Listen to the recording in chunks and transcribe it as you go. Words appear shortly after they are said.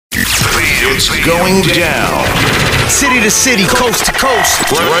It's going down. City to city, coast to coast.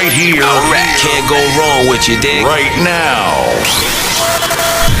 Right here. Can't go wrong with you, dig? Right now.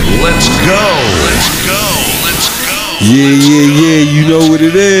 Let's go. Let's go. Let's go. Yeah. You know what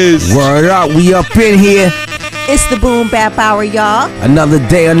it is. Word up, we up in here. It's the Boom Bap Hour, y'all. Another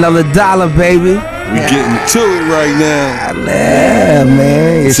day, another dollar, baby. We getting to it right now. Yeah,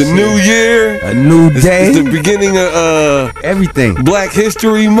 man. It's a new year. A new day. It's the beginning of everything. Black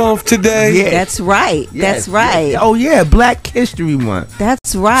History Month today. Yeah. That's right. That's right. Oh, yeah, Black History Month.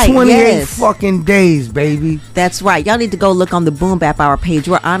 That's right. 28 fucking days, baby. That's right. Y'all need to go look on the Boom Bap Hour page.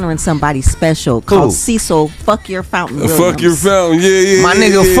 We're honoring somebody special called Cecil. Fuck your fountain. Fuck your fountain. Yeah. My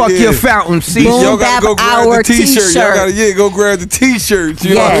nigga, fuck your fountain, Cecil. Boom Y'all gotta go grab Hour the t-shirt. Y'all gotta go grab the t-shirts.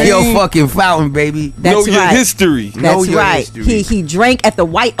 You know what I Fuck mean? your fucking fountain, baby. That's know your right. history. That's your right. history. He drank at the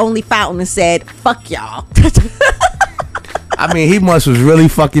white only fountain and said, "Fuck y'all." I mean, he must was really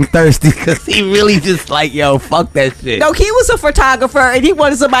fucking thirsty because he really just like, yo, fuck that shit. No, he was a photographer and he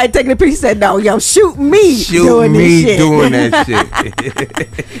wanted somebody taking a picture. He said, "No, yo, shoot me doing this shit." doing that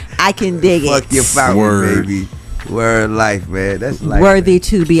shit. I can dig Fuck it. your fountain, Word. baby. Word life, man. That's life. Worthy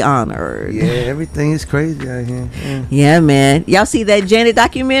to be honored. Yeah, everything is crazy out here. Yeah, man. Y'all see that Janet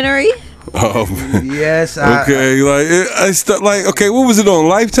documentary? Oh, Yes. okay. Okay. What was it on?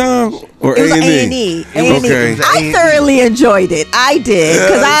 Lifetime or It was A&E? A&E. Okay. I thoroughly enjoyed it. I did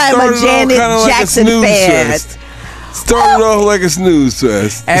because I am a Janet Jackson fan. Started off like a snooze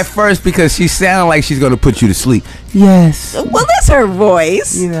fest. At first, because she sounded like she's gonna put you to sleep. Yes. Well, that's her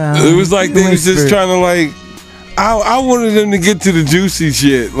voice. You know. It was like they was just trying to like. I wanted them to get to the juicy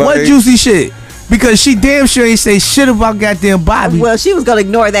shit. Like, What juicy shit? Because she damn sure ain't say shit about goddamn Bobby. Well, she was gonna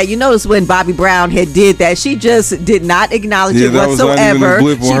ignore that. You notice when Bobby Brown had did that, she just did not acknowledge it that was not even a whatsoever.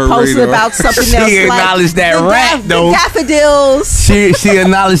 blip on She her posted radar. about something She else. acknowledged that the rat, though. The daffodils. She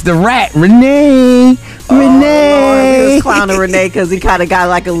acknowledged the rat, Renee. He Renee. was clowning Renee because he kind of got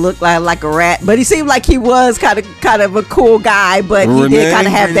like a look like a rat, but he seemed like he was kind of a cool guy, but he did Renee? kind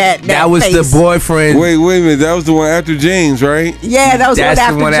of have that. That was face. the boyfriend. Wait a minute. That was the one after James, right? Yeah, that was That's the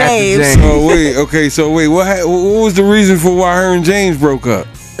the one one after after James. James. Oh wait. Okay. So wait. What was the reason for why her and James broke up?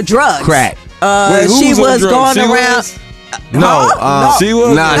 Drugs. Crack. Wait, who She was on was drugs? going She around. was? No. She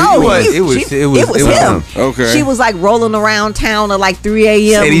was? Nah, No, it was him. him. Okay. She was like rolling around town at like 3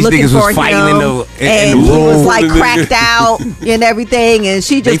 a.m. Say these looking niggas was for fighting him, in the- in and the he was room. like cracked out and everything, and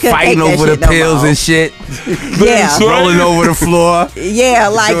she They just couldn't take fighting that over shit the no pills more. and shit. Yeah, Rolling over the floor. yeah,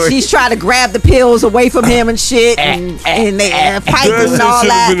 like she's trying to grab the pills away from him and shit, and they fighting That and shit all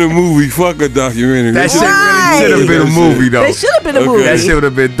should have that. been a movie. Fuck a documentary. That shit Right. really should have been a movie, though. They should have been a Okay. movie. That shit would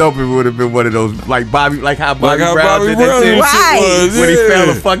have been dope. It would have been one of those, like how Bobby Like how Brown Bobby did Brown that shit. Right. was, When he yeah. fell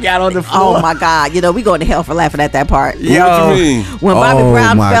the fuck out on the floor. Oh my God! You know we going to hell for laughing at that part. What you mean? When Bobby Oh,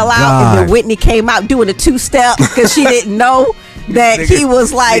 Brown my fell out and God. then Whitney came out doing a two-step because she didn't know that he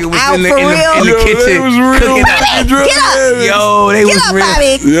was like Nigga was out in the- for in the- real. in the Yo, kitchen they was real cooking fucking up. drunk. Get up. Yo, they Get was up, real.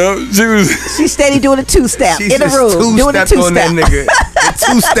 Bobby. Yep, she was. She's steady doing a two-step She in the just room, doing a two-stepped on that two-step.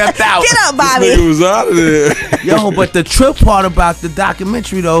 nigga. Two-stepped out. Get up, Nigga Bobby. was out of there. Yo, but the trip part about the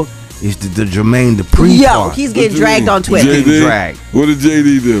documentary, though, is the Jermaine Dupri Yo, part. he's getting What you dragged mean? on Twitter. JD? Drag. What did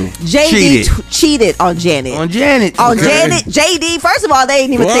JD do? JD cheated on Janet. On Janet. On Okay. Janet, JD. First of all, they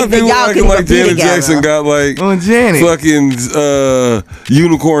didn't even A lot think of that people y'all acting could like be Janet together. Jackson got like On Janet. fucking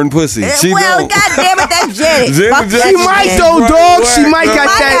unicorn pussy. She Well, don't. goddamn it, that's Janet. Janet Fuck Jackson that She might shit. though, dog. She Right, might right. got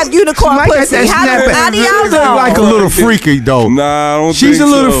Might that. have unicorn she might got pussy. that How snap. do y'all She's know? like a little freaky, though. Nah, I don't She's think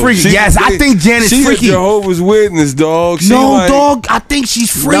a little so. freaky. Yes, I think Janet's she's freaky. a Jehovah's Witness, dog. She No, like, dog. I think she's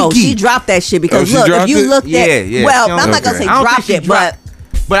freaky. No, she dropped that shit because Oh, she look, if dropped you it? looked at, Yeah. well, She don't- I'm not gonna okay. say I don't dropped think it, she dropped-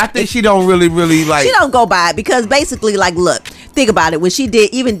 But I think she don't really like. she don't go by it because basically, like, look, think about it. When she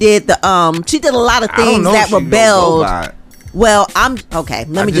did the she did a lot of I don't things know if that she gonna go rebelled. by it. Well, I'm okay.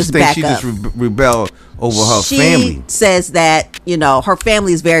 Let me I just think back she up. just rebelled over her She family. says that her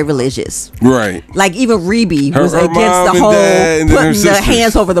family is very religious. right. Like even Rebe Her was against mom the and whole dad and then her putting the sisters.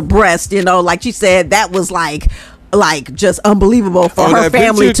 hands over the breast. Like she said, that was like just unbelievable for Oh, her that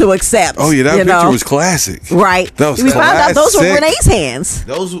family picture? to accept. Oh yeah, that you picture know? was classic. Right. That was we found out those were classic. Renee's hands.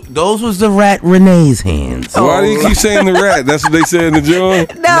 Those was the rat Renee's hands. Why do you keep saying the rat? That's what they said in the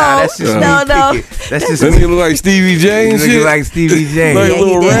joint. No, Nah, that's just no, me no. picking. That's just That nigga look like Stevie J and Nigga shit. like Stevie J. Like Yeah, he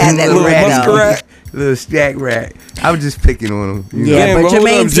little did rat, have that little rat musk on. rat. Little stack rat. I was just picking on him. you know? Yeah, but hold up,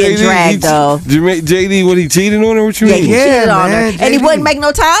 Jermaine's getting JD, dragged, though. JD, what he cheated on her? What you Yeah, mean? he cheated on her, man, and he JD. wouldn't make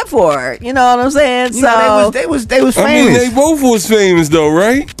no time for her. You know what I'm saying? You know, they was I mean, famous. they both was famous though,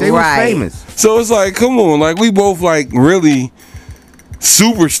 right? They was Right. famous. So it's like, come on, like we both like really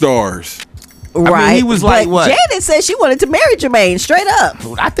superstars. Right. mean, he was like, but what? Janet said she wanted to marry Jermaine straight up.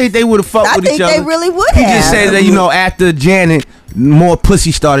 I think they would have fucked I with think each other. they really would He have. just said that, after Janet, more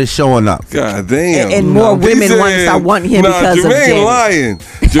pussy started showing up. God damn. And more He women said, wanted to start wanting him because of Jermaine Janet. lying.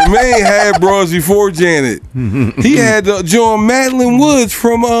 Jermaine had bras before Janet. He had John Madeline Woods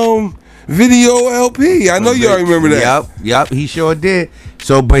from Video LP. I know y'all remember that. Yep, he sure did.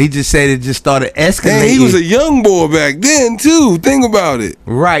 So, but he just said it just started escalating. And he was a young boy back then too. Think about it.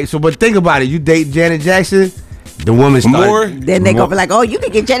 Right. So, but think about it. You date Janet Jackson, the woman started. More? Then they gonna be like, "Oh, you can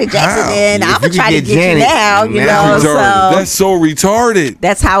get Janet Jackson, How? and If I'm you gonna can try to get get Janet, you now." You now know, Retarded. so That's so retarded.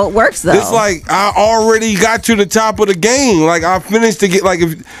 that's how it works, though. It's like I already got to the top of the game. Like I finished to get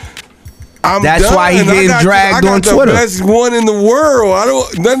if I'm That's done, why he getting dragged on the Twitter. best one in the world.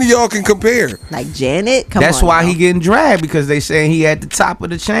 None of y'all can compare. like Janet. Come That's on why now. he getting dragged, because they saying he at the top of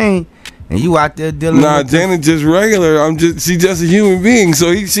the chain, and you out there dealing Nah, with Janet just regular. She just a human being.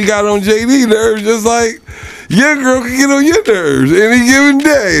 So she got on JD nerves just like your girl can get on your nerves any given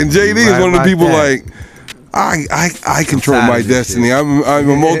day. And JD is Right one of the about people that. like I control tired my of this destiny. shit. I'm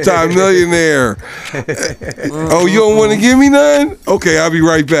a multi-millionaire. Oh, you don't want to give me none? Okay, I'll be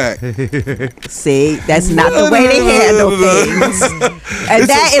right back. See, that's not the way they handle things, and It's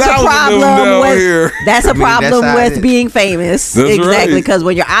that a is a thousand of them problem down with. here. That's a I mean, problem that's how it with is. being famous. That's exactly, right. because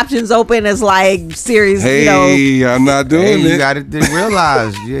when your options open, it's like serious. Hey, You know, I'm not doing Hey, you it. got to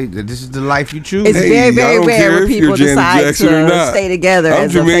realize that this is the life you choose. it's Hey, very, I very don't rare care when if people you're Janet decide Jackson or to not. stay together I'm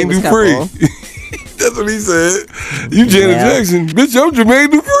as a Jermaine famous Dupri. couple. That's what he said. You Janet Yeah. Jackson, bitch. I'm Jermaine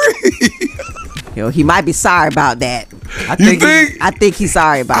Dupri. You know, he might be sorry about that. You think? I think he's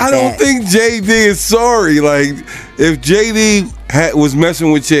sorry about I that. don't think JD is sorry. Like, if JD was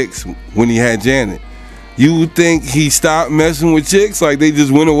messing with chicks when he had Janet, you would think he stopped messing with chicks? Like, they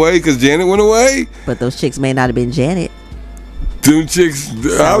just went away because Janet went away? But those chicks may not have been Janet. Them chicks,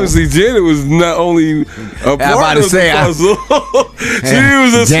 obviously, Janet was not only a about part to of say, the puzzle. She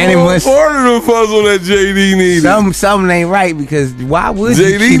was a Janet small must- part of the puzzle that JD needed. Something ain't right, because why would you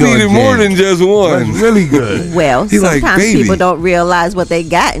JD cheat on needed more Janet? than just That's one. really good. Well, He like, sometimes baby. people don't realize what they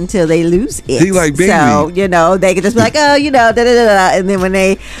got until they lose it. He like, baby. So, they can just be like, oh, da da da da. And then when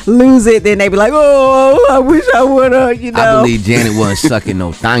they lose it, then they be like, oh, I wish I would have, I believe Janet wasn't sucking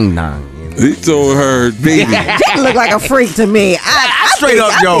no thang dong. He told her, baby. Janet looked like a freak to me. I Straight think-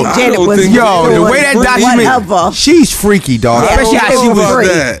 up, I yo. think I Janet don't was think- Yo, the doing way that document, whatever. she's freaky, dog. Yeah, Especially I how don't she know was.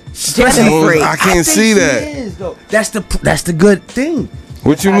 about that. Janet I freak. can't see that. Is, though. That's the good thing.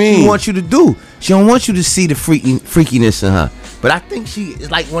 What you How mean? She wants you to do. She don't want you to see the freakiness in her. But I think she is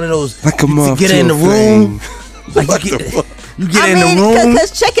like one of those. Like a you moth get to in a the room. flame. Like you get in the room.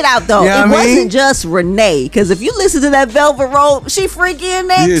 Because check it out though, You know it what I mean? wasn't just Renee. Because if you listen to that Velvet Rope, she freaky in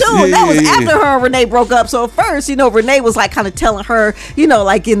that Yes, too. yeah, And that was yeah, after yeah. her and Renee broke up. So at first, Renee was like kind of telling her,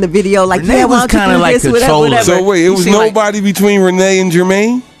 like in the video, like Renee yeah, was why don't you kinda do like this, whatever, controlling. whatever. So wait, it You was seem like- nobody between Renee and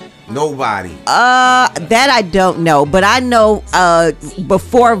Jermaine? Nobody. That I don't know, but I know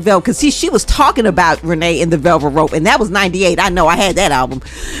before Velvet, because she was talking about Renee in the Velvet Rope, and that was '98. I know I had that album.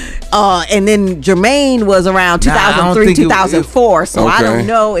 And then Jermaine was around Nah, I don't 2003, think it- 2004. So I Okay. don't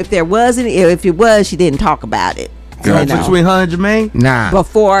know if there was any. If it was, she didn't talk about it. Gotcha. You know. Between her and Jermaine? Nah.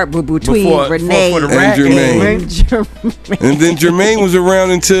 Between Before- Renee for the And rat Jermaine. Jermaine. And then Jermaine was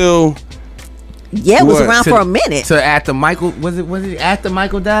around until Yeah, it was What? around for a minute. So after Michael, was it after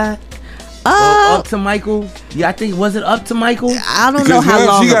Michael died? Uh, Up to Michael? Yeah, I think, was it up to Michael? I don't know because how now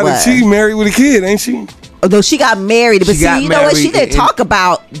long it was. she married with a kid, ain't she? Although she got married, but She see, got you know what? She married didn't and- talk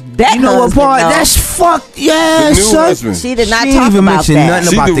about that. You know what husband, part? though. That's fucked. Yeah, The new son. husband. She did not She talk ain't even about mention that. nothing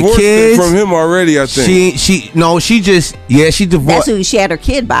She about the divorced kids. from him already, I think. She just she That's divorced. who she had her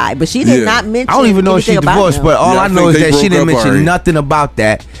kid by, but she did Yeah. not mention. I don't even know if she anything about divorced, him. but all Yeah, I I know think is they that she broke didn't up mention already. nothing about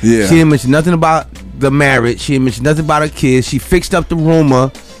that. Yeah. She didn't mention nothing about the marriage. She didn't mention nothing about her kids. She fixed up the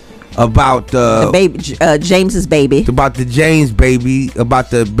rumor about The baby, James's baby. about the James baby,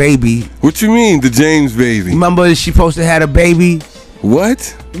 about the baby. What you mean, the James baby? Remember, she supposed to have a baby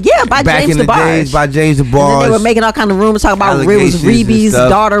What? Yeah, by back James in the DeBarge. days by James And then they were DeBarge. making all kind of rumors talking about it was Allegations and Reeby's stuff.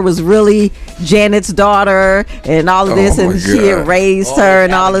 daughter was really Janet's daughter and all of this, Oh, my and she had God. raised her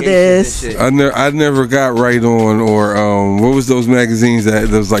and all of this. I never got Right On or what was those magazines that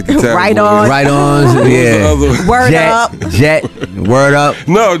was like the tabloid? Right On. Right on, What was the yeah. other- Word up. Jet, word up.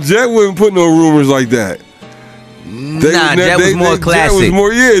 No, Jet wouldn't put no rumors like that. Nah, Jet was more classic. Jet was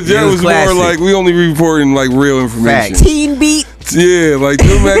more, Jet was more classic. like we only reporting like real information. Facts. Teen Beat. Yeah, like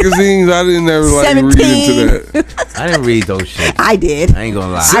them magazines, I didn't ever like 17. read into that. I didn't read those shit. I did. I ain't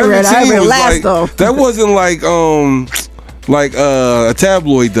gonna lie. I read 17 was last like, though. That wasn't like a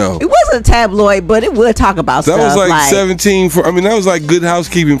tabloid though. It wasn't wasn't a tabloid, but it would talk about That stuff was like 17 for. I mean, that was like Good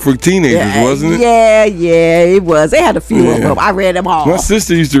Housekeeping for teenagers, wasn't it? Yeah, it was. They had a few of them. I read them all. My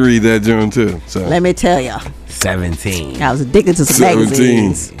sister used to read that journal too. So Let me tell you, 17. I was addicted to some 17.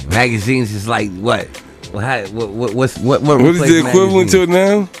 magazines. Magazines is like what? What is the equivalent to it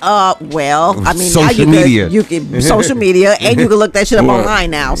now? Well, I mean, Social now you media. you can social media, and you can look that shit up What?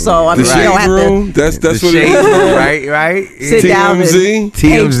 online now. So I The mean, you don't shade have room. to That's the what it shade is. room, right? sit down and TMZ.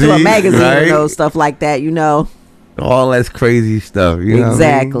 page through a magazine right? and those stuff like that. You know. All that's crazy stuff. You know what I mean?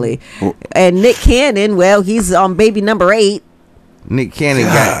 Exactly. And Nick Cannon, well, he's on baby number 8. Nick Cannon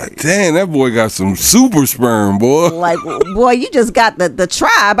God got. damn, that boy got some super sperm, boy. Like, boy, you just got the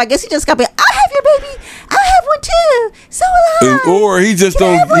tribe. I guess he just got me. I'll have your baby. I'll have one too. So will I. Or he just Can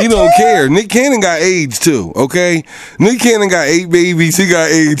I have don't. He one don't too? care. Nick Cannon got AIDS too. Okay, Nick Cannon got 8 babies. He got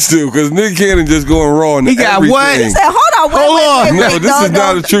AIDS too because Nick Cannon just going raw. He got what? He everything. said, hold on, wait, No, this is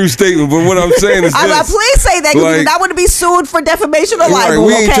not a true statement. But what I'm saying is I'm like, this. please say that. 'Cause Like- you do not want to be sued for defamation or Right, libel.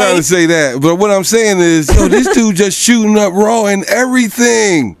 we ain't okay? trying to say that. But what I'm saying is, yo, this dude just shooting up raw and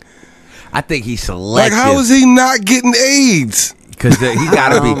everything. I think he's Like, selective. how is he not getting AIDS? Because he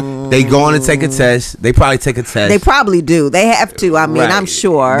gotta be. They going to take a test. They probably take a test. They probably do. They have to. I mean, Right. I'm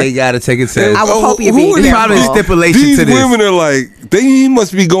sure. They gotta take a test. I would hope you who be are There's these- probably a careful. stipulation These to this. women are like, he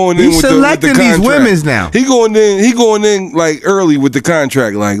must be going in He's with the selecting contract. these women's now. He going in like early with the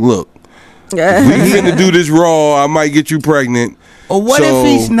contract. Like, look, we finna do this raw. I might get you pregnant. Or what So-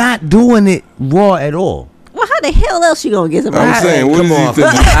 if he's not doing it raw at all? Well, how the hell else you gonna get somebody? I'm saying, what Come is he on.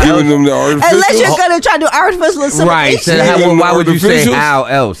 thinking? Giving them the artificial? Unless you're gonna try to do artificial insemination. Right. So Yeah. why would you say Artificials? how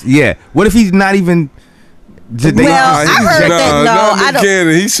else? Yeah. What if he's not even? Did they- Well, I heard that. No, not I Nick don't-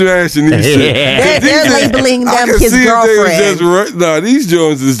 Cannon. He's smashing these shit. They're labeling I them can his see if they was girlfriend. just nah, these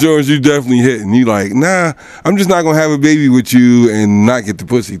Jones is Jones you definitely hitting. You like, nah, I'm just not gonna have a baby with you and not get the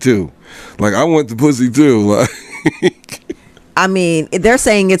pussy too. Like, I want the pussy too. Like, I mean, they're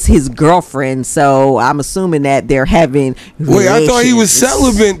saying it's his girlfriend, so I'm assuming that they're having. wait, I thought he was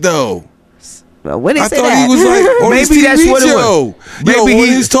relations. celibate though. Well, when they I say thought that, he was like on his Maybe TV that's what it show. was. Yo, Maybe on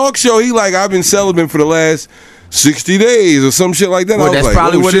he- his talk show, he like, I've been celibate for the last 60 days or some shit like that. I Well, was that's like,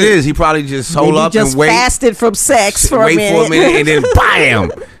 probably oh, what shit. it is. He probably just hold maybe up just and wait. fasted from sex for wait a minute. for a minute and then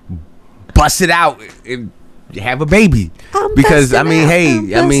bam, bust it out and have a baby. I'm Because I busting mean, out,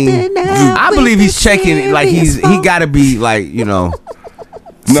 hey, I'm I mean, busting out I with believe he's the checking. Like he got to be like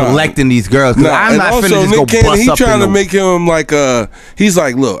selecting these girls. 'Cause Nah, I'm and not also finna just go Nick Cannon, bust he up trying in to the- make him like he's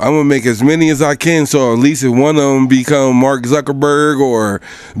like, look, I'm gonna make as many as I can, so at least if one of them become Mark Zuckerberg or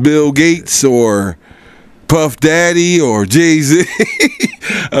Bill Gates or Puff Daddy or Jay-Z,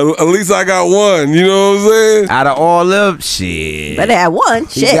 at least I got one. You know what I'm saying? out of all of shit. But that one,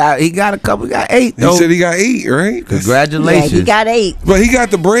 He shit. got a couple. He got 8. He said he got 8, right? Yeah, Congratulations. he got 8. But he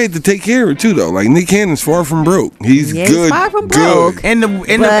got the bread to take care of it too, though. Like Nick Cannon's far from broke. He's Yeah, he's good. far from good. broke. and the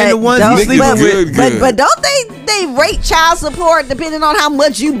ones don't- he sleeping but- with. good. But don't they rate child support depending on how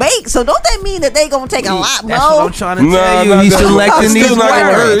much you make? So don't that mean that they gonna take a lot That's what more? I'm trying to Nah, tell you. nah, He's that's selecting it's these still not gonna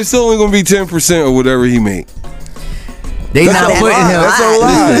hurt. girls. It's still only gonna be 10% of whatever he make. They That's not a putting lot. him. That's a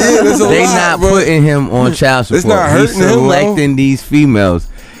lot. Yeah, that's a They lot, not bro. putting him on child support. It's not He's hurting him, though. selecting these females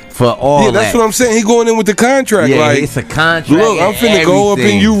for all Yeah, that's that. what I'm saying. He going in with the contract. Yeah, like, it's a contract. look, I'm and finna go up in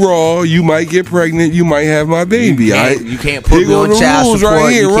everything. you raw. You might get pregnant. You might have my baby. You can't put Here me go on the child rules support.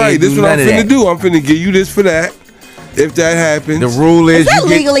 right here. You can't Right. This is do what I'm none of finna that. do. I'm finna give you this for that. If that happens, The rule is Is that you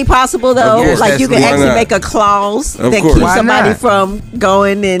get- legally possible though? Yes, Like that's you can legal. Why actually not? make a clause Of that course. keeps Why somebody not? from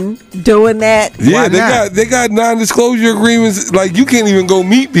going and doing that. yeah, Why not? they got non-disclosure agreements. Like you can't even go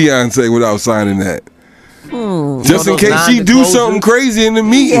meet Beyonce without signing that. Just in those case she do non-disclosure? something crazy in the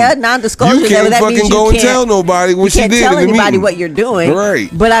meeting. Yeah, non-disclosure. You can't that fucking means go you and can't- tell nobody what you she can't did tell in the anybody meeting. what you're doing. Right.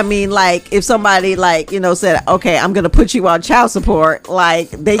 But I mean, like, if somebody, like, said, okay, I'm going to put you on child support,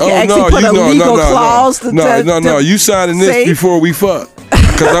 like, they can actually put a legal clause to No. You signing this say- before we fuck.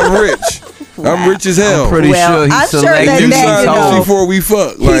 Because I'm rich. I'm rich as hell. I'm pretty Well, sure he's I'm sure selecting that you that, these you signing know, this hoes. before we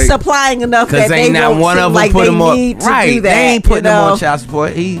fuck. He's Like, supplying enough Cause that ain't they not won't one seem of them like put they him on. need to Right, do that. they ain't putting him you know? on child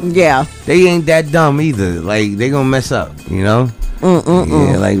support. Yeah. They ain't that dumb either. Like they gonna mess up, you know.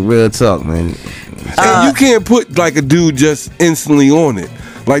 Yeah, like real talk, man. and you can't put like a dude just instantly on it.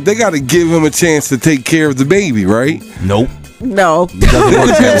 Like they got to give him a chance to take care of the baby, right? Nope. No. Doesn't work It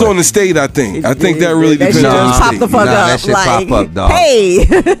that depends way. on the state, I think. I think that really That depends shit on the just pop state. the fuck Nah, up. that shit like, pop up, dog. Hey.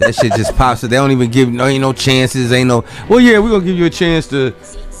 That shit just pops. They don't even give. No, ain't no chances. Ain't no. Well, yeah, we gonna give you a chance to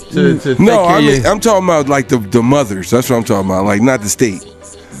take No, care I of mean your- I'm talking about like the mothers. That's what I'm talking about. Like not the state.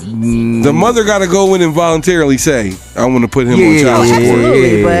 The mother got to go in and voluntarily say, "I want to put him on child support."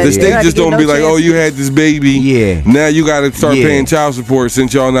 Absolutely, but The you have state to just give don't no be like, "Oh, chance. you had this baby. Yeah. Now you got to start Yeah. paying child support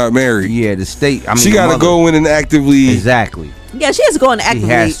since y'all not married." Yeah, the state. I mean, She the got to mother- go in and actively Exactly. Yeah, she has to go and actively,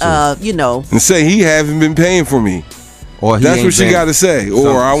 has to. and say he haven't been paying for me. Or he That's ain't what she been- got to say. Or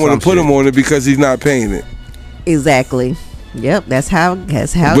some- I want some to put shit. him on it because he's not paying it. Exactly. Yep, that's how.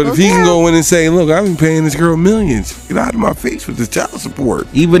 That's how. But it if goes he can down. go in and say, "Look, I've been paying this girl millions. Get out of my face with this child support."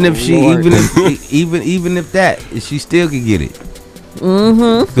 Even if she, Lord. even if that, she still could get it.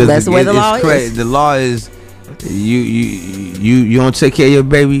 That's the way the law is. The law is, you don't take care of your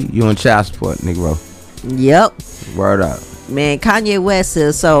baby, you on child support, Negro. Yep. Word up. Man, Kanye West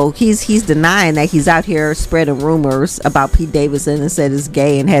is so he's denying that he's out here spreading rumors about Pete Davidson and said he's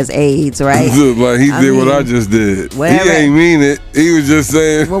gay and has AIDS, right? Like he I did what mean, I just did. whatever. He ain't mean it. He was just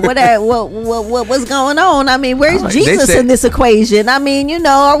saying. Well, what's going on? I mean, where's They Jesus said- in this equation? I mean,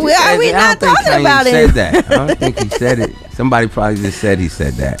 are we I not don't think talking Kanye about said it? that. I don't think he said it. Somebody probably just said he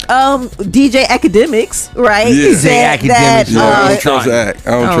said that. DJ Academics, right? Yeah. He said DJ that, Academics, Yeah, I uh, don't trust Act.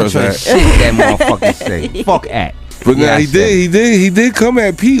 I don't trust Act. shit that motherfucker say. Fuck Act. But Yeah, now I he said did come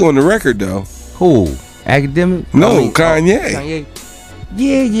at Pete on the record though. Who? Academic? No, Kanye. Kanye.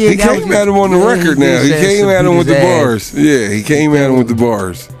 Yeah. He that came was- at him on the yeah, record did now. He say came some at him beat with the his ass. bars. Yeah, he came at him with the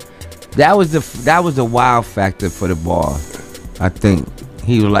bars. That was the wild factor for the bar. I think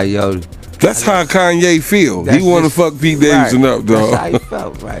he was like, "Yo, That's how Kanye feel. He That's want to just- fuck Pete Davidson up, That's how dog. he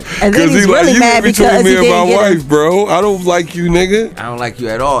felt, right? And then Because he's he like, really you mad in between because me he and my didn't get wife, bro. I don't like you, nigga. I don't like you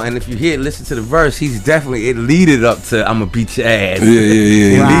at all." And if you listen to the verse, he's definitely it leaded up to "I'ma beat your ass." Yeah.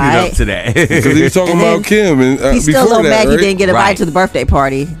 It Right. leaded up to that. Because he was talking And about Kim and He's still a before little that, mad right? he didn't get invited Right. to the birthday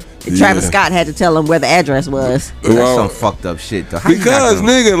party. Yeah. Travis Scott had to tell him where the address was. That's Well, some fucked up shit, though. How you because not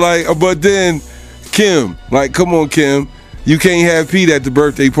gonna- nigga, like, but then Kim, like, come on, Kim, you can't have Pete at the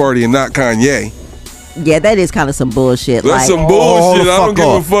birthday party and not Kanye. Yeah, that is kind of some bullshit. That's like, some bullshit. I don't give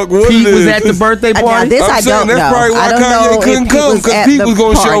a fuck what Pete it was is. at the birthday Now, party. this I'm I saying don't that's know. probably why I don't Kanye know if couldn't Pete come, was 'cause at Pete the was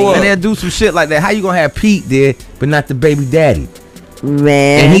gonna show party. up. And they'll do some shit like that. How you gonna have Pete there, but not the baby daddy?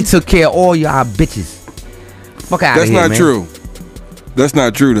 Man, And he took care of all y'all bitches. Fuck out of That's here, not man. true. That's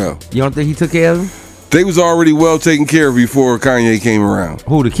not true though. You don't think he took care of them? They was already well taken care of before Kanye came around.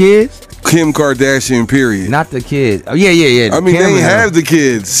 Who, the kids? Kim Kardashian, period. Not the kids. Oh, yeah. I mean, they Cameron ain't have the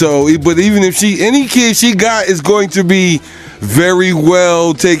kids. So, but even if any kid she got is going to be very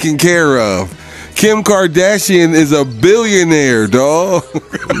well taken care of. Kim Kardashian is a billionaire, dog.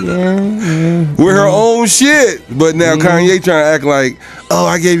 With her own shit. But now Kanye trying to act like, oh,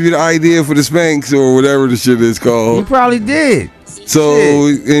 I gave you the idea for the Spanx or whatever the shit is He called. probably did. So,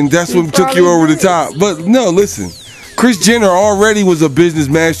 and that's what took you over the top. But no, listen. Kris Jenner already was a business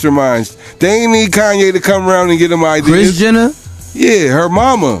mastermind. They ain't need Kanye to come around and get him ideas. Kris Jenner, Yeah, her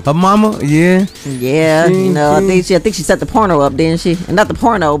mama. her mama, yeah. yeah, I think she set the porno up, didn't she? And not the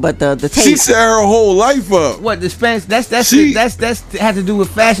porno, but the tape. She set her whole life up. What the Spanish? That's She- that's had to do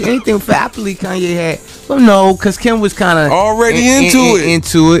with fashion. Anything with fashion, I believe Kanye had. Well, no, because Kim was kind of Already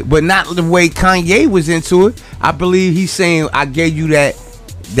into it. but not the way Kanye was into it. I believe he's saying, "I gave you that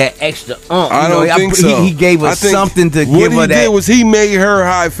extra." I don't think so. He gave her I think something to what give her he that. did was he made her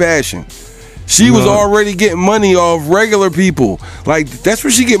high fashion. She was already getting money off regular people. Like that's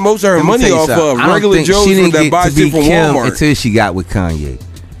where she get most of her Let me money tell you off something. of. I don't Regular think Joes she didn't that get buy to be shit from Kim Walmart. until she got with Kanye.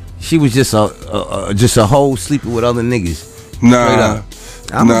 She was just a whole sleeping with other niggas. Nah.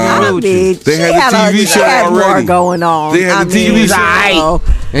 I'm Nah. gonna be real with you. They she had the TV she show had more already. going on. They had the TV mean, show. you know.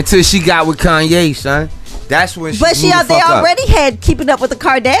 Until she got with Kanye, son. That's when she But blew the they fuck up. already had Keeping Up with the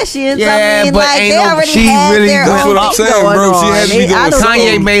Kardashians. Yeah, I mean, but like ain't they no- already she had really- their That's own what I'm thing saying, going bro. She on. had to be I doing don't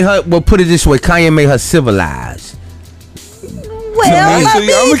Kanye know. made her. Well, put it this way: Kanye made her civilized. Well, I I'm mean,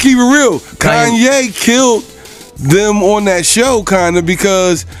 gonna keep it real. Kanye killed them on that show, kind of,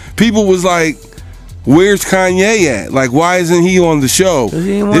 because people was like, "Where's Kanye at? Like, why isn't he on the show?" 'Cause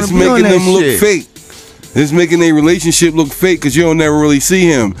he didn't wanna It's be on making that them look shit. fake. It's making their relationship look fake because you don't never really see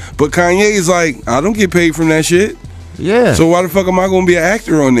him. But Kanye is like, I don't get paid from that shit. Yeah. So why the fuck am I gonna be an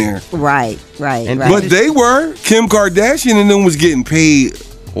actor on there? right. And- But they were. Kim Kardashian and them was getting paid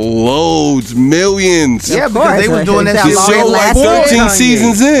loads, millions. yeah, Of because course, they were doing that that's shit how The long show it like lasted. 13 Kanye,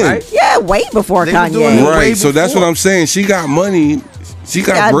 seasons in. right? Yeah, way before They were Kanye. doing it way Right, so that's before. what I'm saying. She got money. She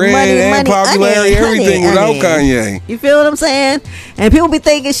got, Got bread money, and money, popularity, honey, everything honey. without Kanye. You feel what I'm saying? And people be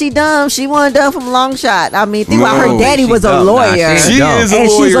thinking she dumb. She wasn't dumb from a long shot. I mean, think about her No. daddy She was a dumb. Nah, lawyer. she She dumb. is a and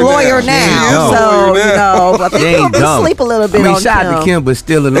lawyer she's a lawyer now. now. She is a So, lawyer you now. know, I think They people ain't be dumb. sleep a little bit I mean, on shout out to Kim, but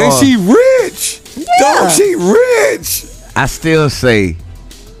still in And all, she rich. Dog, she rich. I still say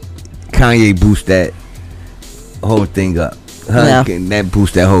Kanye boost that whole thing up. Yeah. That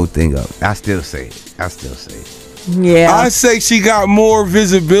boosts that whole thing up. I still say it. Yeah. I say she got more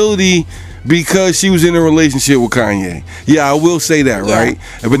visibility because she was in a relationship with Kanye. Yeah, I will say that, Yeah. right?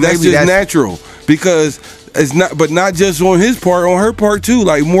 But that's Maybe just natural because it's not. But not just on his part, on her part too.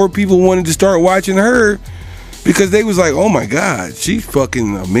 Like more people wanted to start watching her because they was like, "Oh my God, she's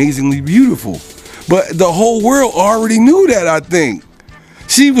fucking amazingly beautiful." But the whole world already knew that. I think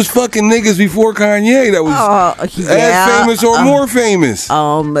she was fucking niggas before Kanye that was yeah. as famous or more famous. They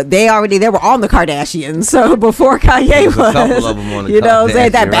were on the Kardashians, so before Kanye was a couple of them on the you know, what I'm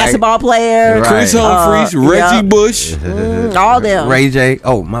saying, that Kardashian, right? basketball player, Right. Chris Humphries, Reggie yeah. Bush. all them. Ray J.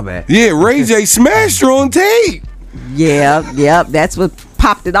 Oh, my bad. Yeah, Ray J smashed her on tape. Yeah, that's what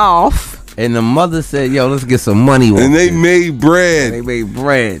popped it off. And the mother said, "Yo, let's get some money." And they made bread. They made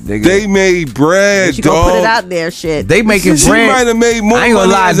bread. They made bread, She gonna put it dog. out there, shit. They making She bread. might have made more I ain't gonna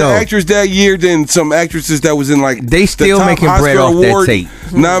money lie, as an though. actress that year than some actresses that was in like They still the top making bread Oscar off that Award tape.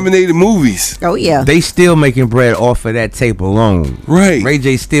 nominated movies. Oh yeah. They still making bread off of that tape alone. Right. Ray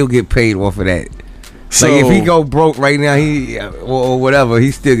J still get paid off of that. So Like if he go broke right now, or whatever,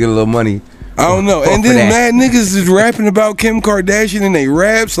 he still get a little money. I don't know. off And of then that. mad niggas is rapping about Kim Kardashian and they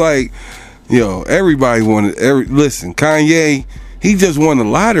raps like, yo, everybody wanted. Listen, Kanye, he just won the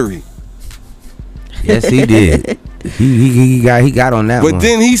lottery. Yes, he did. he got on that But one.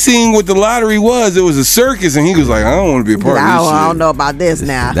 then he seen what the lottery was. It was a circus, and he was like, I don't want to be a part of this shit. I don't know about this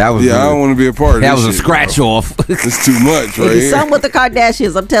now. That was Yeah, I don't want to be a part of that this was a shit, scratch bro. off. It's too much, right? It's something with the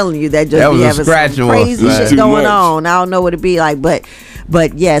Kardashians. I'm telling you, that just That be was a having scratch some off, crazy man. shit Too going much. on. I don't know what it'd be like, but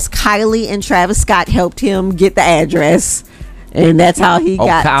yes, Kylie and Travis Scott helped him get the address, and that's how he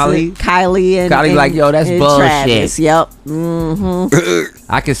got Kylie? to Kylie and Kylie like, yo, that's and bullshit. Travis. Yep.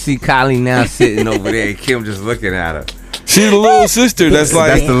 Mm-hmm. I can see Kylie now sitting over there, and Kim just looking at her. She's the little sister that's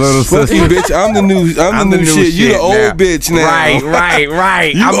like, That's the little fuck sister. you, bitch. I'm the new shit. You the old now. bitch now.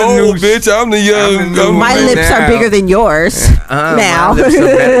 Right. You I'm the old new bitch. I'm the young. I'm the new My Right lips now. are bigger than yours now. My lips are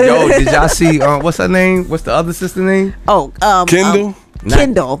better. Yo, did y'all see? What's her name? What's the other sister name? Oh, Kendall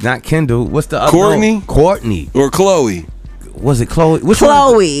Kendall. Not Kendall. What's the other? Courtney? No, Courtney. or Chloe. Was it Chloe? Which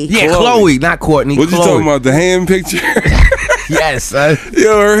Chloe. One? Yeah, Chloe. Chloe, not Courtney. What you Chloe. talking about? The hand picture? Yes, son.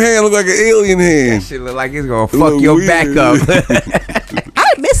 Yo, her hand look like an alien hand. Shit look like it's gonna look fuck your weird. back up.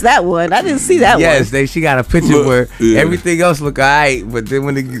 I missed that one. I didn't see that Yes, one. she got a picture Look, where yeah. everything else look alright, but then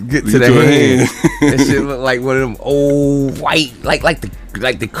when they get to Get the to her hand, hand. that shit look like one of them old white, like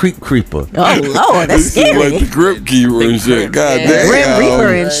the creep creeper. Oh Lord, that's scary. Like the grip keeper and shit. God yeah. damn. Grim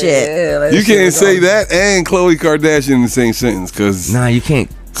Reaper and shit. Yeah, that You shit can't look say all- that and Khloe Kardashian in the same sentence because Nah, you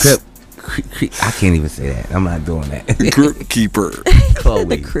can't. Creep. I can't even say that. I'm not doing that. grip keeper. Chloe.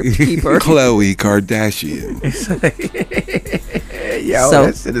 The Crypt Keeper. Khloe Kardashian. Yo, So,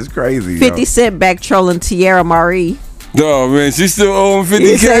 that shit is crazy. 50 Cent back trolling Tierra Marie. No, man, she still owing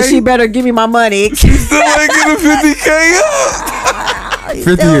He said she 50K? better give me my money. Still ain't getting 50K up?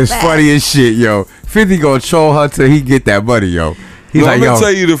 50 is funny as shit, yo. 50 gonna troll her till he get that money, yo. He's No, like, I'm going yo, to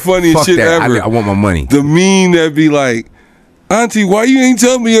tell you the funniest fuck shit that. ever. I want my money. The meme that be like, Auntie, why you ain't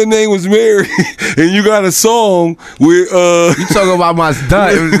tell me your name was Mary? And you got a song with You talking about my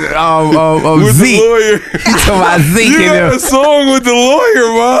stunt? with Zeke. the lawyer. You talking about Zeke? You and got them. a song with the lawyer,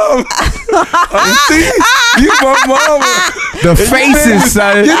 Mom. Auntie, you my mama. The faces,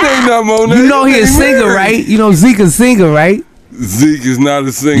 son. Your name not Monet. You know he Your a name singer, Mary. right? You know Zeke a singer, right? Zeke is not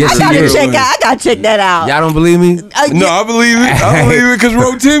a singer. Yes, I he gotta is. check that out. Y'all don't believe me? No, I believe it. I believe it because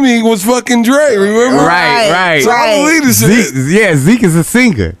Rotimi was fucking Dre, remember? Right. So I believe this shit. Zeke is a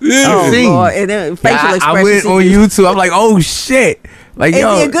singer. Yeah. He sings. Lord, and then facial I expressions. went on YouTube. I'm like, oh shit! Like, Is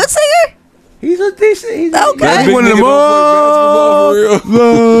yo, he a good singer? he's a decent. He's Okay. He's one of Big them. nigga don't play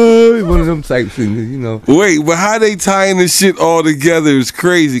basketball for real. One of them type singers, you know. Wait, but how they tying this shit all together is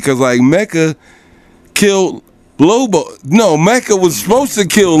crazy because like Mecca killed Lobo. No, Mecca was supposed to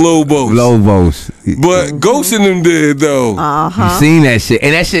kill Lobos. Lobos. But Ghost and them did though. You seen that shit?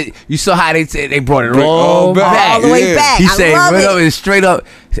 And that shit, you saw how they brought it all back. All the way Yeah. back. He I said love right it. up and straight up,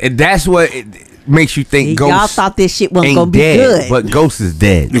 and that's what it makes you think Ghost. Y'all thought this shit wasn't ain't gonna be dead, good. but Ghost is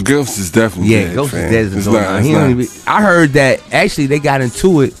dead. The Ghost is definitely Yeah, dead, Ghost fam. is dead. It's Going not- on. it's He not. don't even, I heard that actually they got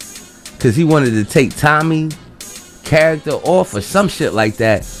into it because he wanted to take Tommy character off or some shit like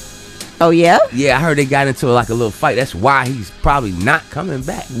that. Oh yeah? Yeah, I heard they got into like a little fight. That's why he's probably not coming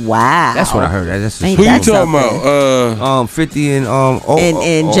back. Wow. That's what I heard. That's just Ain't Who you That's talking something. about? 50 and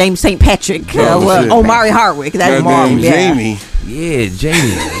and James St. Patrick. Oh, shit. Omari Hardwick. That's his Goddamn name. Yeah. Jamie. yeah,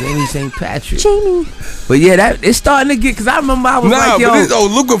 Jamie St. Patrick. Jamie. But yeah, that it's starting to get because I remember I was Nah, like, yo,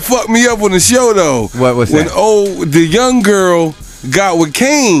 but look what fucked me up on the show though. What was when that? the young girl got with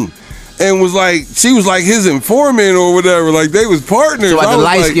Kane. and was like, she was like his informant or whatever. Like they was partners. So like I the was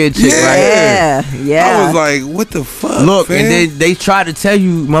light skinned chick, right? Yeah. I was like, what the fuck? Look, fam? and they tried to tell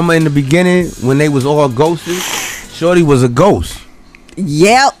you, remember in the beginning when they was all ghosted, Shorty was a ghost.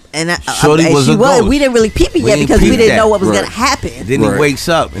 Yep. And Shorty was a ghost. We didn't really peep it yet didn't because we peep didn't that. know what was Right. gonna happen. Then Right. he wakes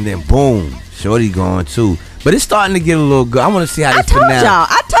up and then boom, Shorty gone too. But it's starting to get a little good. I want to see how I they told finale. y'all.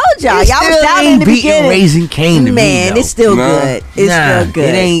 Y'all It was still down ain't in the beating beginning. Raising Cane to me, Man, though. it's still Nah. good. It's Nah, still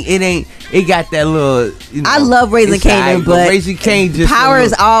good. It ain't. It got that little. You know, I love Raising it's Kanan, alright, but Raising Cane just Power a is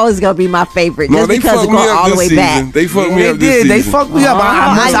little- always gonna be my favorite, No, just they because fucked it me goes up all the this way season. back. They fucked Yeah, me they up this did. They season. fucked me up.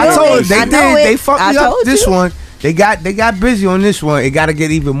 I I know told it. they I know did. They it. fucked I me up told this you. one. They got busy on this one. It got to get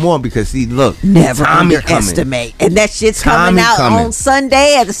even more because see, look, Never Tommy coming. underestimate. And that shit's coming Tommy out coming. on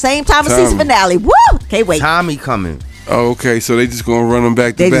Sunday at the same time as season Tommy. finale. Woo! Can't wait. Tommy coming. Oh, okay, so they just gonna run them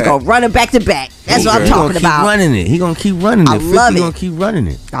back to They back. just gonna run it back to back. That's what I'm Okay. He gonna talking keep about. running it. He gonna keep running it. I 50 love it. gonna keep running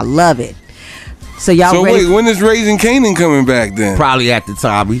it. I love it. So y'all So ready? wait, when is Raising Kanan coming back then? Probably after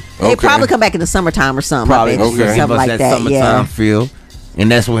Tommy. They Okay. probably come back in the summertime or something. Probably I bet you, okay. give something us like that that. summertime Yeah. feel. And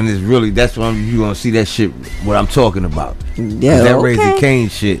that's when it's really, that's when you gonna see that shit, what I'm talking about. Yeah, That okay. Raising Cane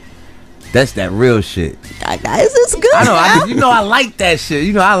shit. That's that real shit. It's good. I know, now. I like that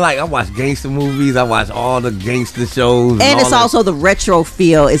shit. I watch gangster movies. I watch all the gangster shows. And it's all that. also the retro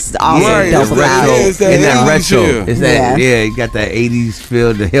feel. It's also Right, dope it's about retro. it. It's that It's that 80s retro. feel. It's that, Yeah. yeah, you got that 80s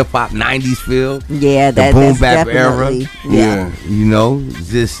feel, the hip hop 90s feel. Yeah, the that, boom that's bap era. definitely. Yeah. You know,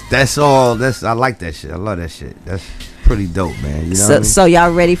 just that's all. I like that shit. I love that shit. That's pretty dope, man. You know what I So, mean? so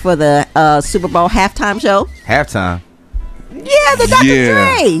y'all ready for the Super Bowl halftime show? Halftime. Yeah, the Dr.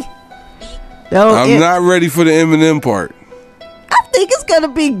 Yeah. Dre. No, I'm not ready for the Eminem part. I think it's gonna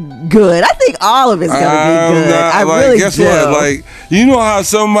be good. I think all of it's gonna be good. Not, I like, really guess do. what? Like, you know how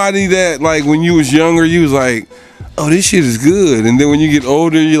somebody that like when you was younger, you was like, "Oh, this shit is good," and then when you get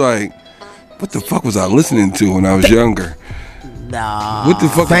older, you're like, "What the fuck was I listening to when I was younger?" Nah. What the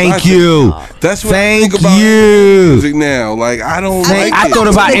fuck? Thank was I you. That's what Thank I think about you. music now. Like, I don't like I it. thought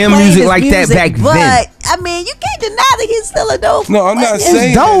about They M played music his like that back but, then. I mean, you can't deny that he's still a dope. No, I'm not It's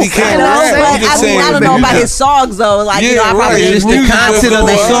saying dope, that he can't You know, rap. but I'm just I mean, saying I don't that know you about just- his songs though. Like, you know, I Yeah, probably right. It's His just the music content was of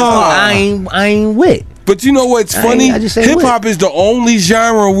the so song. hard. I ain't with. But you know what's funny? I just ain't Hip hop is the only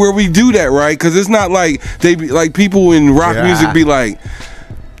genre where we do that, right? Because it's not like they be like people in rock Yeah. music be like,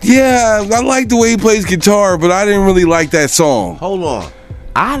 "Yeah, I like the way he plays guitar, but I didn't really like that song." Hold on.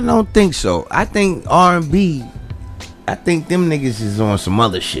 I don't think so. I think R&B. I think them niggas is on some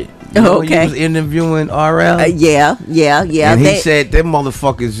other shit. You know, Okay. He was interviewing RL. yeah. And he They- said them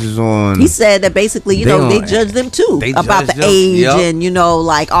motherfuckers is on. He said that basically, you They know, they on- judge them too they about the judge them, age yep. and, you know,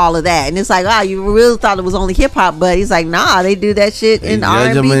 like all of that. And it's like, wow, you really thought it was only hip hop, but he's like, nah, they do that shit in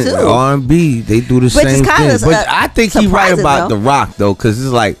R&B too. R&B, they do the Which is same kinda, thing. But I think he right surprising, about though. The Rock though, because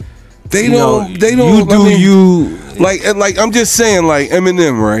it's like They you know, don't. They You don't. do I mean, you. like I'm just saying, like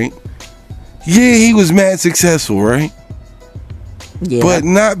Eminem, right? Yeah, he was mad successful, right? Yeah. But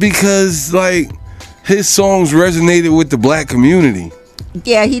not because like his songs resonated with the black community.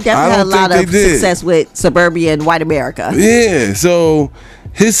 Yeah, he I definitely had a don't lot think of they did. success with suburban white America. Yeah, so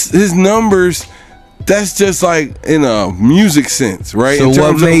his numbers, that's just like in a music sense, right? So in what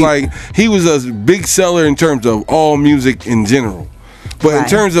terms made- of like he was a big seller in terms of all music in general. But in Right.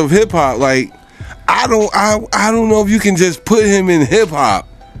 terms of hip hop, like I don't know if you can just put him in hip hop.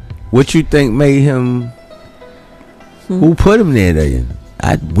 What you think made him? Who put him there? Then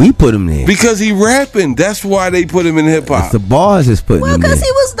we put him there. Because he rapping. That's why they put him in hip It's hop. the bars is putting Well, him because there.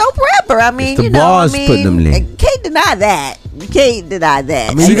 he was dope rapper. I mean, It's the you know, bars I mean, putting him there. can't deny that. You can't deny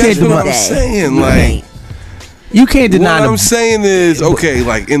that. I mean, At you the can't end of deny- the I'm day. saying, You like- can't. You can't deny What I'm the. saying is, okay,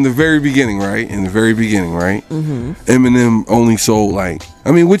 like in the very beginning, right? In the very beginning, right? Mm-hmm. Eminem only sold like,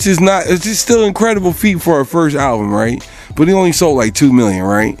 I mean, which is not, it's just still incredible feat for a first album, right? But he only sold like 2 million,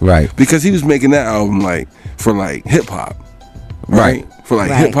 right? Right. Because he was making that album like for like hip hop, right? For like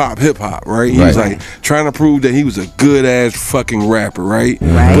Right. hip hop, right? He was Right. like trying to prove that he was a good ass fucking rapper, right?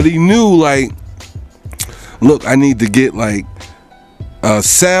 Right. But he knew like, look, I need to get like a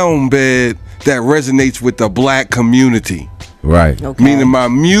sound bed that resonates with the black community. Right. Okay. Meaning my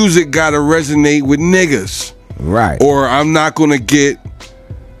music gotta resonate with niggas, Right. or I'm not gonna get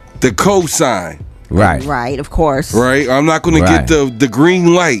the cosign, Right. Right, of course. right? I'm not gonna Right. get the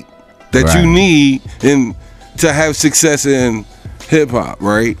green light that Right. you need in to have success in hip hop,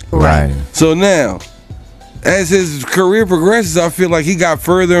 right? Right. So now, as his career progresses, I feel like he got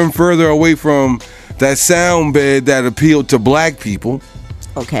further and further away from that sound bed that appealed to black people.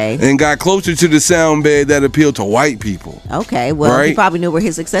 Okay. and got closer to the sound bed that appealed to white people. Okay. Well, he Right? probably knew where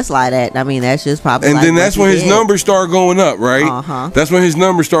his success lied at. I mean, that's just probably. And like then what that's he when his did. numbers start going up, right? Uh-huh. That's when his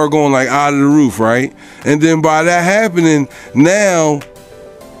numbers start going like out of the roof, right? And then by that happening, now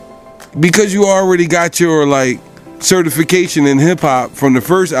because you already got your like certification in hip hop from the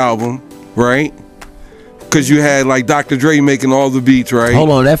first album, right? Because you had like Dr. Dre making all the beats, right? Hold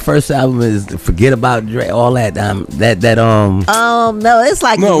on, that first album is Forget About Dre, all that. No, it's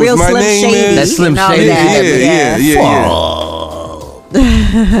like No, real My Slim Name Shady. Is- That's Slim and all Shady. that.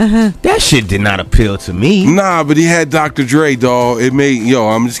 Yeah. That shit did not appeal to me. Nah, but he had Dr. Dre, dog. It made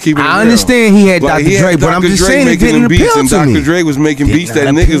I'm just keeping it I real. understand he had Like, Dr. Dre, but I'm Dr. just Dre saying it making didn't them beats, appeal and to Dr. me. Dre was making Did beats that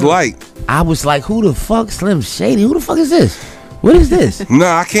not niggas appeal. like. I was like, who the fuck Slim Shady? Who the fuck is this? What is this?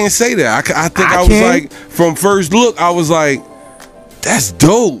 Nah, I can't say that. I think I I was can. like, from first look, I was like, that's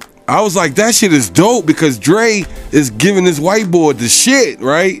dope. I was like, that shit is dope because Dre is giving this white boy the shit,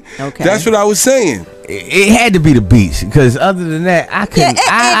 right? Okay. That's what I was saying. It had to be the beats, because other than that, I couldn't. Yeah,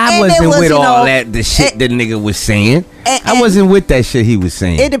 I and wasn't it was, with you all know, that the shit the nigga was saying. I and- wasn't with that shit he was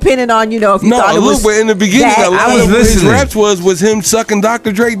saying. It depended on if you No, thought it look, was. but in the beginning, that- a lot I was of his listening. raps was him sucking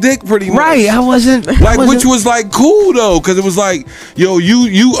Dr. Dre dick pretty much. Right, I wasn't. Like, which was like cool though, because it was like, yo,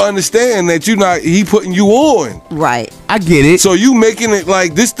 you understand that he putting you on. Right. I get it. So you making it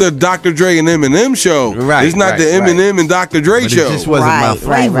like this the Dr. Dre and Eminem show. Right, It's not right, the right. Eminem and Dr. Dre But show. it just wasn't my Right.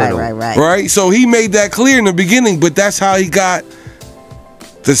 flavor. though. Right? So he made that clear in the beginning, but that's how he got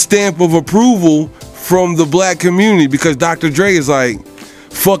the stamp of approval from the black community, because Dr. Dre is like,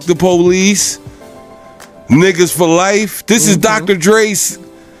 fuck the police, niggas for life. This is Dr. Dre's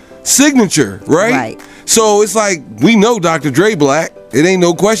signature, right? Right. So it's like, we know Dr. Dre black. It ain't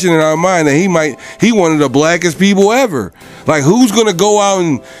no question in our mind that he one of the blackest people ever. Like, who's gonna go out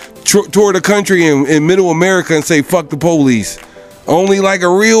and tour the country in middle America and say fuck the police? Only like a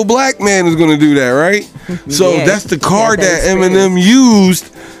real black man is gonna do that, right? So Yeah, that's the he card had that that Eminem used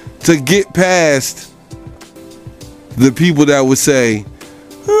to get past the people that would say,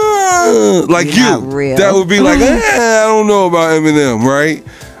 like You're you, not real. that would be like, I don't know about Eminem, right?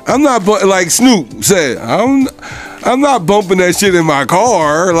 I'm not like Snoop said. I'm not bumping that shit in my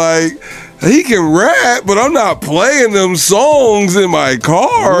car. Like, he can rap, but I'm not playing them songs in my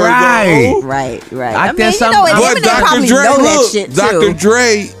car. Right. though. Right. I I mean, guess you know, and But Eminem probably know that shit too. Dr.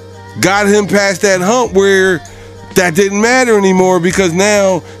 Dre got him past that hump where that didn't matter anymore, because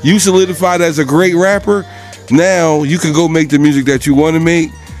now you solidified as a great rapper. Now you can go make the music that you want to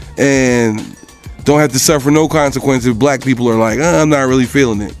make and don't have to suffer no consequences. Black people are like, I'm not really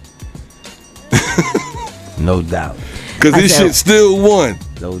feeling it. No doubt. Because I this said- shit still won.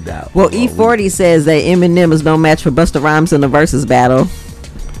 No doubt. Well, E40 says that Eminem is no match for Busta Rhymes in the versus battle.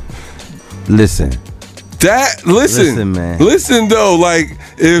 Listen. Listen, man. Listen though, like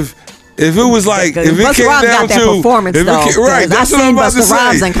if it was like, if it Busta came Rhymes down got that to performance if it though. ca- right, 'cause that's I what I'm seen about to Busta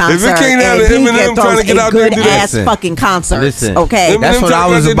Rhymes say. in concert, If it came down to and he Eminem trying to get out there and do that, ass fucking concerts. Listen. Okay, Eminem That's what I trying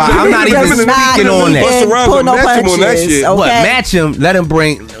to was get about. out there I'm not and do even that. speaking on that. Busta Rhymes Pull will no match him on that punches. shit. Okay. What, match him, let him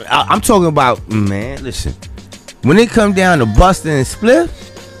bring. I'm talking about, man, listen. When it come down to Busta and Spliff,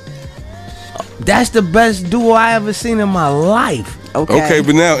 that's the best duo I ever seen in my life. Okay,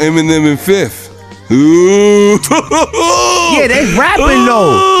 but now Eminem in fifth. Ooh. Yeah, they rapping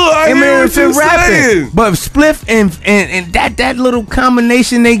though. Ooh, I hear Eminem what you're is rapping. saying. But Spliff and that little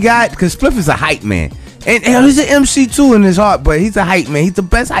combination they got, because Spliff is a hype man. And he's an MC too in his heart, but he's a hype man. He's the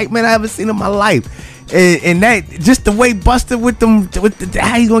best hype man I ever seen in my life. And that, just the way Busta with them,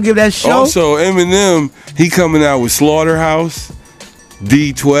 how he's gonna give that show. Also, Eminem, he coming out with Slaughterhouse,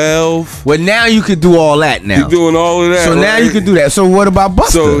 D12. Well, now you can do all that now. He doing all of that. So now right? you can do that. So what about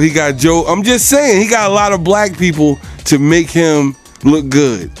Busta? So he got Joe. I'm just saying, he got a lot of black people to make him look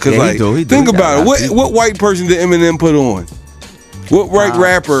good. Cause Yeah, he like, do. He think got a about lot it. of What people. white person did Eminem put on? What white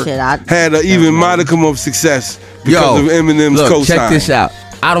rapper shit, I had an don't even know. modicum of success because of Eminem's look, co-sign? check this out.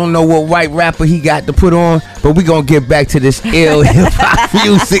 I don't know what white rapper he got to put on, but we gonna get back to this ill hip hop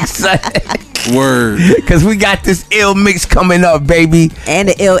music, son. Word. Cause we got this ill mix coming up, baby. And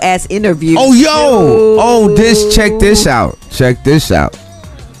the ill ass interview. Oh, yo. Check this out. Check this out.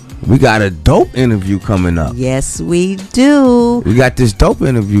 We got a dope interview coming up. Yes, we do. We got this dope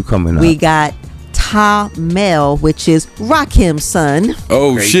interview coming up. We got Tahmell, which is Rakim's son.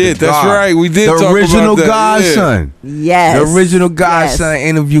 Oh Praise shit, to that's God. right. We did the talk original about that. Godson. Yes. The original Yes. Godson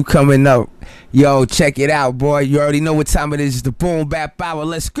interview coming up. Yo, check it out, boy. You already know what time it is. It's the Boom Bap Hour.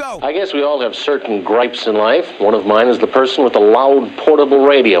 Let's go. I guess we all have certain gripes in life. One of mine is the person with a loud portable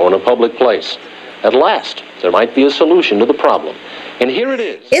radio in a public place. At last, there might be a solution to the problem. And here it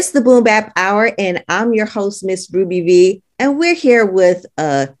is. It's the Boom Bap Hour, and I'm your host, Miss Ruby V. And we're here with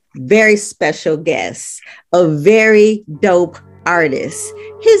a very special guest, a very dope artist.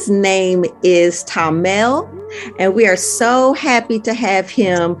 His name is Tahmell, and we are so happy to have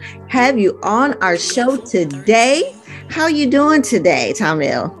you on our show today. How you doing today,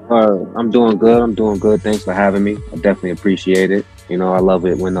 Tahmell? I'm doing good. Thanks for having me. I definitely appreciate it. You know, I love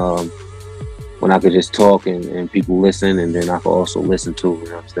it when I could just talk and people listen, and then I could also listen too. You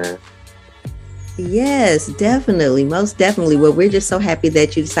know what I'm saying? Yes, definitely. Most definitely. Well, we're just so happy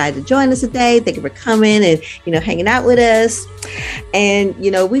that you decided to join us today. Thank you for coming and, hanging out with us. And,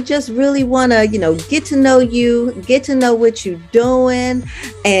 we just really want to, get to know you, get to know what you're doing.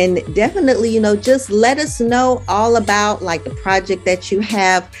 And definitely, just let us know all about like the project that you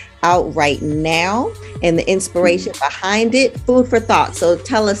have out right now and the inspiration behind it. Food for thought. So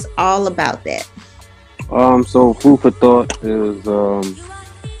tell us all about that. So food for thought is,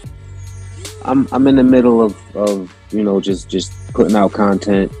 I'm in the middle of just putting out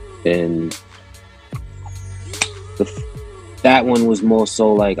content, and that one was more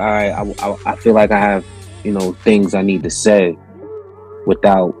so like, all right, I feel like I have things I need to say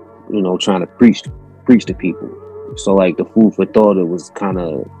without trying to preach to people. So like the food for thought, it was kind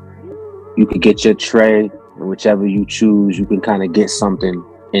of, you could get your tray, and whichever you choose, you can kind of get something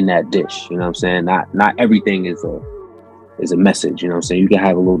in that dish. You know what I'm saying? Not everything is a message, you know what I'm saying? You can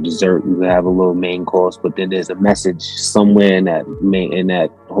have a little dessert, you can have a little main course, but then there's a message somewhere in that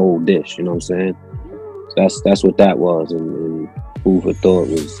whole dish, you know what I'm saying? So that's what that was. And food for thought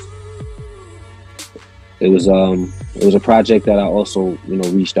was a project that I also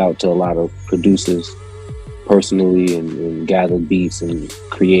reached out to a lot of producers personally and gathered beats and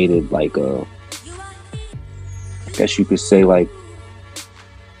created like I guess you could say like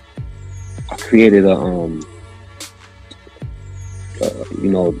I created a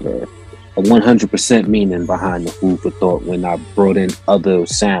 100% meaning behind the food for thought when I brought in other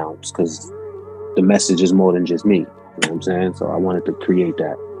sounds, because the message is more than just me. You know what I'm saying? So I wanted to create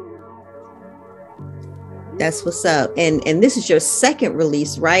that. That's what's up. And this is your second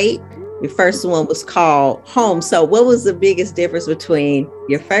release, right? Your first one was called Home. So what was the biggest difference between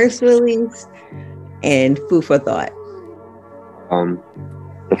your first release and Food for Thought?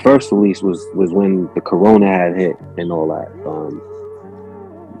 The first release was when the Corona had hit and all that.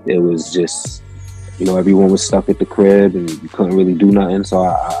 It was just, everyone was stuck at the crib and you couldn't really do nothing. So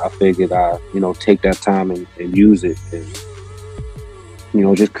I figured take that time and use it and,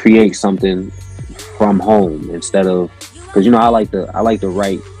 just create something from home instead of, because, I like to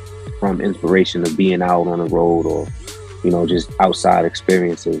write from inspiration of being out on the road or, just outside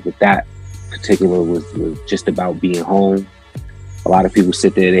experiences. But that particular was just about being home. A lot of people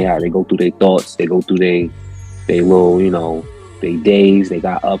sit there, they go through their thoughts, they go through their little, they days, they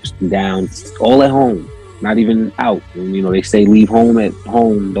got ups and downs, all at home, not even out. And, they say leave home at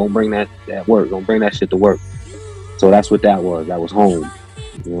home, don't bring that at work, don't bring that shit to work. So that's what that was. That was home.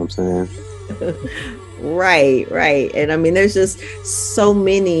 You know what I'm saying? Right. And I mean, there's just so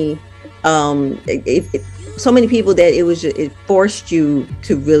many, so many people that it forced you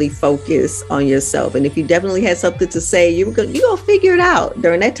to really focus on yourself. And if you definitely had something to say, you're gonna figure it out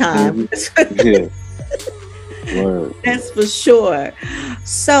during that time. Yeah. Word. That's for sure.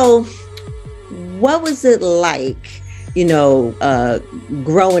 So what was it like,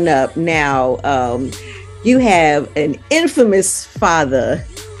 growing up now? You have an infamous father,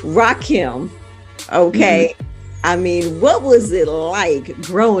 Rakim. Okay. Mm-hmm. I mean, what was it like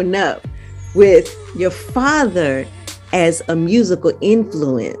growing up with your father as a musical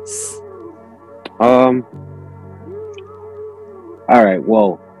influence? All right,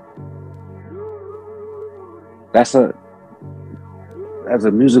 well, as a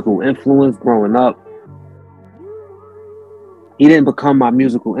musical influence growing up, he didn't become my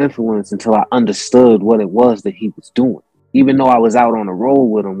musical influence until I understood what it was that he was doing. Even though I was out on the road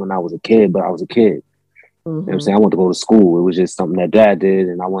with him when I was a kid, but I was a kid. Mm-hmm. You know what I'm saying? I wanted to go to school. It was just something that dad did,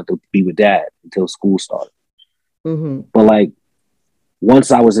 and I wanted to be with dad until school started. Mm-hmm. But like,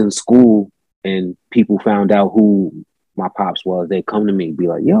 once I was in school and people found out who my pops was, they'd come to me and be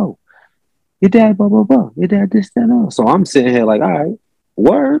like, yo, your dad, blah, blah, blah. Your dad, this, that, and that. So I'm sitting here like, all right,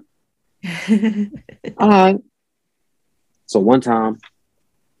 word. All right. So one time,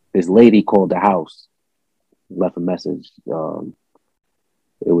 this lady called the house, left a message. It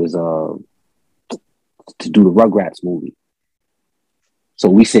was to do the Rugrats movie. So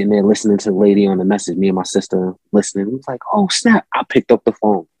we sitting there listening to the lady on the message, me and my sister listening. It was like, oh, snap. I picked up the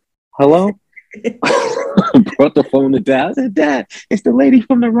phone. Hello? Brought the phone to dad. I said, Dad, it's the lady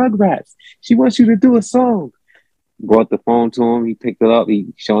from the Rugrats. She wants you to do a song. brought the phone to him. He picked it up.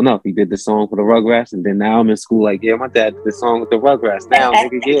 He sure enough, he did the song for the Rugrats, and then now I'm in school. Like, yeah, my dad did the song with the Rugrats. Now,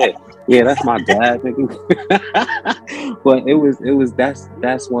 nigga, yeah, that's my dad, nigga. But it was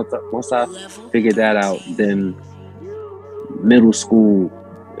that's once I figured that out, then middle school,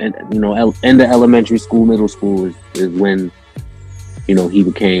 and end of elementary school, middle school is when he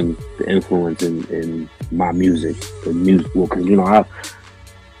became the influence in my music, the music. Well, because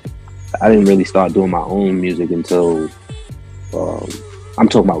I didn't really start doing my own music until I'm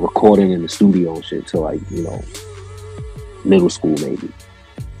talking about recording in the studio and shit till like middle school maybe.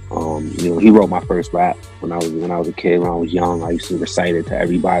 He wrote my first rap when I was a kid. When I was young, I used to recite it to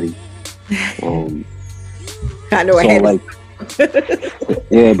everybody. I know.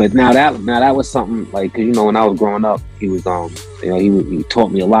 Yeah, but now that was something like, cause when I was growing up, he was he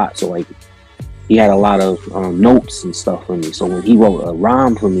taught me a lot. So like he had a lot of notes and stuff for me. So when he wrote a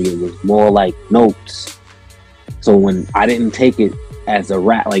rhyme for me, it was more like notes. So when I didn't take it as a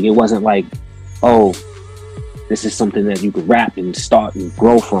rap, like it wasn't like, oh, this is something that you could rap and start and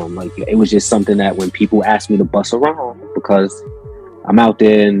grow from. Like it was just something that when people asked me to bust a rhyme, because I'm out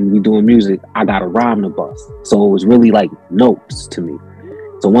there and we doing music, I got a rhyme to bust. So it was really like notes to me.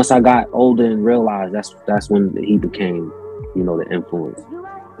 So once I got older and realized that's when he became, the influence.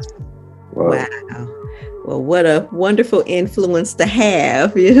 Wow. Well, what a wonderful influence to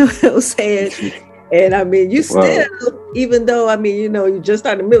have, you know what I'm saying? And I mean, you still, even though, I mean, you just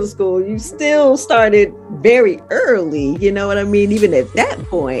started middle school, you still started very early, you know what I mean? Even at that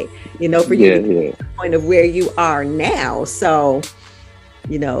point, for you to get to the point of where you are now. So,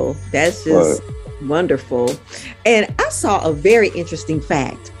 that's just wonderful. And I saw a very interesting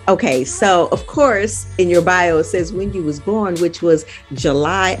fact. Okay, so of course, in your bio, it says when you was born, which was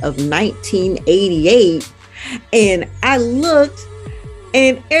July of 1988. And I looked,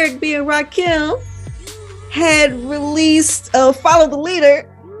 and Eric B. and Rakim had released Follow the Leader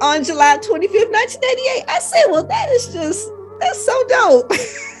on July 25th, 1988. I said, well, that's so dope.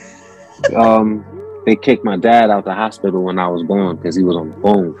 They kicked my dad out the hospital when I was born because he was on the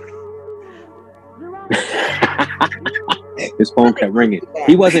phone. His phone kept ringing.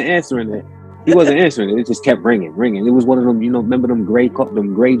 He wasn't answering it. It just kept ringing. It was one of them, remember them gray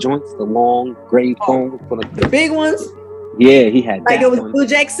joints, the long gray phone for the big ones? Yeah, he had like that. It was one. Blue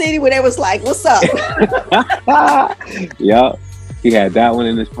Jack City where they was like, what's up? Yeah. He had that one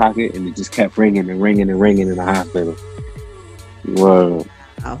in his pocket, and it just kept ringing and ringing and ringing in the hospital. Whoa.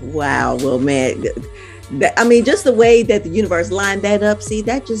 Oh, wow. Well, man, I mean, just the way that the universe lined that up, see,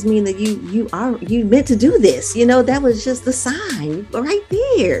 that just means that you meant to do this. That was just the sign right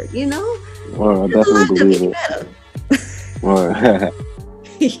there, Well, I definitely believe it. Well,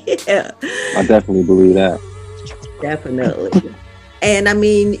 yeah. I definitely believe that. Definitely. And I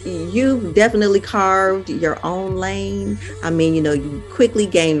mean, you definitely carved your own lane. I mean, you quickly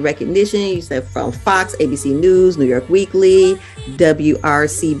gained recognition. You said from Fox, ABC News, New York Weekly,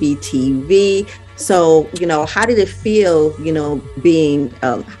 WRCB TV. So, how did it feel,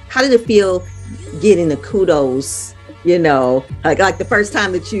 how did it feel getting the kudos, like the first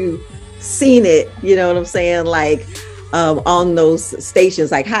time that you seen it, you know what I'm saying? Like, on those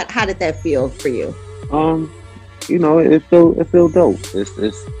stations, like how did that feel for you? It feel dope.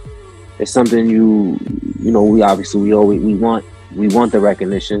 It's something we obviously we want the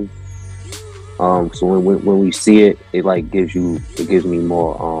recognition. So when we see it, it gives me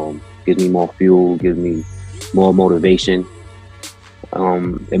more fuel, gives me more motivation.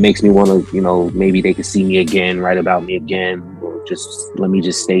 It makes me want to, maybe they could see me again, write about me again, or just let me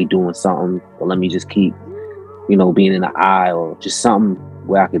just stay doing something, or let me just keep, being in the eye, or just something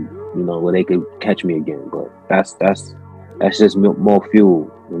where I could, where they could catch me again. But that's just more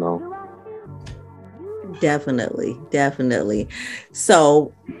fuel, Definitely.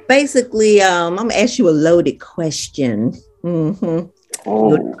 So basically, I'm gonna ask you a loaded question. Mm-hmm. Oh.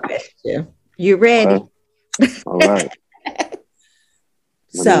 Loaded question. You ready? All right.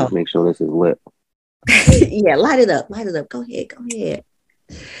 Let me make sure this is lit. Yeah, light it up. Go ahead.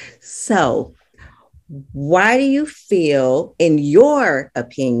 So, why do you feel, in your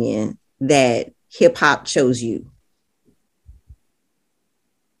opinion, that hip hop chose you?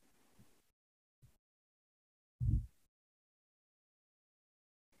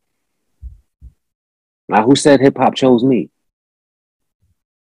 Now, who said hip hop chose me?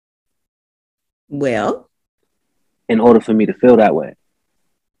 Well, in order for me to feel that way.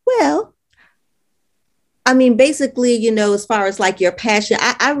 Well, I mean, basically, as far as like your passion,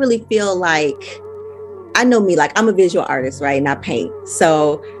 I really feel like, I know me, like I'm a visual artist, right? And I paint.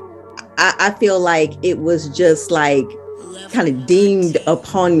 So I feel like it was just like kind of deemed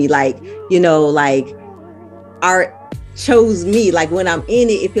upon me, like, like art chose me. Like when I'm in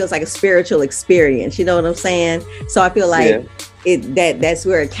it, it feels like a spiritual experience. You know what I'm saying? So I feel like that's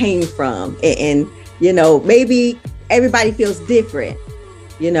where it came from. And you know, maybe everybody feels different,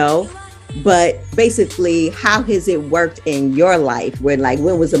 you know, but basically, how has it worked in your life? When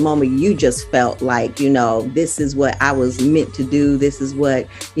was the moment you just felt like, you know, this is what I was meant to do. This is what,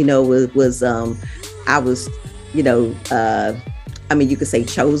 you know, was I was, you know, I mean, you could say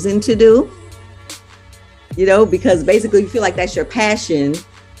chosen to do, you know, because basically you feel like that's your passion.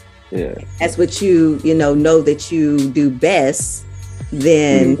 Yeah. That's what you know that you do best.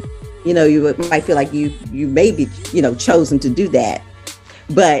 Then, you know, you might feel like you may be, you know, chosen to do that.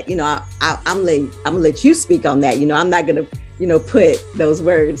 But, you know, I'm gonna let you speak on that. You know, I'm not gonna, you know, put those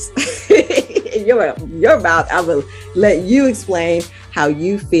words in your mouth. I will let you explain how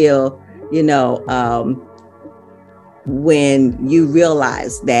you feel, you know, when you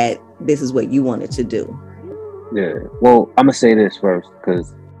realize that this is what you wanted to do. Yeah. Well, I'm gonna say this first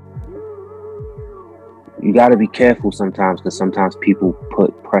because you got to be careful sometimes, because sometimes people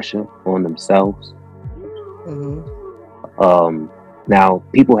put pressure on themselves. Now,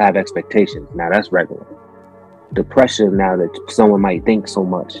 people have expectations. Now, that's regular. The pressure now that someone might think so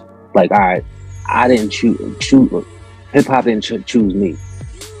much, like, all right, I didn't choose hip hop didn't choose me.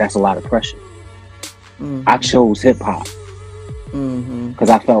 That's a lot of pressure. I chose hip hop because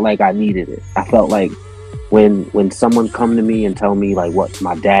I felt like I needed it. I felt like when someone come to me and tell me like what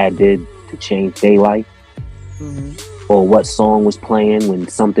my dad did to change their life, or what song was playing when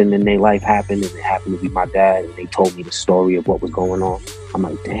something in their life happened, and it happened to be my dad, and they told me the story of what was going on, I'm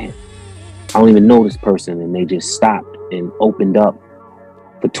like, damn, I don't even know this person, and they just stopped and opened up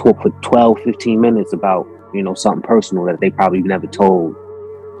for 12, 15 minutes about, you know, something personal that they probably never told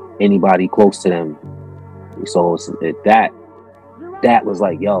anybody close to them. So that was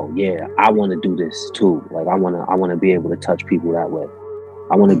like, yo, yeah, I want to do this too. Like I want to be able to touch people that way.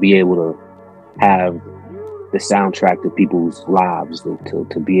 I want to be able to have the soundtrack to people's lives,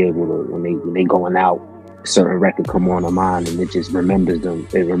 to be able to, when they going out, a certain record come on their mind, and it just remembers them.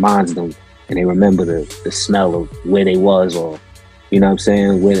 It reminds them, and they remember the smell of where they was, or, you know what I'm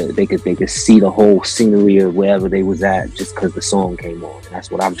saying, where they could see the whole scenery of wherever they was at just because the song came on. And that's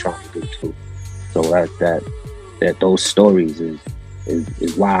what I'm trying to do too. So that those stories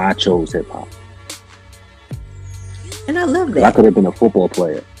is why I chose hip hop. And I love that. I could have been a football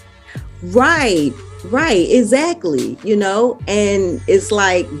player. Right, exactly. You know, and it's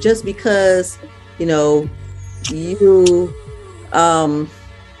like, just because, you know,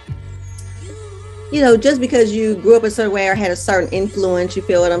 just because you grew up a certain way or had a certain influence, you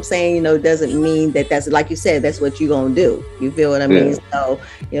feel what I'm saying, you know, doesn't mean that that's, like you said, that's what you're gonna do. You feel what I mean? So,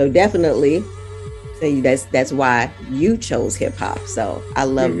 you know, definitely that's why you chose hip hop. So I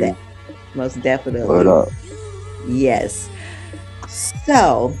love that. Most definitely. Word up. Yes.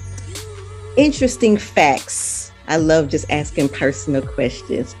 So, interesting facts. I love just asking personal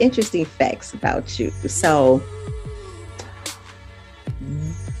questions. Interesting facts about you. So,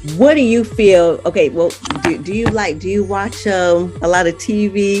 what do you feel? Okay, well, do you watch a lot of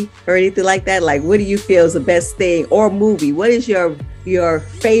TV or anything like that? Like, what do you feel is the best thing, or movie? What is your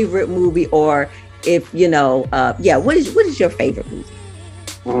favorite movie, or if you know, what is your favorite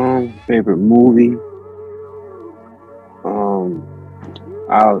movie? Favorite movie.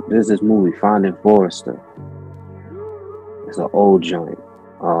 There's this movie, Finding Forrester. It's an old joint.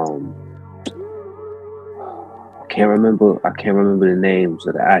 I can't remember the names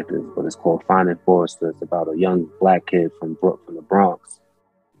of the actors, but it's called Finding Forrester. It's about a young black kid from the Bronx.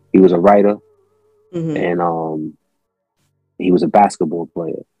 He was a writer, and he was a basketball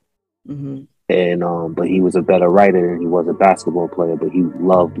player. And but he was a better writer than he was a basketball player. But he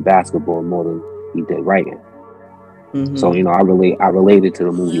loved basketball more than he did writing. So, you know, I related to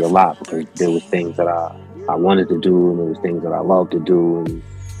the movie a lot, because there was things that I wanted to do, and there was things that I loved to do, and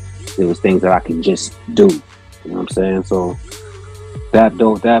there was things that I could just do. You know what I'm saying? So that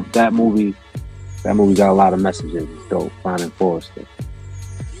movie got a lot of messages. It's dope. Finding Forrester.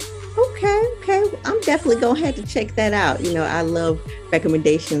 Okay. I'm definitely gonna have to check that out. You know, I love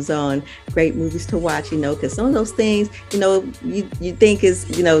recommendations on great movies to watch, you know, because some of those things, you know, you think is,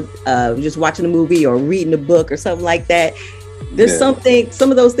 you know, just watching a movie or reading a book or something like that. There's some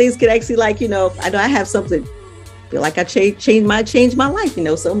of those things could actually, like, you know, I know I have something, feel like I changed my life, you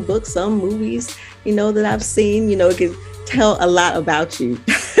know, some books, some movies, you know, that I've seen, you know, it can tell a lot about you.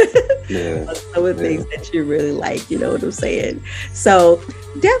 Some of the things that you really like, you know what I'm saying? So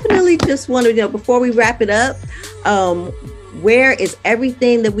definitely just want to know, before we wrap it up, where is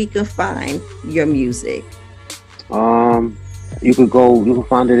everything that we can find your music? You can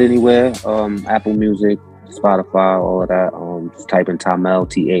find it anywhere. Apple Music, Spotify, all of that. Just type in Tahmell,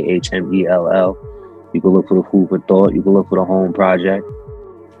 Tahmell. You can look for the Food for Thought. You can look for the Home Project.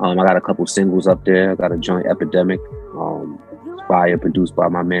 I got a couple singles up there. I got a joint, Epidemic. Fire, produced by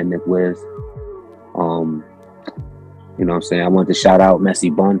my man Nick Wiz. You know what I'm saying? I wanted to shout out Messy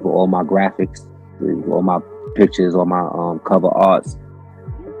Bun for all my graphics, all my pictures, all my cover arts.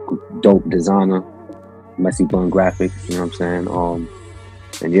 Dope designer, Messy Bun Graphics, you know what I'm saying?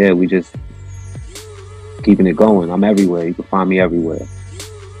 And yeah, we just keeping it going. I'm everywhere. You can find me everywhere.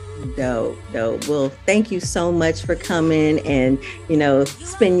 Dope. Well, thank you so much for coming and,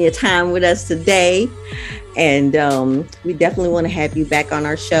 spending your time with us today. And we definitely want to have you back on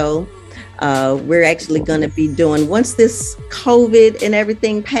our show. We're actually going to be doing, once this COVID and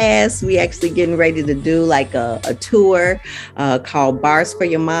everything pass, we actually getting ready to do like a tour called Bars for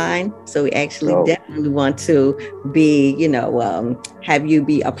Your Mind. So we actually definitely want to be, have you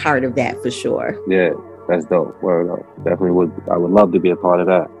be a part of that for sure. Yeah, that's dope. Word up. Definitely would. I would love to be a part of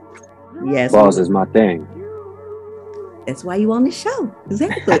that. Yes. Bars is my thing. That's why you on the show.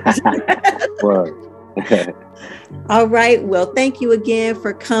 Exactly. Word. All right. Well, thank you again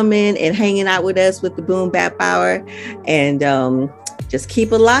for coming and hanging out with us with the Boom Bap Hour. And just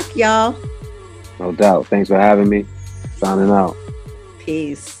keep it locked, y'all. No doubt. Thanks for having me. Signing out.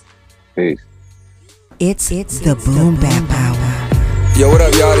 Peace. It's the Boom Bap Hour. Yo, what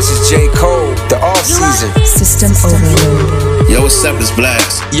up, y'all? This is J. Cole, the off season. System overload. Yo, what's up? It's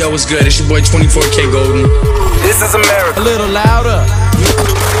Blast. Yo, what's good? It's your boy 24K Golden. This is America. A little louder.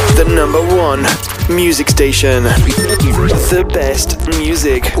 The #1 music station. The best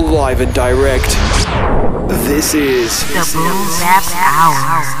music, live and direct. This is The Boom Bap Hour.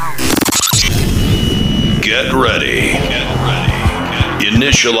 Get ready.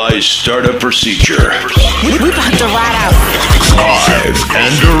 Initialize startup procedure. We about to ride out. Live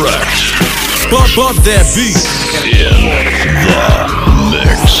and direct. Bump that beat.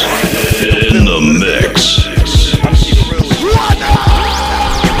 In the mix.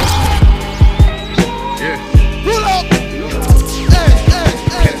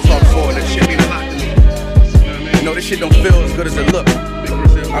 This shit don't feel as good as it look.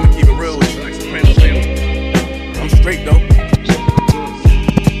 I'ma keep it real with you. I'm straight though.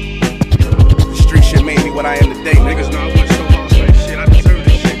 The street shit made me what I am today, niggas. Know I went so hard for this shit. I deserve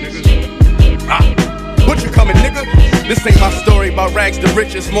this shit, niggas. Butcher coming, nigga. This ain't my story about rags to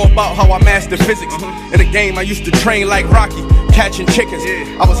riches. More about how I mastered physics. In the game, I used to train like Rocky, catching chickens.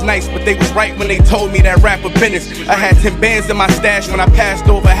 I was nice, but they was right when they told me that rapper business. I had 10 bands in my stash when I passed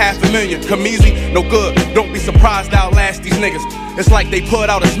over $500,000. Come easy, no good. Don't be surprised I'll last these niggas. It's like they put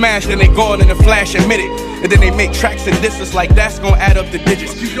out a smash, then they gone in a flash and minute. And then they make tracks and disses like that's gonna add up the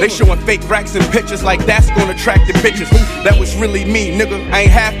digits. They showing fake racks and pictures like that's gonna attract the bitches. That was really me, nigga. I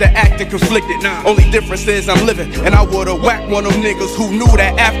ain't have to act and conflicted. Only difference is I'm living. And I would've whacked one of them niggas who knew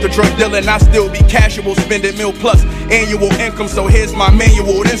that after drug dealing I still be casual, spending mil plus annual income. So here's my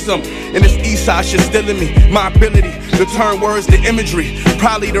manual, then some. And this east side shit still in me. My ability to turn words to imagery.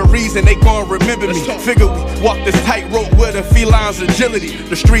 Probably the reason they gon' remember me. Figure we walk this tightrope with a feline's agility.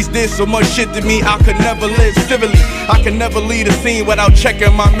 The streets did so much shit to me I could never live civilly. I can never leave a scene without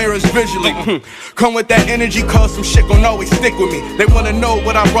checking my mirrors visually. Come with that energy, cause some shit gon' always stick with me. They wanna know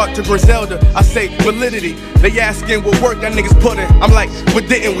what I brought to Griselda. I say validity. They asking what work that niggas put in. I'm like, but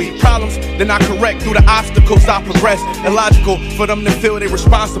didn't we? Problems, then I correct through the obstacles I progress. Illogical for them to feel they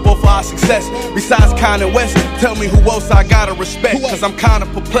responsible for our success. Besides Kanye West, tell me who else I gotta respect. Cause I'm kinda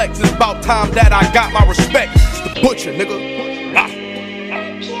perplexed. It's about time that I got my respect. It's the Butcher, nigga.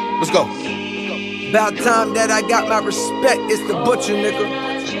 Let's go. About time that I got my respect. It's the Butcher, nigga.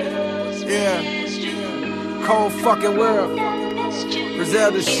 Yeah. Cold fucking world.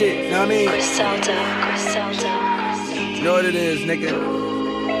 Griselda shit, know what I mean? Griselda. You know what it is, nigga.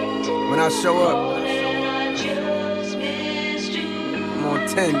 When I show up, I'm on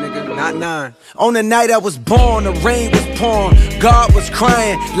 10, nigga, not 9. On the night I was born, the rain was pouring, God was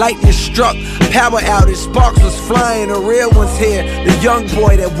crying, lightning struck, power outage, sparks was flying. The real one's here, the young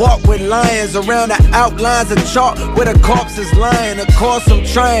boy that walked with lions around the outlines of chalk where the corpse is lying. Of course I'm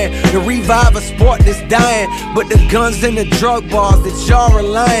trying to revive a sport that's dying, but the guns and the drug bars that y'all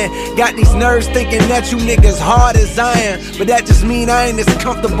relying got these nerves thinking that you niggas hard as iron. But that just mean I ain't as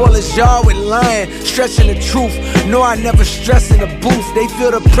comfortable as y'all with lying, stretching the truth. No, I never stress in the booth. They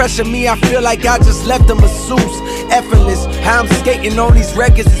feel the pressure, me I feel like I just left a masseuse. Effortless, how I'm skating on these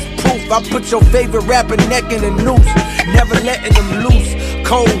records is proof. I put your favorite rapper neck in a noose, never letting them loose.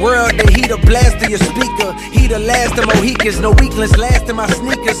 cold world, the heat a blast of your speaker. He the last of Mohicans, no weaklings last in my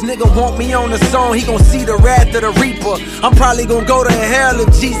sneakers. Nigga want me on the song, he gon' see the wrath of the reaper. I'm probably gon' go to hell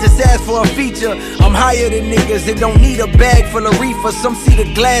if Jesus asks for a feature. I'm higher than niggas that don't need a bag full of reefer. Some see the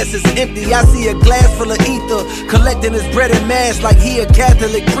glass is empty, I see a glass full of ether. Collecting his bread and mass like he a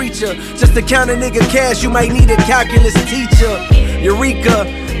Catholic preacher. Just to count a nigga cash, you might need a calculus teacher. Eureka,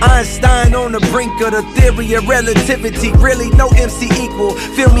 Einstein on the brink of the theory of relativity. Really no MC equal.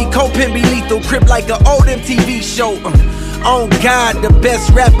 Feel me, co-pin be lethal. Crip like an old MTV show. On God, the best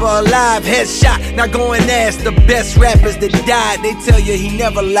rapper alive. Headshot, now go and ask the best rappers that died. They tell you he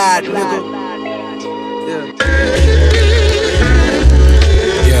never lied, nigga.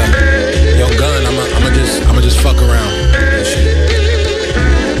 Yeah. Yo, gun, I'ma just fuck around. That shit.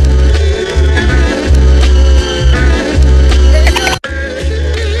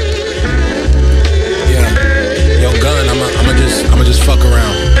 I'ma just fuck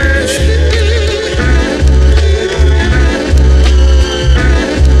around. That shit.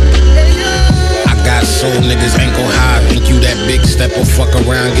 I got soul niggas ankle high. Think you that big step or fuck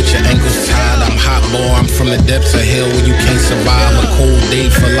around, get your ankles tied. I'm hot boy, I'm from the depths of hell where you can't survive. A cold day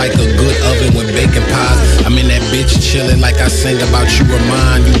for like a good oven with bacon pies. I'm in that bitch chillin' like I sing about you or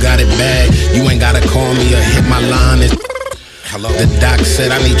mine. You got it bad, you ain't gotta call me or hit my line. Hello. The doc said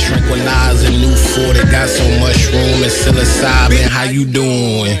I need tranquilizer, new 40, got so much room and psilocybin. How you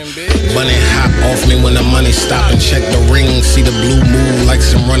doing? Bunny hop off me when the money stop and check the ring. See the blue move like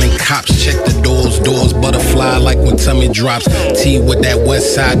some running cops. Check the doors butterfly like when tummy drops. T with that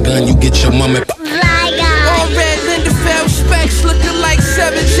west side gun, you get your mummy. All red Lindenfeld specs looking like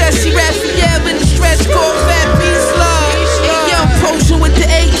 7 Jesse Raphael in the stretch called Fat Peace Love. And yo, posing with the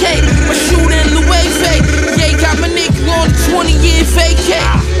AK, my shooter in the way fake. Yeah, got my nigga on a 20-year vacay.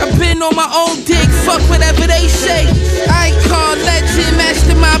 I've been on my own dick, fuck whatever they say. Icon, legend,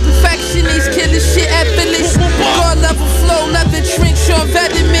 mastermind, perfectionist, killing shit effortless. God level flow, leather drink, short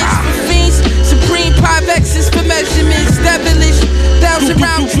veterans for fiends. Supreme Pyvexes for measurements, devilish. 1,000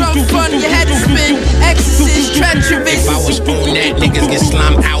 round drum fun, your head to spin. Exorcist, treacherous. If I was on that, niggas get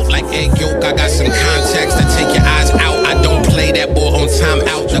slimed out like egg yolk. I got some contacts to take your eyes out. I don't play that boy on time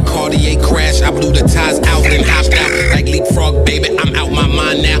out. The Cartier crash, I blew the ties out and hopped out like leapfrog, baby. I'm out my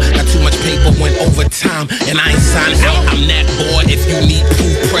mind now. Got too much paper, went overtime, and I ain't signed out. I'm that boy. If you need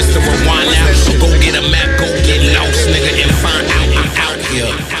proof, press the rewind now. So go get a map, go get lost, nigga, and find out I'm out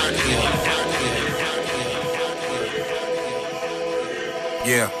here.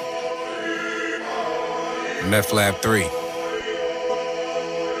 Yeah. Meth Lab 3.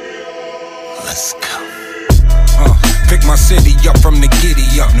 Let's go. Pick my city up from the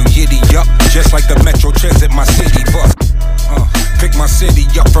giddy up, new yiddy up, just like the Metro Transit, my city bus. Pick my city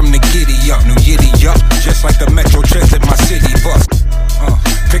up from the giddy up, new yiddy up, just like the Metro Transit, my city bus.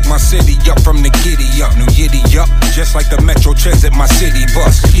 Pick my city up from the giddy up, new yiddy up, just like the Metro Transit, my city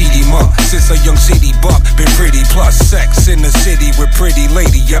bus. Eat him up, since a young city buck, been pretty plus sex in the city with pretty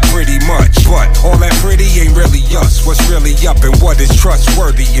lady, yeah, pretty much. But all that pretty ain't really us. What's really up and what is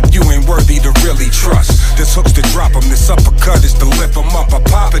trustworthy if you ain't worthy to really trust? This hook's to drop him, this uppercut is to lift him up. I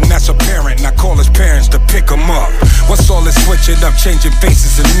pop and that's apparent, and I call his parents to pick him up. What's all this switching up, changing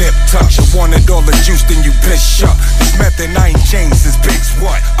faces and nip tucks? You wanted all the juice, then you bitch up. This method I ain't changed since Big's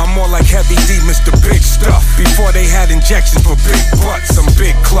what? I'm more like Heavy D, Mr. Big Stuff. Before they had injections for big butts, I'm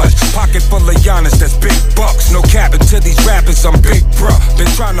big clutch. Pocket full of Giannis, that's big bucks. No capping to these rappers, I'm big bruh. Been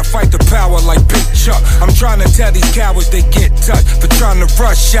trying to fight the power like Big Chuck. I'm trying to tell these cowards they get touched for trying to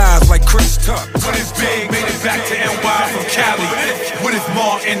rush shies like Chris Tuck. What if Big made it back to NY from Cali? What if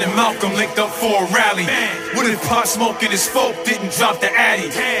Martin and Malcolm linked up for a rally? What if Pot Smoke and his folk didn't drop the Addy?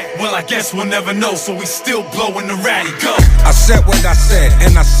 Well, I guess we'll never know, so we still blowing the ratty. Go! I said what I said,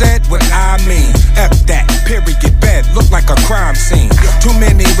 and I said what I mean. F that, period, bed, look like a crime scene. Too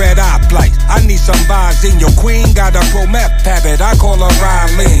many red eye flights, I need some vibes in. Your queen got a pro meth habit, I call her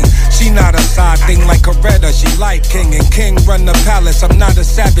Riley. She not a side thing like Coretta, she like king. And king run the palace, I'm not a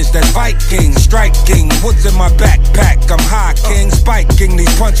savage, that's Viking. Striking, woods in my backpack, I'm high king. Spiking,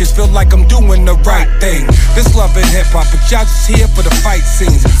 these punches feel like I'm doing the right thing. This love and hip hop, but y'all just here for the fight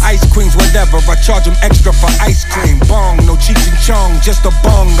scenes. Ice queens, whatever, I charge them extra for ice cream. Bong, no Cheech and Chong, just a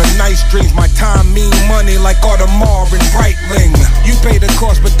bong of nice dreams. My time mean money like Audemars and Breitling. You pay the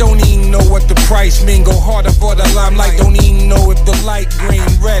cost, but don't even know what the price mean. Go harder for the limelight, don't even know if the light green,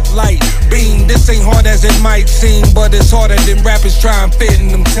 red light, beam. This ain't hard as it might seem, but it's harder than rappers try and fit in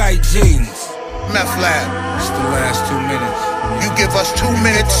them tight jeans. Meth Lab. It's the last 2 minutes. You give us 2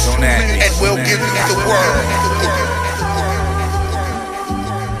 minutes, and we'll give you the world.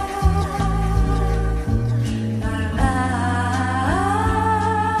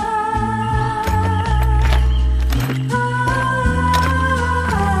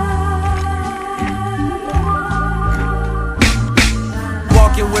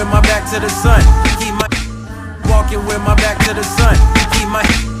 walking with my back to the sun. Keep my walking with my back to the sun. Keep my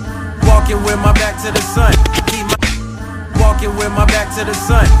walking with my back to the sun. Keep my walking with my back to the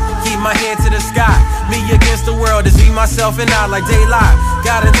sun. Keep my head to the sky. Me against the world is me, myself, and I like daylight.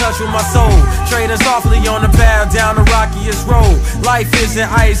 Got in touch with my soul. Trading softly on the path down the rockiest road. Life isn't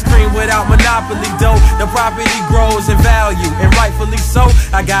ice cream without monopoly dough. The property grows in value, and rightfully so.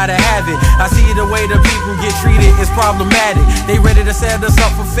 I gotta have it. I see the way the people get treated is problematic. They ready to set us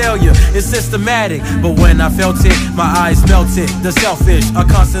up for failure. It's systematic. But when I felt it, my eyes melted. The selfish are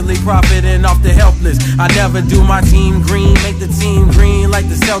constantly profiting off the helpless. I never do my team green, make the team green like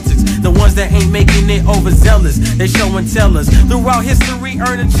the Celtics. The ones that ain't making it overzealous, they show and tell us. Throughout history,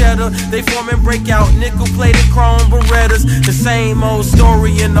 earning cheddar, they form and break out nickel-plated chrome Berettas. The same old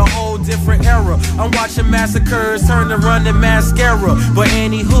story in a whole different era. I'm watching massacres turn to running mascara. But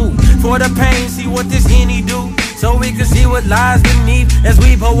anywho, for the pain, see what this Henny do, so we can see what lies beneath as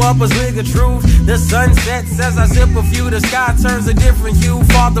we pull up a swig of truth. The sun sets as I sip a few. The sky turns a different hue,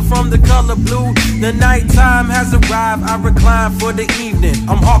 farther from the color blue. The nighttime has arrived, I recline for the evening.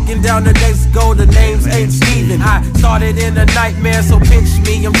 I'm hawking down the days ago, the names ain't Steven. I started in a nightmare, so pinch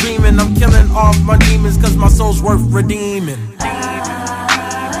me, I'm dreaming. I'm killing off my demons, cause my soul's worth redeeming.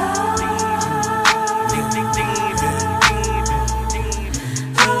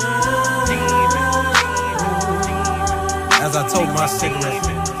 As I told my cigarette,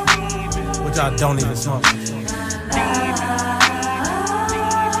 which I don't even smoke.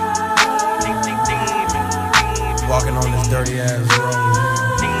 Walking on this dirty ass road.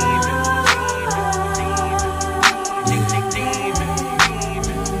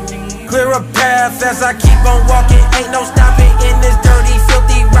 Clear a path as I keep on walking. Ain't no stopping in this dirty,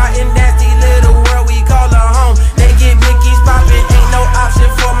 filthy, rotten, nasty little world we call a home. They get Mickey's popping, ain't no option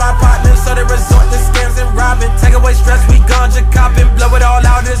for my partner, so they resort to scams and robbing. Take away stress, we ganja copping, blow it all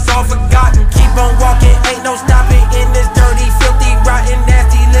out, it's all forgotten. Keep on walking, ain't no stopping in this dirty, filthy, rotten,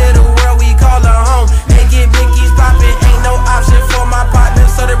 nasty little world we call a home. They get Mickey's popping, ain't no option for my partner,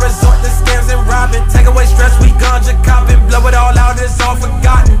 so they resort to scams and robbing. Take away stress, we ganja copping, blow it all out, it's all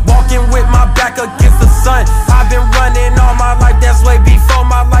forgotten. Walking with my back against the sun. I've been running all my life, that's way before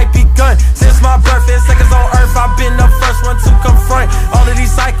my life begun. Since my birth and seconds on earth, I've been the first one to confront all of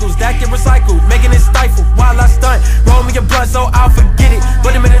these cycles that get recycled, making it stifle while I stunt. Roll me a blunt so I'll forget it,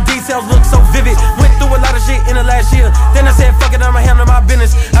 but them in the details look so vivid. Went through a lot of shit in the last year, then I said fuck it, I'ma handle my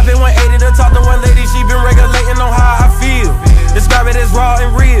business. I've been 180 to talk to one lady, she been regulating on how I feel. Describe it as raw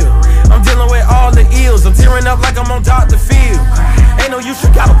and real. I'm dealing with all the ills, I'm tearing up like I'm on Dr. Phil. Ain't no use, you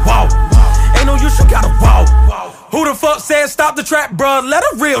gotta walk. Ain't no use, you gotta walk. Who the fuck said stop the trap, bruh? Let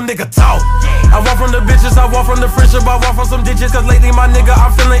a real nigga talk. I walk from the bitches, I walk from the friendship, I walk from some ditches. Cause lately my nigga,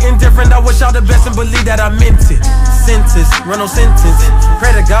 I'm feeling indifferent. I wish y'all the best and believe that I meant it. Sentence, run no sentence.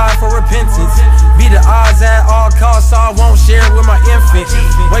 Pray to God for repentance. Be the odds at all costs, so I won't share it with my infant.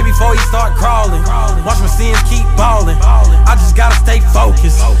 Way before he start crawling. Watch my sins keep balling. I just gotta stay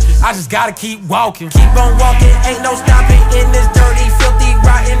focused. I just gotta keep walking. Keep on walking, ain't no stopping in this dirty, filthy,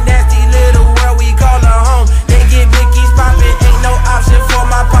 rotten, nasty little world we call a home. They get Mickey's popping, ain't no option for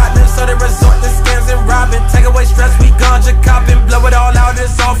my partner, so they resort to scams and robbing. Take away stress, we ganja copping, blow it all out,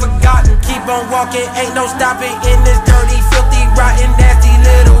 it's all forgotten. Keep on walking, ain't no stopping in this dirty, filthy, rotten, nasty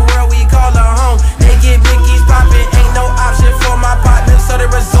little world we call a home. They get Mickey's popping, ain't no option for my partner, so they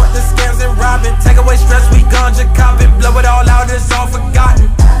resort to scams and robbing. Take away stress, we ganja copping, blow it all out, it's all forgotten.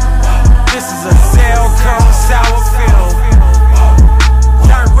 This is a cell cone sour film,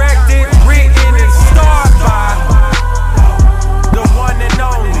 directed, written, and starred by the one and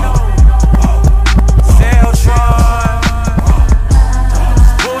only Celltron.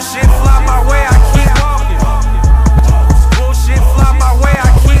 Bullshit fly my way, I keep walking. Bullshit fly my way, I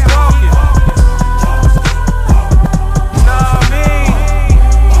keep walking. Know what I mean?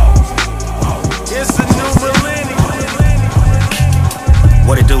 It's a new millennium.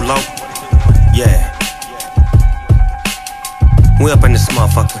 What it do, low? Yeah. We up in this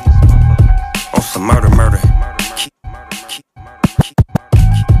motherfucker on some murder.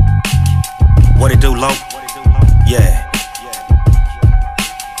 What it do, low? Yeah.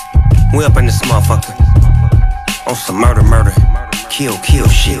 We up in this motherfucker on some murder. Kill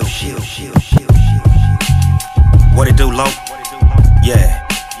shit. What it do, low? Yeah.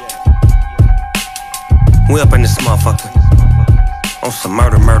 We up in this motherfucker on some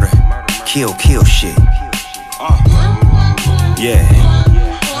murder. Kill shit. Yeah.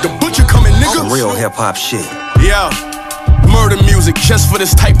 The butcher coming, nigga. Some real hip hop shit. Yeah. Murder music, just for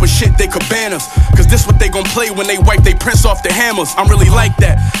this type of shit they could ban us. Cause this what they gon' play when they wipe they prints off their hammers. I'm really like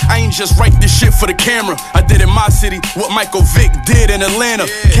that. I ain't just write this shit for the camera. I did in my city what Michael Vick did in Atlanta.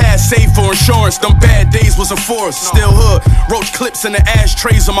 Cash saved for insurance, them bad days wasn't for us. Still hood, roach clips in the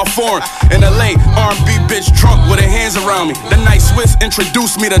ashtrays of my foreign. In LA, R&B bitch drunk with her hands around me. The night Swiss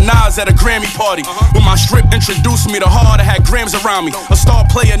introduced me to Nas at a Grammy party. When my strip introduced me to Hard, I had grams around me. A star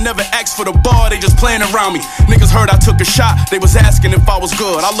player never asked for the bar, they just playing around me. Niggas heard I took a shot, they was asking if I was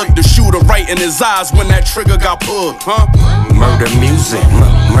good. I looked the shooter right in his eyes when that trigger got pulled, huh? Murder music,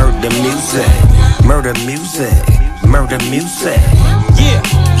 murder music, murder music, murder music.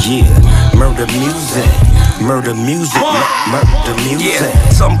 Yeah, murder music, murder music, murder music. Yeah,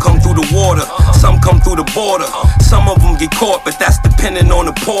 some come through the water, some come through the border. Some of them get caught, but that's depending on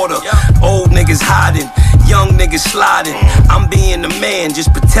the porter. Old niggas hiding, young niggas sliding. I'm being the man,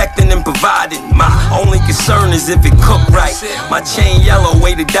 just protecting and providing. My only concern is if it cooked right. My chain yellow,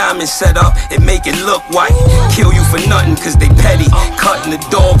 way the diamond set up, it make it look white. Kill you for nothing, cause they petty. Cutting the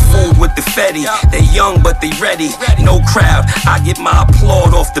dog food with the fetty. They young, but they ready. No crowd, I get my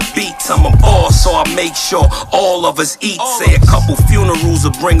applaud off the beats. I'm a boss, so I make sure all of us eat. Say a couple funerals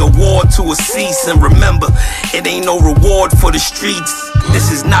will bring a war to a cease. And remember, it ain't no reward for the streets.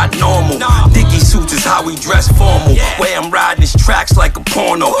 This is not normal. Dicky suits is how we dress formal. Way I'm riding these tracks like a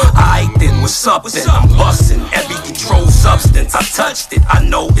porno. Aight then, what's up then? I'm busting every controlled substance. I touched it, I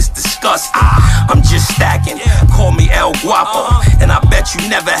know it's disgusting. I'm just stacking, call me El Guapo. And I bet you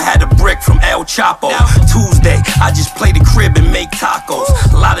never had a brick from El Chapo. Tuesday, I just play the crib and make tacos.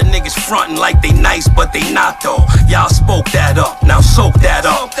 A lot of niggas frontin' like they nice, but they not though. Y'all spoke that up, now soak that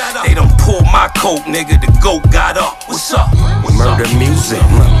up. They done pulled my coat, nigga, the goat got up. What's up? Murder music,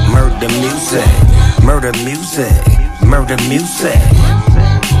 murder music, murder music, murder music.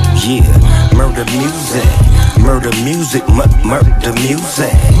 Yeah, murder music, murder music, murder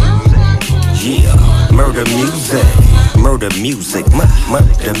music. Yeah, murder music, murder music,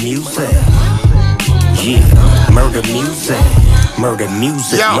 murder music. Yeah, murder music, murder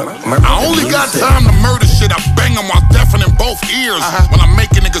music. Yo, I only got time to murder shit. I bang them while deafening both ears. When I'm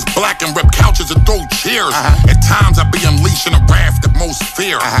making niggas black and rip couches and throw cheers. At times I be unleashing a wrath that most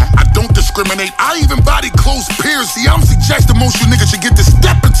fear. I don't discriminate, I even body close peers. See, I'm suggesting most you niggas should get to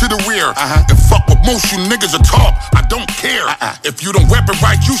step into the rear. And fuck what most you niggas are talk, I don't care. If you don't rep it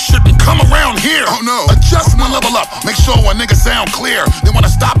right, you shouldn't come around here. Oh no, adjustment level up, make sure a nigga sound clear. They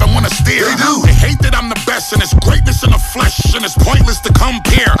wanna stop and wanna steer. They do. They hate that I'm the best, and it's greatness in the flesh, and it's pointless to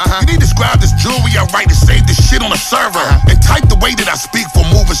compare. You need to describe this jewelry I write and save this shit on a server. And type the way that I speak for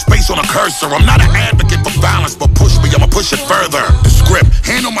moving space on a cursor. I'm not an advocate for violence, but push me, I'ma push it further. The script,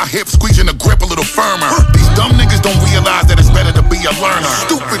 hand on my hip, squeezing the grip a little firmer. These dumb niggas don't realize that it's better to be a learner.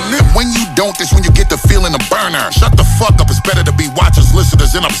 Stupid nip, when you don't, that's when you get the feeling of burner. Shut the fuck up, it's better to be watchers,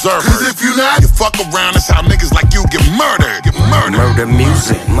 listeners, and observers. Cause if you not, you fuck around, that's how niggas like you get murdered. Get murdered. Murder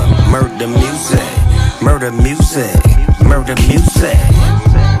music, murder music, murder music, murder music.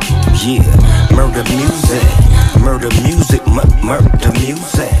 Yeah, murder music, murder music, murder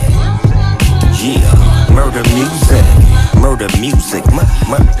music. Yeah, murder music, murder music,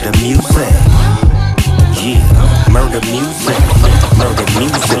 murder music. Yeah, murder music, murder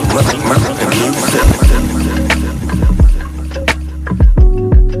music, murder music.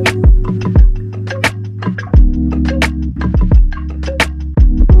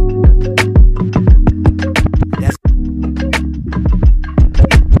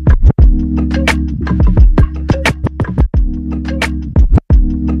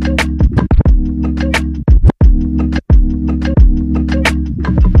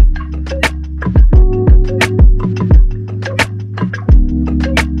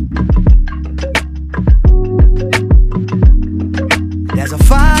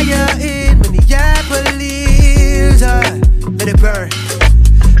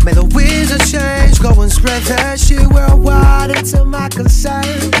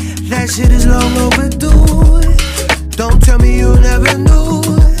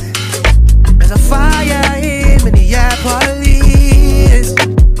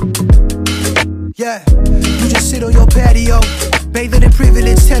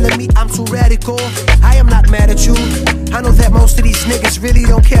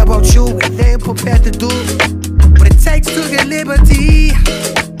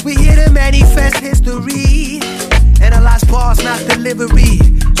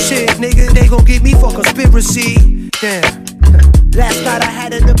 Last night I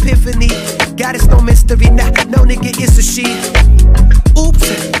had an epiphany. God, it's no mystery, nah, no nigga, it's a she. Oops,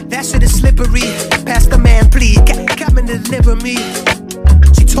 that shit is slippery. Pastor man, please, come and deliver me.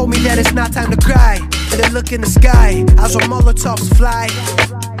 She told me that it's not time to cry. and then look in the sky. I saw Molotovs fly.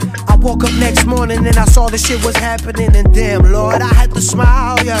 I woke up next morning and I saw the shit was happening, and damn, Lord, I had to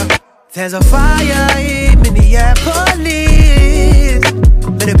smile, yeah. There's a fire in Minneapolis.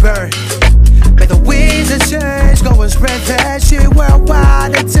 Let it burn. May the winds of change go and spread that shit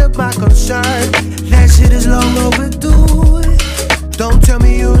worldwide until my concern. That shit is long overdue. Don't tell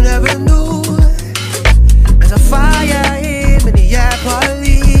me you never knew. There's a fire in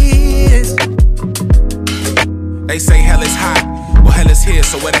Minneapolis. They say hell is hot. Well, hell is here,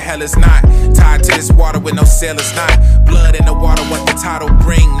 so where the hell is not? Tied to this water with no sailors, not blood in the water, what the title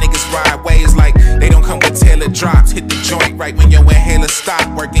bring. Niggas ride waves like they don't come with tailored drops. Hit the joint right when your inhaler stop.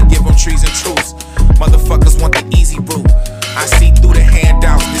 Work and give them trees and truths. Motherfuckers want the easy route. I see through the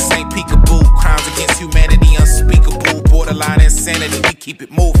handouts, this ain't peekaboo. Crimes against humanity, unspeakable. Borderline insanity, we keep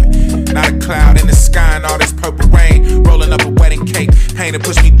it moving. Not a cloud in the sky and all this purple rain. Rolling up a wedding cake, pain to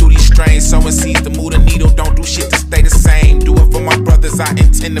push me through these strains. Someone sees the move the needle, don't do shit to stay the same. Do it for my brothers, I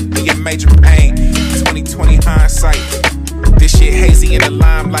intend to be in major pain. 2020 hindsight, this shit hazy in the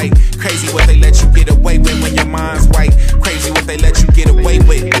limelight. Crazy what they let you get away with when your mind's white. Crazy what they let you get away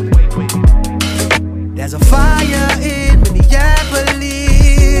with. There's a fire in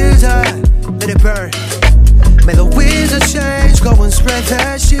Minneapolis. Let it burn. May the winds of change go and spread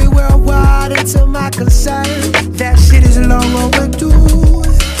that shit worldwide until my concern. That shit is long overdue.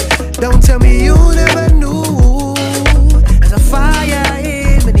 Don't tell me you never knew. There's a fire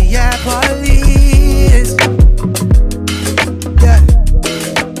in Minneapolis. Yeah.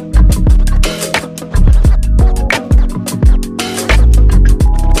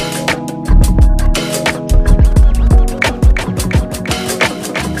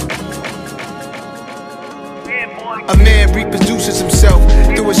 A man reproduces himself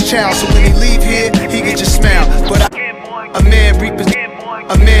through his child, so when he leave here, he can just smile. But a man reproduces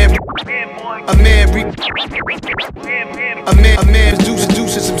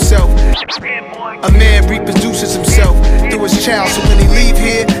himself. A man reproduces himself through his child, so when he leave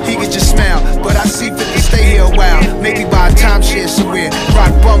here, he can just smile. But I see fit to stay here a while, maybe buy a timeshare somewhere,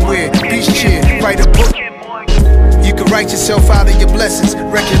 rock bumwear, beach chair, write a book. You can write yourself out of your blessings.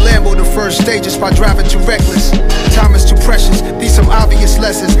 Wreck your Lambo the first stages by driving too reckless. Time is too precious, these some obvious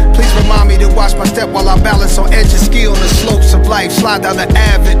lessons. Please remind me to watch my step while I balance on edge of ski on the slopes of life. Slide down the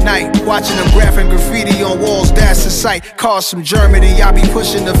Ave at night, watching them graphing graffiti on walls, that's the sight. Cars from Germany, I be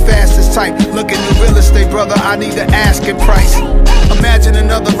pushing the fastest type. Look at the real estate, brother, I need the asking price. Imagine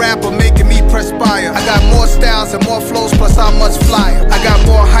another rapper making me perspire. I got more styles and more flows, plus I'm much flyer. I got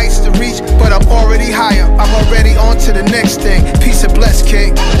more heights to reach, but I'm already higher. I'm already on to the next thing. Peace and bless,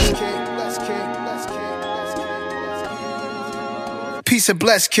 King. Peace and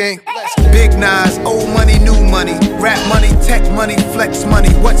bless, King. Big Nas, old money, new money. Rap money, tech money, flex money.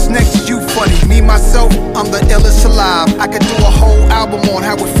 What's next, you funny. Me, myself, I'm the illest alive. I could do a whole album on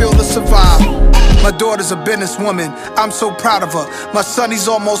how it feel to survive. My daughter's a businesswoman, I'm so proud of her. My son, he's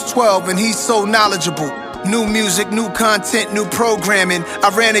almost 12 and he's so knowledgeable. New music, new content, new programming. I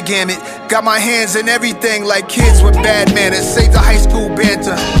ran a gamut, got my hands in everything like kids with bad manners. Save the high school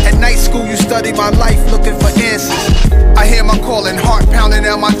banter. At night school, you study my life looking for answers. I hear my calling, heart pounding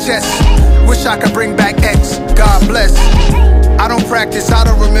on my chest. Wish I could bring back X, God bless. I don't practice, I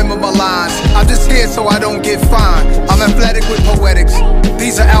don't remember my lines. I'm just here so I don't get fined. I'm athletic with poetics.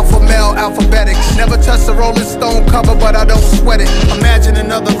 These are alpha male alphabetics. Never touch the Rolling Stone cover, but I don't sweat it. Imagine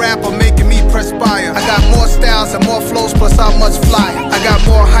another rapper making me perspire. I got more styles and more flows, plus I'm much flyer. I got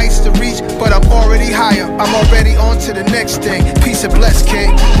more heights to reach, but I'm already higher. I'm already on to the next thing. Peace and bless,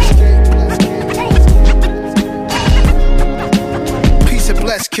 King. Peace and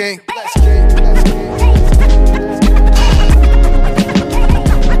bless, King.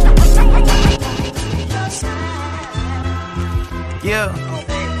 Yeah,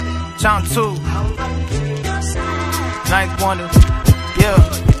 Chomp 2, Ninth Wonder, yeah,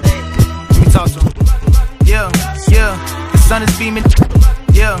 let me talk to him. Yeah, the sun is beaming,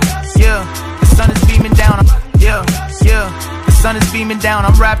 yeah, the sun is beaming down, yeah, the sun is beaming down,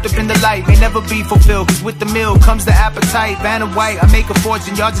 I'm wrapped up in the light, may never be fulfilled, cause with the meal comes the appetite. Vanna White, I make a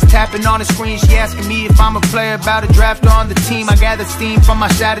fortune, y'all just tapping on the screen. She asking me if I'm a player, about a draft on the team. I gather steam from my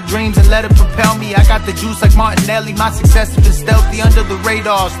shattered dreams and let it propel me. I got the juice like Martinelli, my success has been stealthy under the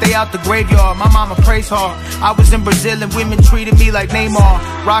radar. Stay out the graveyard, my mama prays hard. I was in Brazil and women treated me like Neymar.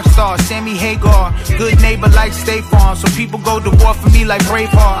 Rockstar, Sammy Hagar, good neighbor like State Farm. So people go to war for me like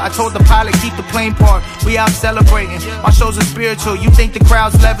Braveheart. I told the pilot keep the plane parked, we out celebrating. My show's a spirit spiritual, you think the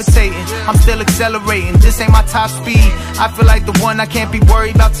crowd's levitating. I'm still accelerating, this ain't my top speed. I feel like the one, I can't be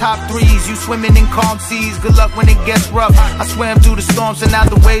worried about top threes. You swimming in calm seas, good luck when it gets rough. I swam through the storms and now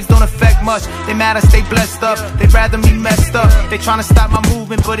the waves don't affect much. They mad I stay blessed up, they'd rather me messed up. They tryna stop my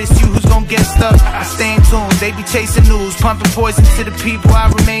movement, but it's you who's gon' get stuck. I stay in tune, they be chasing news, pumping poison to the people, I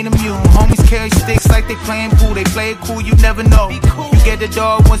remain immune. Homies carry sticks like they playing pool, they play it cool, you never know. You get the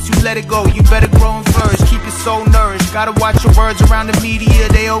dog once you let it go, you better grow and flourish, keep your soul nourished. Gotta watch your words around the media,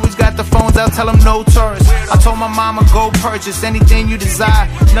 they always got the phones out, tell them no tourists. I told my mama go purchase anything you desire,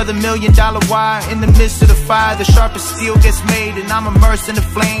 another $1 million wire in the midst of the fire. The sharpest steel gets made and I'm immersed in the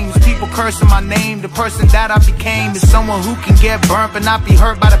flames. People cursing my name, the person that I became is someone who can get burnt but not be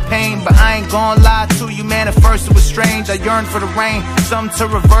hurt by the pain. But I ain't gonna lie to you, man, at first it was strange. I yearned for the rain, something to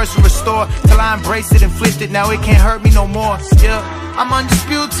reverse and restore, till I embraced it and flipped it, now it can't hurt me no more. Yeah, I'm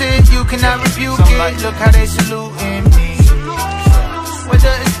undisputed, you cannot rebuke it. Look how they saluting me.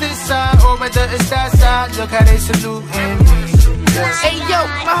 Whether it's this side or whether it's that side, look how they saluting me. Hey yo,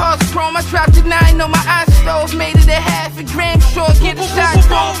 my heart's chrome, I dropped a 9 on my ice stove. Made it a half a gram short, get a shot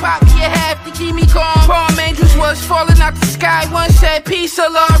thrown. Pop me a half to keep me calm. Palm angels was falling out the sky. One said peace, a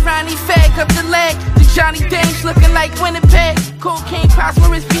law, Ronnie fag up the leg. The Johnny Dames looking like Winnipeg. Cocaine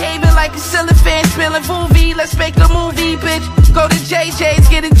prosperous, behaving like a cellophane. Spilling movie, let's make a movie, bitch. Go to JJ's,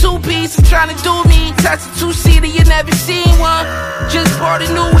 getting 2 piece, I'm trying to do me. Touch a 2-seater, you never seen one. Just bought a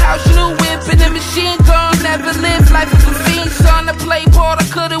new house, new whip, and the machine gun. Never lived life of a fiend, son. I play ball, I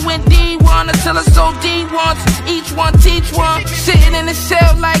could've went D1 until I sold D once. Each one teach one. Sitting in the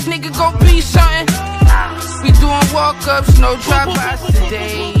cell like nigga go be something. We doing walk-ups, no drive-bys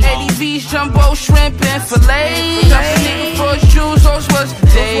today. Eddie V's, jumbo, shrimp, and filet. Jumping nigga for his shoes, those was the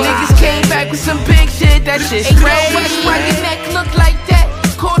day. Niggas came back with some big shit, that shit's crazy. Why your neck look like that?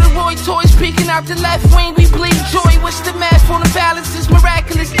 Corduroy toys peeking out the left wing, we bleed joy. What's the math on the balance? It's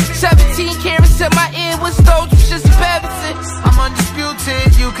miraculous. 17 carats in my ear, what's those? It's just a Babbitt. I'm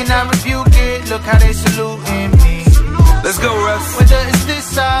undisputed, you cannot rebuke it. Look how they saluting me. Let's go, Russ. Whether it's this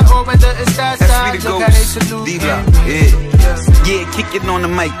side or whether it's that side, look how they saluting me. Yeah, kick it on the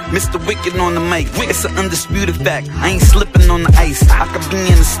mic, Mr. Wicked on the mic. It's an undisputed fact, I ain't slipping on the ice. I could be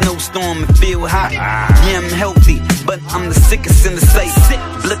in a snowstorm and feel hot. Yeah, I'm healthy, but I'm the sickest in the sight.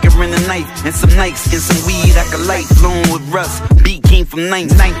 Blicker in the night, and some nights, and some weed I could light. Flowing with Russ, beat came from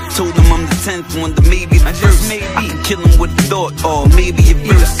ninth. Told him I'm the 10th one, the maybe the first. I can kill him with a thought, or maybe a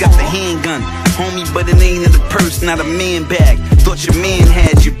verse. Got the handgun, homie, but it ain't in the purse, not a man bag. Thought your man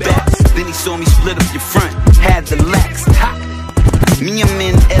had your back, then he saw me split up your front, had the lax. Ha! Me, I'm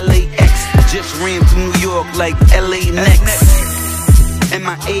in LAX, just ran through New York like LA next.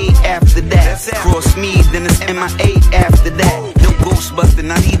 MIA after that, cross me, then it's MIA after that. No Ghostbuster,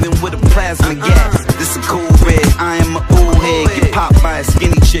 not even with a plasma gas. This a cold red, I am an old head. Get popped by a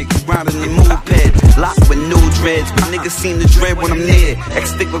skinny chick, riding a moped. Locked with no dreads, but niggas seem to dread when I'm near.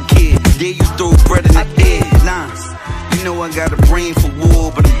 Ex-stickler kid, yeah, you throw bread in the air. Nah, you know I got a brain for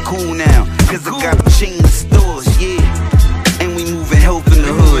war, but I'm cool now, cause I got a chain of stores, yeah. And we moving health in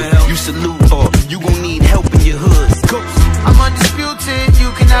the hood. You salute or you gon' need help in your hood. Go. I'm undisputed, you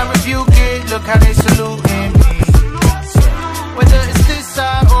cannot rebuke it. Look how they saluting me. Whether it's this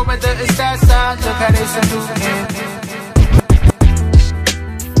side or whether it's that side, look how they saluting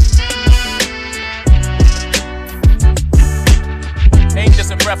me. Ain't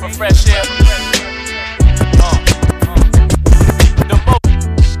just a breath of fresh air.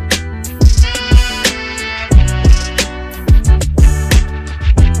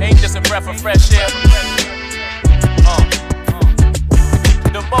 Ain't just a breath of fresh air.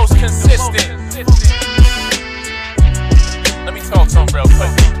 The most consistent. Let me talk to him real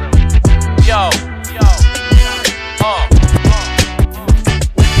quick. Yo.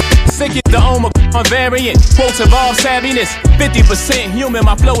 Sick is the Omicron variant. Quotes involve savviness. 50% human,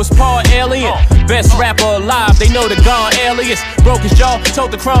 my flow is part alien. Best rapper alive, they know the God alias. Broke his jaw, told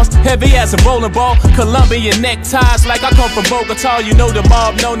the cross, heavy as a bowling ball. Colombian neckties like I come from Bogota. You know the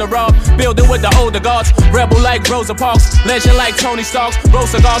mob, known the rob. Building with the older guards. Rebel like Rosa Parks. Legend like Tony Starks. Roll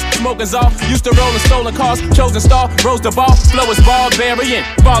cigars, smoking czar. Used to roll in stolen cars. Chosen star, rose the ball. Flow is barbarian.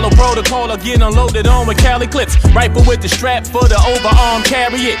 Follow protocol or get unloaded on with Cali clips. Rifle with the strap for the overarm,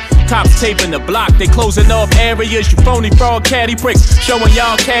 carry it. Cops taping the block. block, they closing off areas. You phony fraud caddy pricks, showing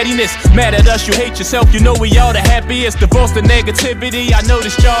y'all cattiness. Mad at us, you hate yourself, you know we all the happiest. Divorce the negativity, I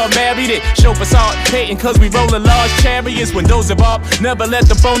noticed y'all married it. Show facade hating cause we rolling large chariots. Windows evolve, never let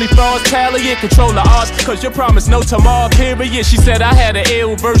the phony frauds tally it. Control the odds, cause you promised no tomorrow, period. She said I had an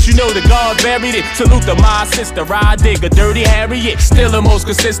ill verse, you know the God buried it. Salute to my sister, I dig a dirty Harriet. Still the most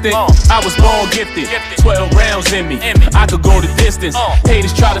consistent, I was born gifted. 12 rounds in me, I could go the distance.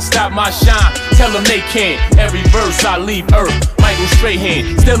 Haters try to stop my shine, tell them they can't. Every verse I leave earth, Michael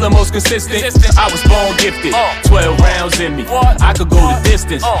Strahan. Still the most consistent, I was born gifted. 12 rounds in me, I could go the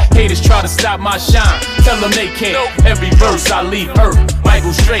distance. Haters try to stop my shine, tell them they can't. Every verse I leave earth,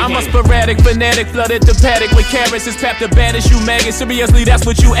 Michael Strahan. I'm a sporadic fanatic, flooded the paddock with carrots. It's pap the baddest, you maggot. Seriously, that's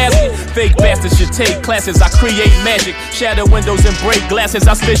what you asking? Fake bastards should take classes, I create magic. Shatter windows and break glasses,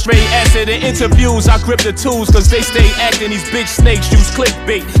 I spit straight acid. In interviews, I grip the tools cause they stay acting. These bitch snakes use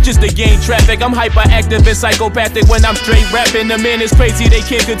clickbait just to gain traffic. I'm hyperactive and psychopathic when I'm straight rapping. The man is crazy, they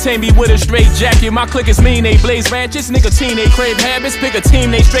can't contain me with a straight jacket. My clique is mean, they blaze ranches. Nicotine, they crave habits. Pick a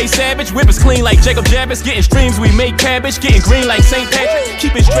team, they straight savage. Whip is clean like Jacob Jabbis. Getting streams, we make cabbage. Getting green like St. Patrick.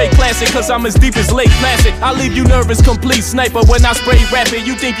 Keep it straight classic cause I'm as deep as Lake Placid. I leave you nervous, complete sniper when I spray rapid.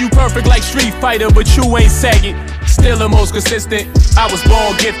 You think you perfect like Street Fighter, but you ain't sagging. Still the most consistent, I was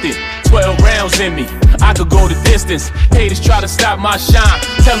born gifted. 12 rounds in me, I could go the distance. Haters try to stop my shine,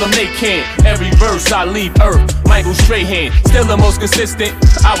 tell them they can't. Every verse I leave earth, Michael Strahan. Still the most consistent,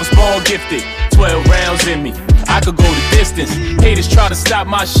 I was born gifted. 12 rounds in me, I could go the distance. Haters try to stop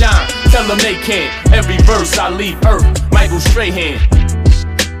my shine, tell them they can't. Every verse I leave earth, Michael Strahan.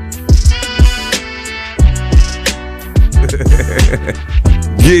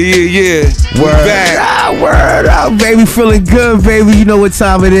 Yeah. Word back. Word out, baby. Feeling good, baby. You know what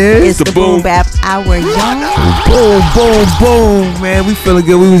time it is. It's the Boom Bap Hour, y'all. Boom, boom, boom, man. We feeling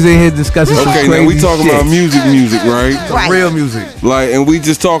good. We was in here discussing some crazy now we talking shit. about music, right? Right. Real music. Like, and we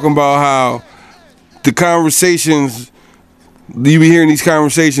just talking about how the conversations you be hearing these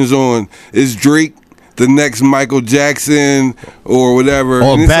conversations on is Drake the next Michael Jackson or whatever,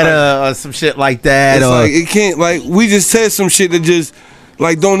 or and better, or some shit like that. It's or like it can't. Like we just said some shit that just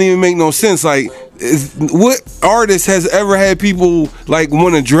like don't even make no sense. Like, what artist has ever had people like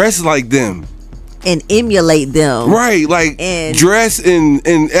want to dress like them and emulate them? Right, like and dress and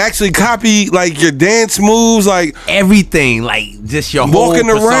actually copy like your dance moves, like everything, like just your walking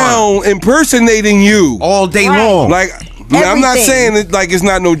whole around impersonating you all day long. Like, I'm not saying it like it's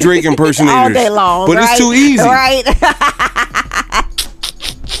not no Drake impersonators all day long, but it's too easy, right?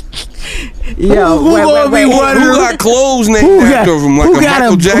 Yo, who got clothes named after him, like a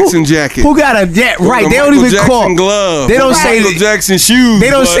Michael Jackson jacket? Who got a jacket? Right, they don't Michael even call Jackson glove. They don't say Michael Jackson shoes. They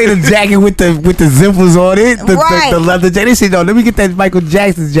don't say the jacket with the zippers on it, Right. the leather jacket. They say no. Let me get that Michael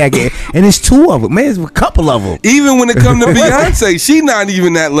Jackson jacket, and it's two of them. Man, it's a couple of them. Even when it come to Beyonce, she not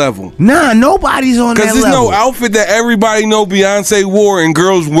even that level. Nah, nobody's on that Because there's level. no outfit that everybody know Beyonce wore and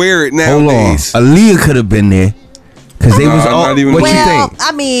girls wear it nowadays. Hold on, Aaliyah could have been there. Because they was all, not even what you Well, think?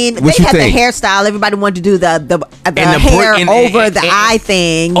 I mean, What they you had think? the hairstyle. Everybody wanted to do the the hair and- over and- the and- eye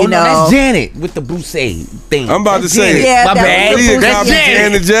thing. Oh You no, know, that's Janet with the Bousse thing. I'm about That's to say, Janet. Yeah, my that bad. was the Aaliyah Bousse. copied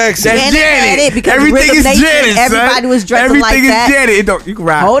Janet Jackson. That's Janet had Janet. it because Everything Rhythm is Nation, Janet. Son. everybody was dressing Everything like is that. Janet. It don't, you can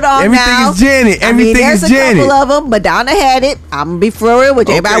ride. Hold on Everything now. is Janet. I mean, Everything there's is a Janet. couple of them. Madonna had it. I'm gonna be for real with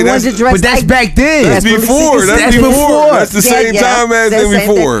you. Everybody wanted to dress But that's like back then. That's before. That's before. That's the same time as That's and the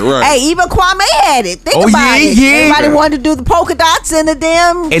same before. thing. Right. Hey, even Kwame had it. Think Oh, about yeah, it. yeah. Everybody wanted to do the polka dots and the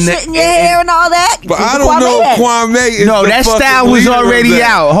damn And the- shit in your hair and all that. But I Even don't know had it. Kwame is No, the that fucking style was leader of already that.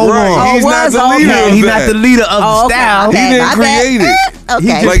 out. Hold Right. on. He's not was? the leader Okay. of He's that. not the leader of Oh, okay, style. okay. He didn't My create bad. it.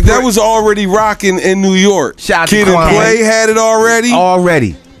 Okay. Like that was already rocking in New York. Shout out to Kid and Kwame. Play had it already.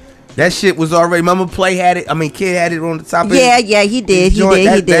 Already. That shit was already. Mama Play had it. I mean, Kid had it on the top of Yeah, he did. He joint,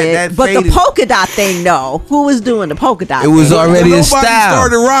 did. that But the faded. polka dot thing, though. Who was doing the polka dot? It was thing? already in Nobody style.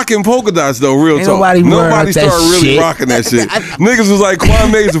 started rocking polka dots though. Real Ain't talk. nobody worried about that started really shit. rocking that shit. Niggas was like,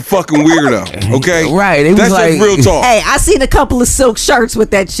 Kwame's a fucking weirdo. Okay, Right, it was That's like- just real talk. Hey, I seen a couple of silk shirts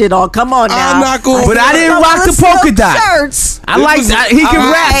with that shit on. Come on now. I'm not going. But I didn't rock the polka dot. Shirts. I like he can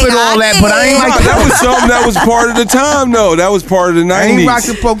All rap right, and all I that, but I ain't did. like That was something that was part of the time though. That was part of the I ain't rock 90s.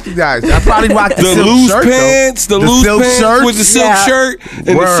 the polka dots. I probably rocked the, The silk loose shirt, pants, though. the loose silk pants shirts. with the silk Yeah. shirt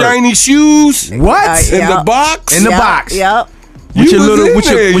and Word. the shiny shoes. What? In Yeah. the box. In the Yep, box. Yep. With You your was little, in with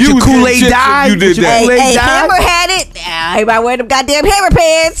there. your You was getting Kool-Aid chips if dye. you did with your that. Kool-Aid Hey, dye. Hammer had it. Everybody wearing them goddamn Hammer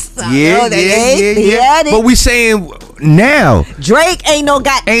pants. Yeah, He had it. But we saying now, Drake ain't no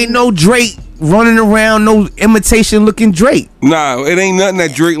ain't no Drake running around, no imitation looking Drake. Nah, it ain't nothing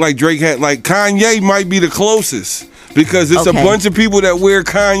that Drake had. Like Kanye might be the closest because it's a Okay. bunch of people that wear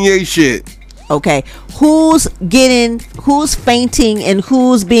Kanye shit. Okay, who's fainting and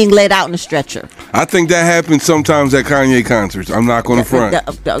who's being let out in a stretcher? I think that happens sometimes at Kanye concerts. I'm not going to front.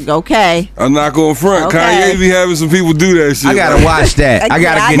 Okay. I'm not going to front. Okay. Kanye be having some people do that shit. I gotta watch that. I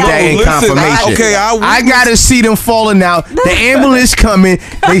gotta get that in confirmation. I gotta see them falling out. The ambulance coming.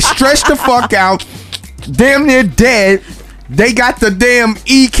 They stretch the fuck out. Damn near dead. They got the damn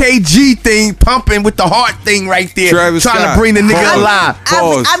EKG thing pumping with the heart thing right there, Travis trying Scott. to bring the nigga Pause. alive.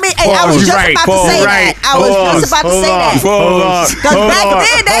 I mean, hey, I was just about to say that. I was just about to say that. Because back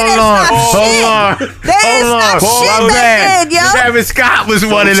then, they didn't stop shit. They didn't stop shit back then, yo. Travis Scott was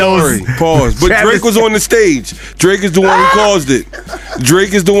one of those. Pause. But Drake was on the stage. Drake is the one who caused it.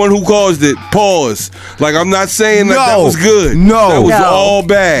 Drake is the one who caused it. Pause. Like, I'm not saying that was good. No. That was all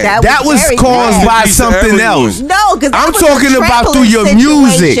bad. That was caused by something else. No, because I'm talking about through your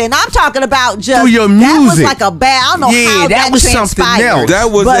music. I'm talking about just through your music. That was like a bad. I don't know how that was something else. That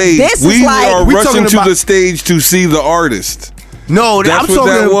was we are rushing to the stage to see the artist. No, that's what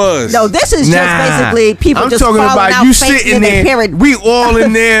that was. No, this is just basically people just talking falling about out, you sitting there. We all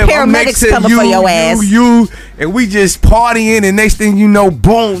in there. Paramedics coming for your ass. You, and we just partying, and next thing you know,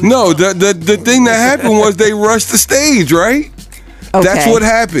 boom. No, the thing that happened was they rushed the stage, right? Okay. That's what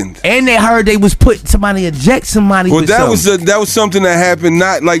happened. And they heard they was putting somebody eject somebody. Well, that was something that happened.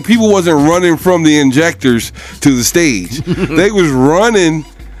 Not like people wasn't running from the injectors to the stage. They was running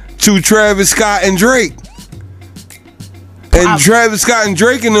to Travis Scott and Drake. And Travis Scott and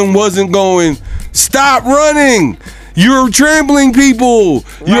Drake and them wasn't going, stop running. You're trampling people.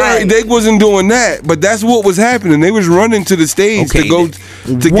 They wasn't doing that. But that's what was happening. They was running to the stage to go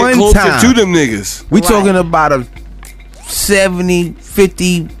to get closer to them niggas. We talking about a 70,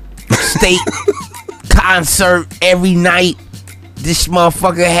 50 state concert every night. This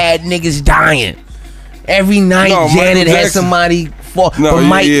motherfucker had niggas dying. Every night Janet had somebody fall. No, but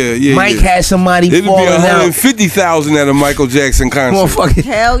Mike had somebody It'd falling be out. 150,000 at a Michael Jackson concert. Motherfucker.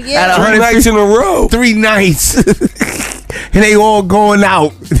 Hell yeah. 3 nights in a row. 3 nights. And they all going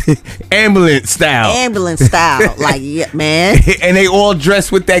out ambulance style. Like, yeah, man. And they all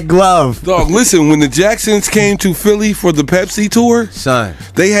dressed with that glove. Dog, listen, when the Jacksons came to Philly for the Pepsi tour, son,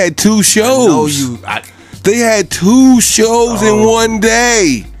 they had 2 shows. They had 2 shows in one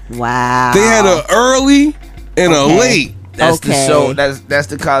day. Wow. They had an early and a late. That's the show. That's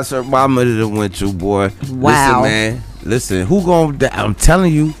the concert mama that went to, boy. Wow. Listen, man. Listen, who gonna? I'm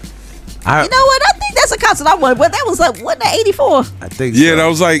telling you. You know what? I think that's a concert I went. But that was like, wasn't that 84? I think. Yeah, that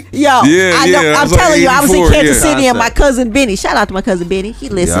was like. Yo, I'm telling you, I was in Kansas City, and my cousin Benny. Shout out to my cousin Benny. He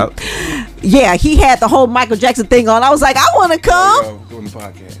listened. Yeah, he had the whole Michael Jackson thing on. I was like, I want to come. Doing the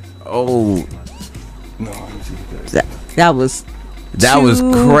podcast. Oh. No, that was crazy.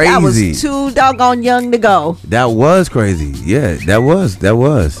 That was too doggone young to go. That was crazy. Yeah, that was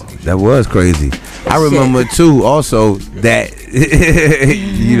crazy. I remember too. Also that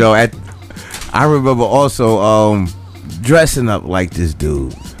you know I remember also dressing up like this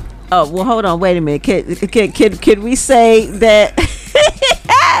dude. Oh well, hold on, wait a minute. Can we say that?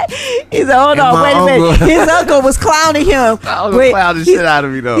 He said, hold on, wait a minute. His uncle was clowning him. Clown the shit out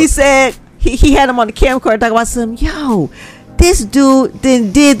of me though. He said he had him on the camcorder talking about some, yo, this dude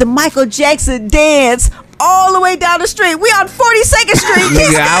then did the Michael Jackson dance all the way down the street. We on 42nd Street.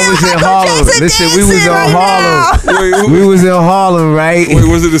 Nigga, I was in Harlem. Listen, we was in Harlem. We was in Harlem, right?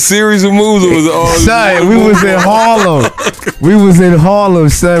 Wait, was it a series of moves or was it all? Son, we was in Harlem. We was in Harlem,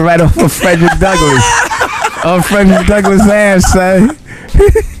 son, right off of Frederick Douglass. On Frederick Douglass Ave, son.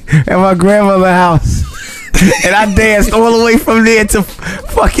 At my grandmother's house. And I danced all the way from there to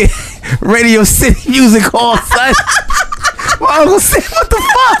fucking Radio City Music Hall, son. My uncle said, what the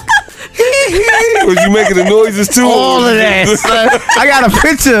fuck? Was you making the noises too? All of that, son. I got a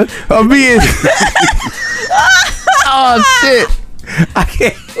picture of me and oh shit. I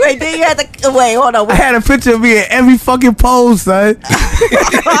can't. Wait, then you had to wait. Hold on. I had a picture of me in every fucking pose, son.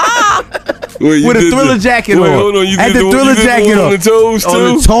 Wait, with a Thriller jacket on. Hold on, you had did the Thriller jacket on. On the toes too.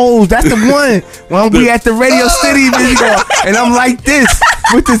 On the toes. That's the one. When we at the Radio City video, and I'm like this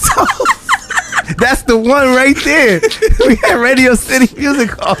with the toes. That's the one right there. We had Radio City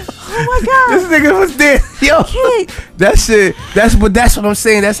Music Hall. Oh my god. This nigga was there. Yo. That shit. That's what I'm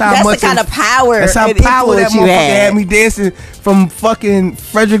saying. That's how much the kind of power. That's how power that motherfucker had me dancing from fucking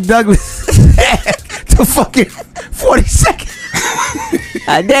Frederick Douglass to fucking 42nd.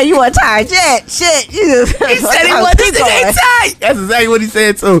 Damn, you want tired jet? Shit. He said he want this nigga ain't tired. That's exactly what he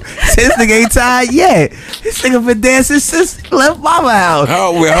said too. This nigga ain't tired yet. This nigga been dancing since he left mama house. How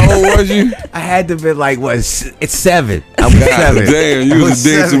old was you? I had to be like, what? It's 7. I was 7. Damn, you was a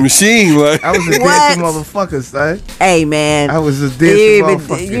dancing machine. Like I was a dancing motherfucker, son. Hey, man. I was a dancing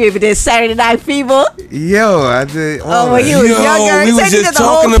motherfucker. You even did Saturday Night Fever? Yo, I did. Oh, when you was younger. We was just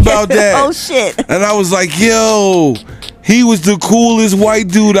talking about that. Oh, shit. And I was like, yo, he was the coolest white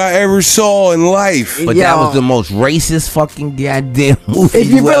dude I ever saw in life. But that was the most racist fucking goddamn movie. If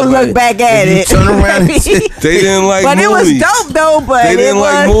you really look back at it. Turn around and say, they didn't like But moolies. it was dope, though. But they didn't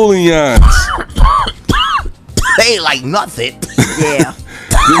like Moulians. They ain't like nothing. Yeah.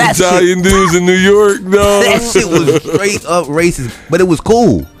 The Italian dudes in New York, though. That shit was straight up racist, but it was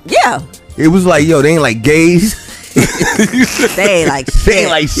cool. Yeah. It was like, yo, they ain't like gays. They ain't like shit. They ain't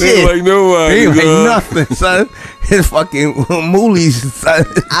like shit. They ain't like nobody. They ain't like nothing, son. It's fucking moolies, son.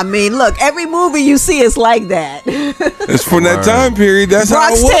 I mean, look, every movie you see is like that. It's from that time period. That's how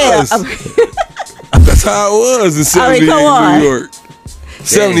it was. That's how it was in 78 New York.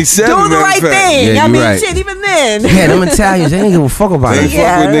 77. Doing the right thing. Yeah, I mean, right. shit, even then. Yeah, them Italians, they ain't give a fuck about They it.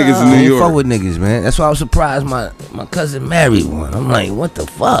 fuck with niggas in New They York. fuck with niggas, man. That's why I was surprised my cousin married one. I'm like, what the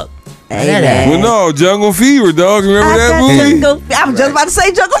fuck? Well, no, Jungle Fever, dog. Remember that movie? I was just about to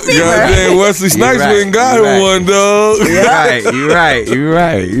say Jungle Fever. Goddamn, Wesley Snipes went and got him one, dog.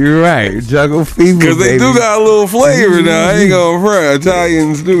 You're right. Jungle Fever, because they do got a little flavor now. I ain't gonna front.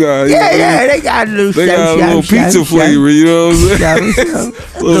 Italians do got. They got a little. They got a little pizza flavor. You know what I'm saying?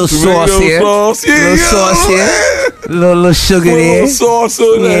 Little sauce here. Little sauce here. Little sugar there. Little sauce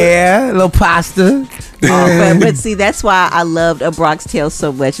on that. Yeah, little pasta. But see, that's why I loved A Bronx Tale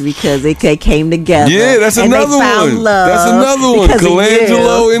so much, because it came together. Yeah, that's and another they found one. Love That's another one. because of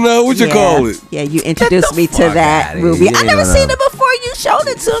Colangelo you. and what you call it? Yeah, you introduced me to that movie. I never seen it before. You showed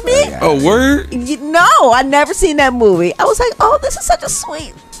it to me. Oh, word? No, I never seen that movie. I was like, oh, this is such a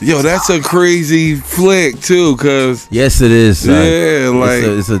sweet. Yo, that's a crazy flick too, cause yes, it is. Son. Yeah, like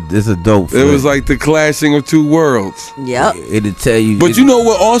it's a dope. Flick. It was like the clashing of two worlds. Yep. It'll tell you. But you know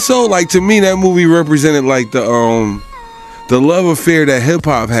what? Also, like to me, that movie represented like the love affair that hip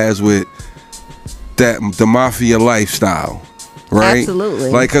hop has with the mafia lifestyle, right? Absolutely.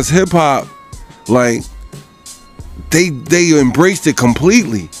 Like, cause hip hop, like they embraced it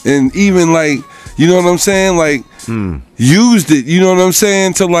completely, and even like, you know what I'm saying, like used it, you know what I'm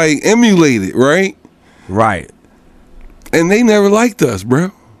saying, to like emulate it, right? Right. And they never liked us,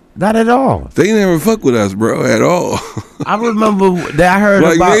 bro. Not at all. They never fuck with us, bro, at all. I remember that I heard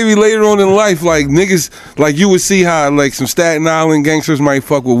like about maybe later on in life, like niggas, like you would see how like some Staten Island gangsters might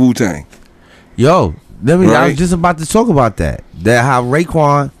fuck with Wu-Tang. Yo, I Right. was just about to talk about that. That how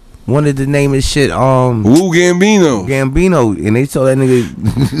Raekwon wanted to name his shit Wu Gambino, and they told that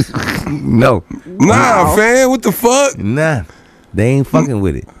nigga no. Nah, fam, what the fuck? Nah, they ain't fucking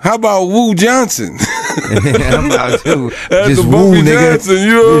with it. How about Wu Johnson? I'm about to That's just the woo, Bumpy nigga. Johnson,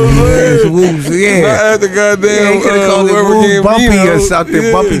 you know what I'm saying? Yeah. Not at the goddamn He could've called it whoever Woo Gambino. Bumpy or something.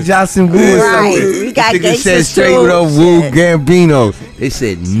 Yeah. Bumpy Johnson Woo or Right. something. We got Nigga said gangsters straight too. with a Woo Gambino. They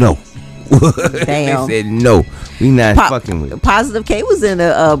said no. Damn. They said no. We not fucking with it. Positive K was in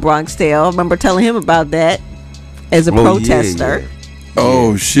a Bronx Tale. I remember telling him about that as a protester.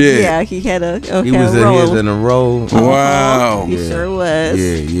 Oh shit. Yeah, he had a He was in a role. Wow. He sure was.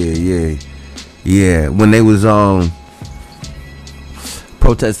 Yeah. When they was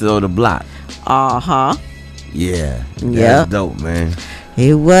protested on the block. Yeah. That's dope, man.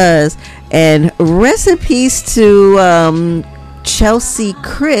 It was. And rest in peace to Chelsea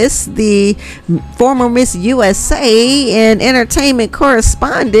Chris, the former Miss USA and entertainment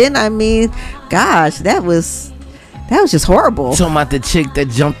correspondent. I mean, gosh, that was just horrible. Talking about the chick that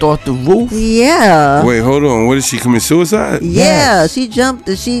jumped off the roof? Yeah. Wait, hold on. What did she commit suicide? Yeah, she jumped.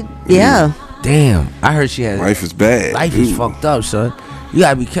 Yeah. Damn. I heard she had. Life is bad. Life is fucked up, son. You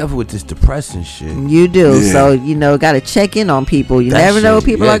gotta be careful with this depressing shit. You do. Yeah. So, gotta check in on people. You That never know what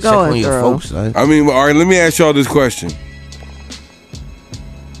shit, people yeah, are check on going your through. folks, son. I mean, all right, let me ask y'all this question.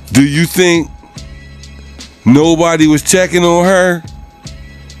 Do you think nobody was checking on her?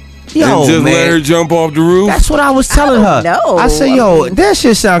 Yo, and just man. let her jump off the roof? That's what I was telling her. know. I said, yo, that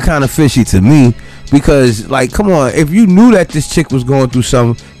shit sound kind of fishy to me. Because, like, come on, if you knew that this chick was going through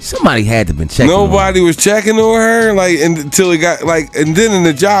something, somebody had to been checking on her. Nobody was checking on her, like, until it got, like, and then in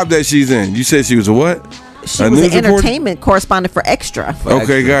the job that she's in, you said she was a what? She A was an news reporter? entertainment correspondent for Extra.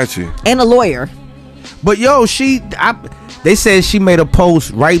 Okay, got you. And a lawyer. But, yo, they said she made a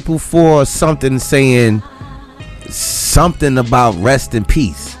post right before something saying something about rest in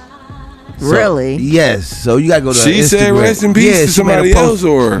peace. Really? Yes. So you gotta go to her She Instagram. said rest in peace to she made a somebody post. else,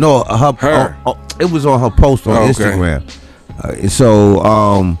 or no? Her. It was on her post on Okay. Instagram.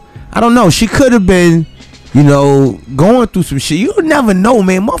 I don't know. She could have been, going through some shit. You never know,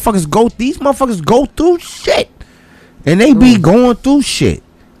 man. These motherfuckers go through shit, and they be going through shit.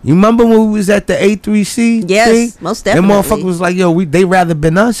 You remember when we was at the A3C? Yes, thing? most definitely. And motherfucker was like, "Yo, they rather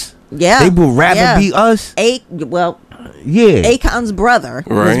been us. Yeah, they would rather be us." Akon's brother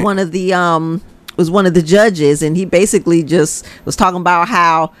was one of the judges, and he basically just was talking about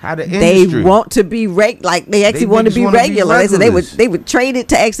how the they industry. want to be they actually want to be regular. They said they would trade it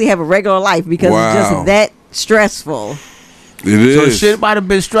to actually have a regular life because it's just that stressful. It is. So shit might have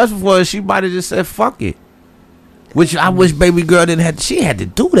been stressful for her. She might have just said, "Fuck it." Which I wish baby girl didn't have. She had to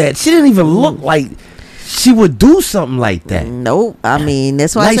do that. She didn't even look like she would do something like that. Nope. I mean,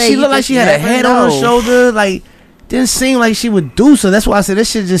 that's why I say she looked like she had a head on her shoulder. Like, didn't seem like she would do so. That's why I said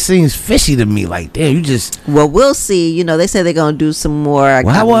this shit just seems fishy to me. Like, damn, you just. Well, we'll see. They say they're gonna do some more.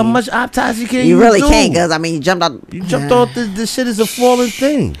 How much autopsy can you really do? can't, because I mean, you jumped out. You jumped off the shit is a falling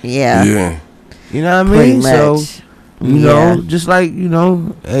thing. Yeah. Yeah. You know what I Pretty mean? much. So, just like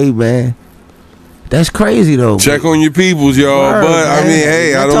hey man. That's crazy though. Check on your peoples, y'all. Word, but man. I mean,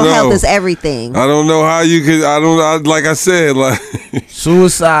 hey, I don't know. Mental health is everything. I don't know how you could. Like I said, like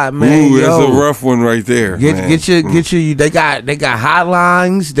suicide, man. Ooh, that's a rough one right there. Get your. They got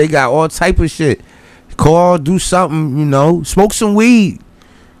hotlines. They got all type of shit. Call, do something. Smoke some weed.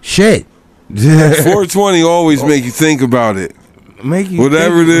 Shit. 420 always make you think about it.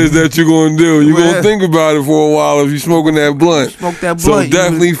 Whatever it is that you're gonna do, you're gonna think about it for a while if you're smoking that blunt. Smoke that blunt. So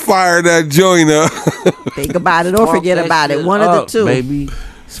definitely fire that joint up. Think about it or forget about it. One of the two. Baby.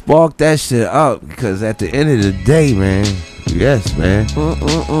 Spark that shit up, because at the end of the day, man. Yes, man.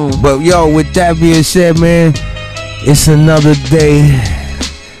 But yo, with that being said, man, it's another day,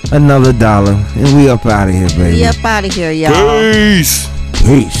 another dollar, and we up out of here, baby. We up out of here, y'all. Peace.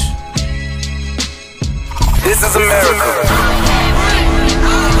 Peace. This is America.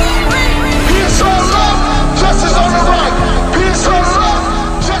 Peace on love, justice on the right. Peace on love,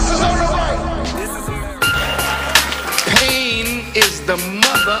 justice on the right. Pain is the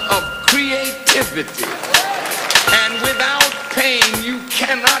mother of creativity. And without pain, you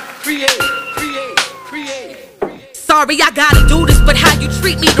cannot create. Sorry, I gotta do this, but how you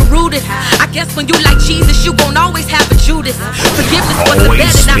treat me the rudest. I guess when you like Jesus, you gon' always have a Judas. Forgiveness was the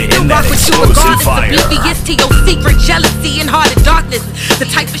bet, and I still rock with you regardless. Oblivious to your secret jealousy and heart of darkness. The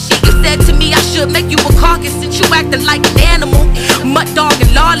type of shit you said to me, I should make you a carcass, since you acting like an animal, mud dog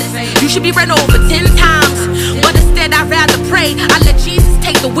and lawless. You should be run over 10 times, but instead I'd rather pray. I let Jesus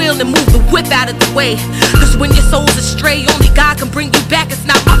take the wheel and move the whip out of the way. Cause when your soul's astray, only God can bring you back. It's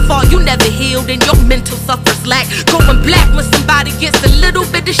not my fault, you never healed and your mental suffers lack. Going black when somebody gets a little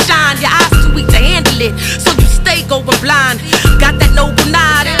bit of shine. Your eyes too weak to handle it, so you stay going blind. Got that noble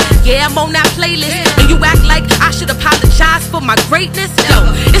nod, yeah, I'm on that playlist. And you act like I should apologize for my greatness. Yo,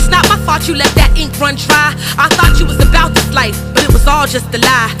 it's not my fault you let that ink run dry. I thought you was about this life, but it was all just a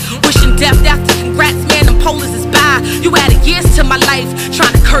lie. Wishing death after congrats, man, them polars is by. You added years to my life,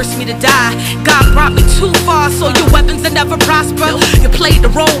 trying to curse me to die. God brought me too far, so your weapons will never prosper. You played the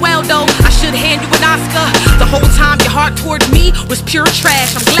role well though, I should hand you an Oscar. The whole time your heart toward me was pure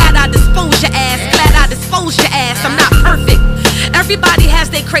trash. I'm glad I disposed your ass, glad I disposed your ass. I'm not perfect, everybody has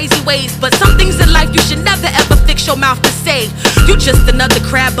their crazy ways, but some things in life you should never ever fix your mouth to say. You just another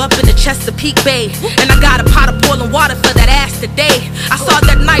crab up in the Chesapeake Bay, and I got a pot of boiling water for that ass today. I saw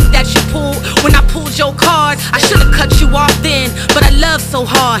that knife that you pulled when I pulled your card. I should've cut you off then, but I love so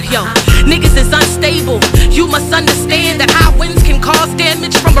hard. Yo, niggas is unstable, you must understand that high winds can cause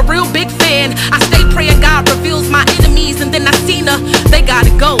damage from a real big fan. I stay praying God reveals my enemies, and then I seen her, they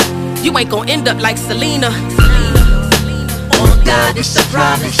gotta go. You ain't gon' end up like Selena. On God, it's a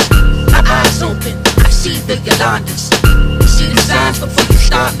promise. My eyes open, I see the Yolandas. See the signs before you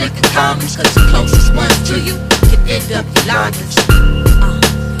start making comments, cause the closest ones to you can end up Yolandas.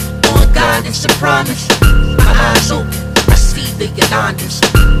 On God, it's a promise. My eyes open, I see the Yolandas.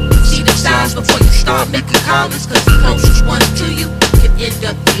 See the signs before you start making comments, cause the closest ones to you can end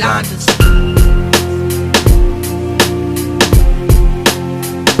up Yolandas.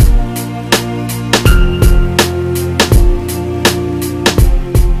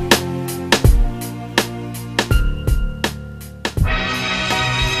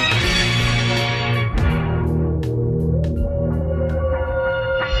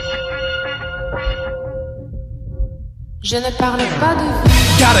 Je ne parle pas de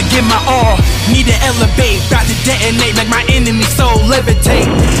vous. gotta give my all. Need to elevate, about to detonate, make my enemy soul levitate.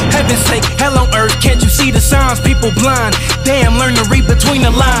 Heaven's sake, hell on earth, can't you see the signs? People blind, damn, learn to read between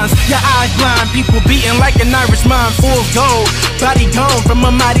the lines. Your eyes blind, people beating like an Irish mind, full of gold. Body gone from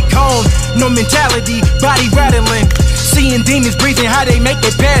a mighty cone, no mentality, body rattling. Seeing demons breathing, how they make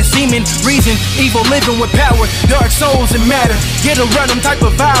their past seeming. Reason, evil living with power, dark souls and matter. Get a run, them type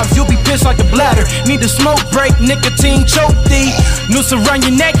of vibes, you'll be pissed like a bladder. Need a smoke break, nicotine choke thee. Noose around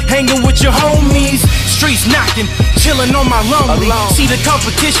your neck, hanging with your homies. Streets knocking, chilling on my lonely. See the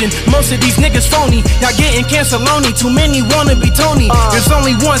competition, most of these niggas phony. Y'all getting canceloni, too many wanna be Tony. There's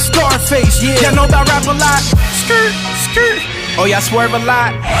only one Scarface, y'all know about rap a lot. Skirt, skirt. Oh, y'all swerve a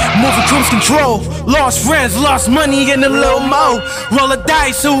lot. Moving cruise control. Lost friends, lost money in a little mo. Roll a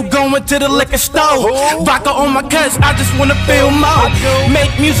dice, who going to the liquor store? Vodka on my cuts, I just wanna feel more.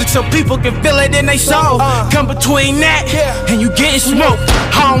 Make music so people can feel it in they soul. Come between that and you getting smoked.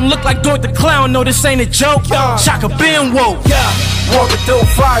 I don't look like Dork the Clown, no, this ain't a joke. Shaka been woke. Walking through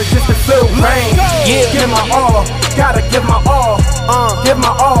fire just to feel rain. Give my all, gotta give my all. Give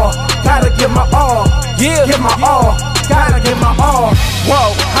my all, gotta give my all. Give my all. Gotta give my all.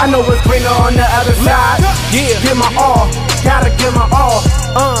 Whoa, I know it's greener on the other side. Give my all. Gotta give my all.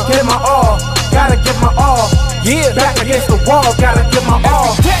 Give my all. Gotta give my all. Back against the wall. Gotta give my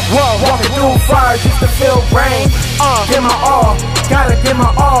all. Whoa, walking through fire just to feel rain. Give my all. Gotta give my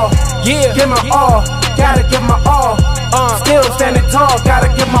all. Give my all. Gotta give my all. Still standing tall.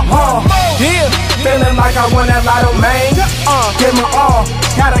 Gotta give my all. Feeling like I won that lotto, man. Give my all.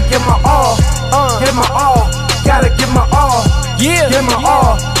 Gotta give my all. Give my all. Gotta give my all. Give my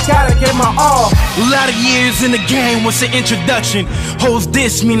all. Gotta give my all. A lot of years in the game, what's the introduction? Hoes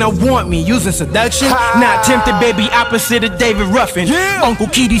this mean I want me, using seduction. Not tempted, baby, opposite of David Ruffin. Uncle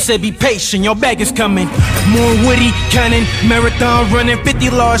Keedy said be patient, your bag is coming. More witty, cunning, marathon running, 50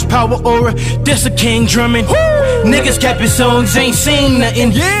 large power aura, this a king drumming. Niggas capping songs, ain't seen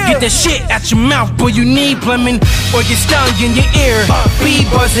nothing. Get that shit out your mouth, boy, you need plumbing. Or get stung in your ear, be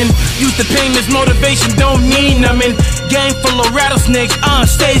buzzing. Use the pain as motivation, don't need numbing. Game full of rattlesnakes,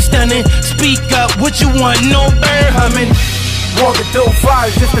 stay stunning. Speak up, what you want, no bird humming. Walking through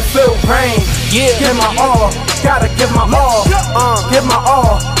fire just to feel rain. Give my all, gotta give my all. Give my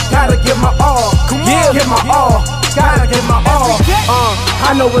all, gotta give my all. Give my all, gotta give my all.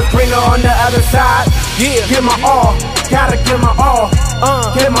 I know it's greener on the other side. Give my all, gotta give my all.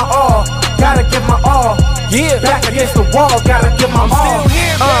 Give my all, gotta give my all. Back against the wall, gotta give my all.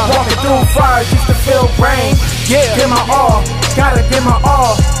 Walking through fire just to feel rain. Give my all, gotta give my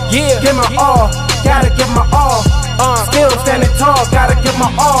all. Give my all, gotta give my all. Still standing tall, gotta give my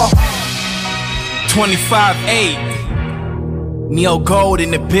all. 25-8, Neo Gold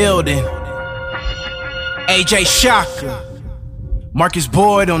in the building. AJ Shaka, Marcus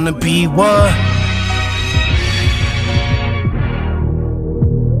Boyd on the beat. What?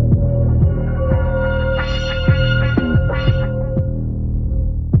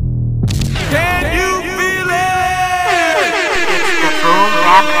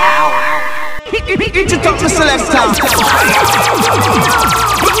 Introduce the selector.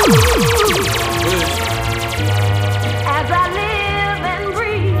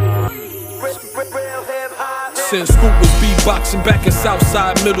 Since Scoop was beatboxing back in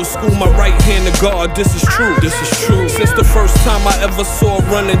Southside Middle School, my right hand to God, this is true, this is true. Since the first time I ever saw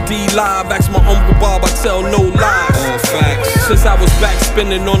Running D live, ask my Uncle Bob, I tell no lies. All facts. Since I was back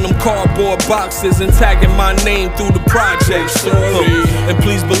spinning on them cardboard boxes and tagging my name through the projects. And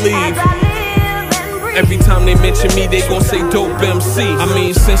please believe, every time they mention me, they gon' say dope MC. I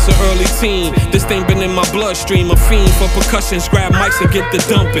mean, since an early teen, this thing been in my bloodstream. A fiend for percussion, grab mics and get the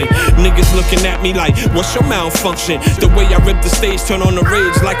dumping. Niggas looking at me like, what's your malfunction? The way I rip the stage, turn on the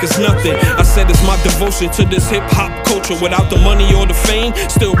rage like it's nothing. I said it's my devotion to this hip-hop culture. Without the money or the fame,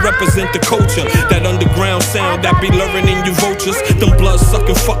 still represent the culture. That underground sound that be luring in you vultures. Them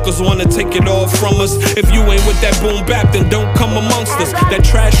blood-sucking fuckers wanna take it all from us. If you ain't with that boom bap, then don't come amongst us. That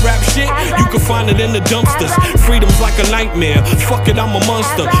trash rap shit, you can find it in the dumpsters. Freedom's like a nightmare. Fuck it, I'm a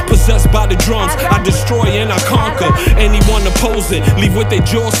monster. Possessed by the drums, I destroy and I conquer. Anyone opposing, leave with their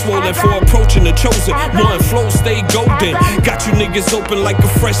jaw swollen for approaching the chosen one. Flow stay golden. Got you niggas open like a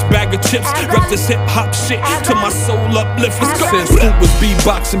fresh bag of chips. Rep this hip hop shit till my soul uplift. Let's go. Since Scoop was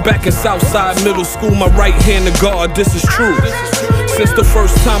beatboxing back in Southside Middle School, my right hand to God, this is true. Since the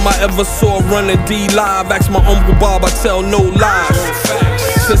first time I ever saw Running D live, ask my Uncle Bob, I tell no lies.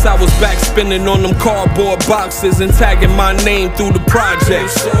 Since I was back spinning on them cardboard boxes and tagging my name through the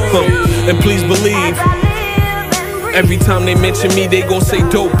projects. And please believe, Every time they mention me, they gon' say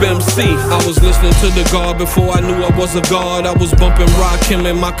dope MC. I was listening to the God before I knew I was a God. I was bumping Rakim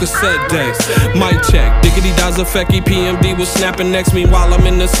in my cassette decks. Mic check, diggity dies effect, EPMD was snapping next. Meanwhile I'm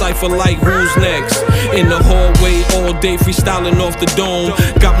in the cypher like who's next? In the hallway all day freestyling off the dome.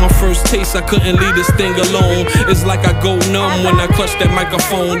 Got my first taste, I couldn't leave this thing alone. It's like I go numb when I clutch that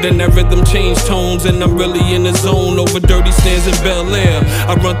microphone. Then that rhythm change tones and I'm really in the zone. Over dirty stands in Bel Air,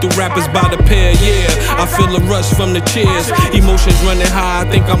 I run through rappers by the pair, yeah. I feel a rush from the chairs, emotions running high, I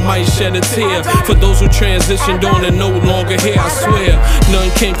think I might shed a tear. For those who transitioned on and no longer here, I swear, none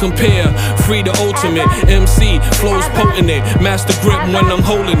can compare. Free the ultimate, MC, flows potent it. Master grip when I'm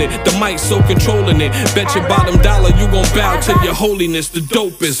holding it, the mic so controlling it. Bet your bottom dollar you gon' bow to your holiness, the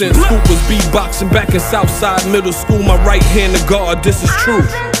dopest. Since Scoop was beatboxing back in Southside Middle School, my right hand to God, this is true.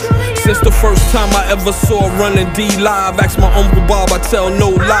 Since the first time I ever saw Running D live, ask my Uncle Bob, I tell no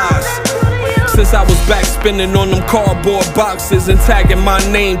lies. Since I was back spinning on them cardboard boxes and tagging my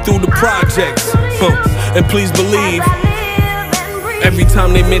name through the projects. And please believe, every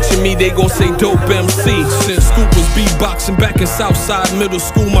time they mention me, they gon' say dope MC. Since Scoop was beatboxing back in Southside Middle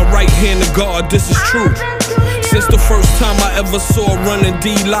School, my right hand to God, this is true. Since the first time I ever saw Running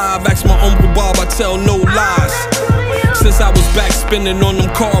D live, ask my Uncle Bob, I tell no lies. Since I was back spinning on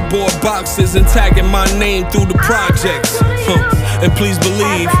them cardboard boxes and tagging my name through the projects. And please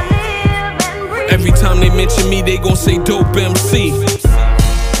believe, every time they mention me, they gon' say dope MC.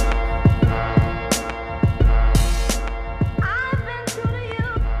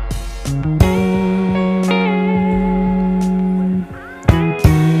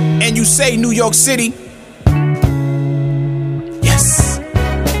 And you say New York City? Yes.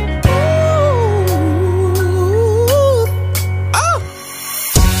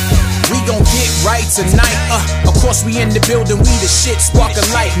 We gon' get right tonight. Of course we in the building, we the shit, spark a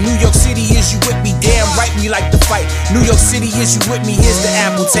light. New York City, is you with me? Damn right, we like to fight. New York City, is you with me? Here's the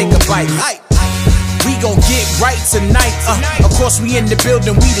apple, take a bite. We gon' get right tonight. Of course we in the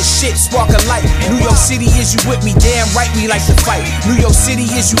building, we the shit, spark a light. New York City, is you with me? Damn right, we like to fight. New York City,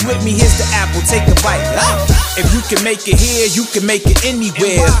 is you with me? Here's the apple, take a bite. If you can make it here, you can make it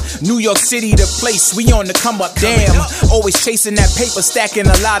anywhere. New York City, the place, we on the come up, damn. Always chasing that paper, stacking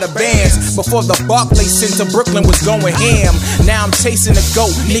a lot of bands. Before the Barclays Center, Brooklyn was going ham. Now I'm chasing the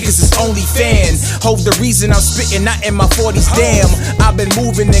GOAT, niggas is only fan. Hope the reason I'm spitting, not in my 40s, damn. I've been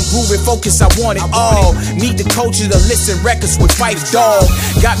moving and grooving, focus, I want it all. Need the culture to listen records with Fife Dog.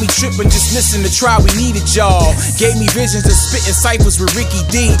 Got me tripping, just listen to Try, we needed y'all. Gave me visions of spitting ciphers with Ricky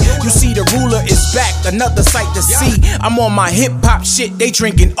D. You see the ruler is back, another sight to see. I'm on my hip hop shit, they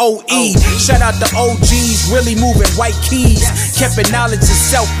drinking OE. Shout out the OGs, really moving white keys. Kept knowledge of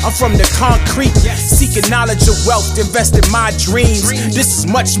self, I'm from the concrete. Seeking knowledge of wealth, invest in my dreams. This is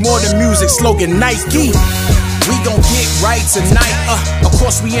much more than music, slogan Nike. We gon' get right tonight. Of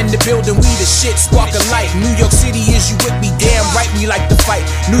course we in the building, we the shit, spark a light. New York City, is you with me? Damn right, we like to fight.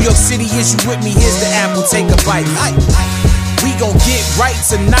 New York City, is you with me? Here's the apple, take a bite. We gon' get right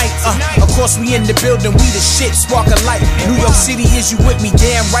tonight. Of course we in the building, we the shit, spark a light. New York City, is you with me?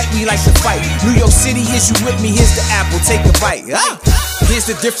 Damn right, we like to fight. New York City, is you with me? Here's the apple, take a bite. Here's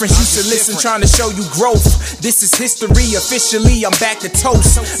the difference, you should listen, trying to show you growth. This is history, officially, I'm back to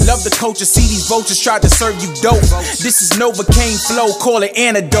toast. Love the culture, see these vultures try to serve you dope. This is Novocaine flow, call it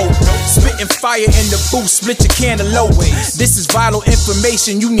antidote. Spitting fire in the booth, split your cantaloupe. This is vital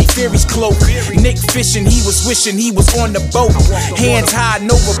information, you need theories cloak. Nick fishing, he was wishing he was on the boat. Hands high,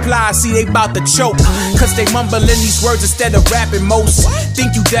 no reply, see they bout to choke. Cause they mumbling these words instead of rapping most.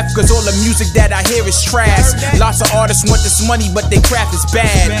 Think you deaf cause all the music that I hear is trash. Lots of artists want this money but they craft is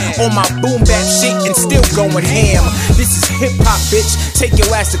bad. On my boom bap shit and still going ham. This is hip hop, bitch, take your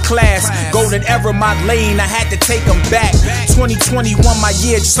ass to class. Golden era, my lane, I had to take them back. 2021 my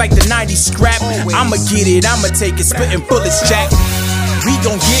year, just like the 90s scrap. I'ma get it, I'ma take it, spitting bullets, Jack. We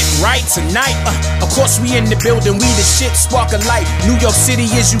gon' get right tonight. Of course we in the building, we the shit, spark a light. New York City,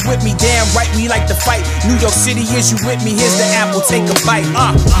 is you with me? Damn right, we like to fight. New York City, is you with me? Here's the apple, take a bite.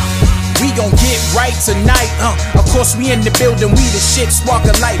 We gon' get right tonight. Of course we in the building, we the shit, spark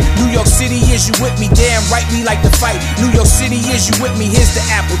a light. New York City, is you with me? Damn right, we like to fight. New York City, is you with me? Here's the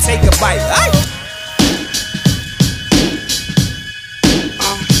apple, take a bite.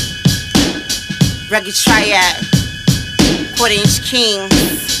 Rugged Triad, 4-inch king.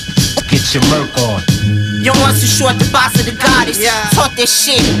 Get your murk on. Your one's too short, the boss of the goddess. Talk that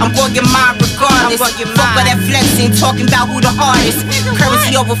shit, I'm gon' get mine regardless. Fuck all that flexing, talking about who the hardest.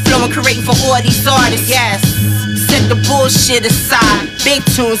 Currency overflowing, creating for all these artists. Yes. set the bullshit aside. Big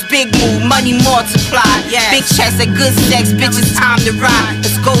tunes, big move, money multiply. Big checks and good sex, bitches time to ride.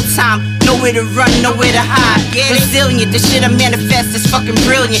 It's go time, nowhere to run, nowhere to hide. Resilient, the shit I manifest is fucking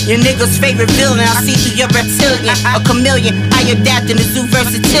brilliant. Your nigga's favorite villain, I see through your reptilian. A chameleon, I adapt in the zoo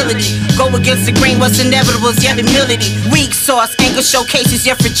versatility. Go against the grain, what's inevitable is your humility. Weak sauce, anger showcases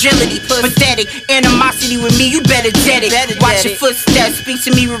your fragility. Pathetic, animosity with me, you better dead it. Watch your footsteps, speak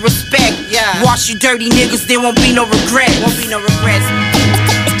to me with respect. Wash you dirty niggas, there won't be no regrets.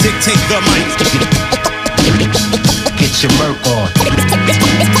 Dictate the mic. Get your murk on.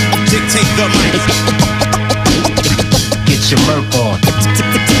 Dictate the mic. Get your murk on.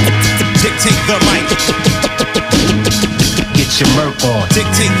 Dictate the mic. Get your murk on.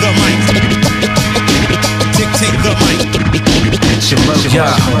 Dictate the mic. Dictate the mic.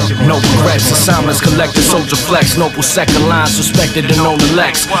 No regrets, assignments collected, soldier flex. Noble second lines, respected and known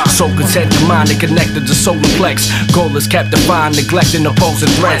elects. So content to mind and connected to solar flex. Goal is kept defined, neglecting opposing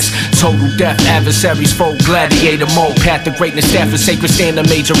threats. Total death, adversaries foe, gladiator mode. Path to greatness, staff is sacred, stand in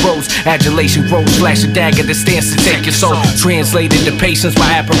major roads. Adulation grows, flash a dagger that stands to take your soul. Translated to patience,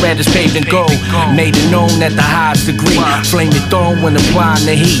 my apparatus paved in gold. Made it known at the highest degree. Flame your throne when applying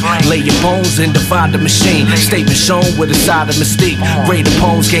the heat. Lay your bones and defy the machine. Statement shown with a side of mystique. Great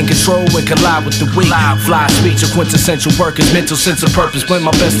opponents gain control and collide with the weak. Fly speech of quintessential workers, mental sense of purpose. Blend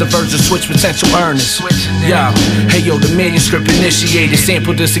my best diversions, switch potential earners. Yo, hey yo, the manuscript initiated.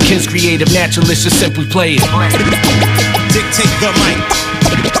 Sample this against creative naturalists, just simply play it. Dictate the mic.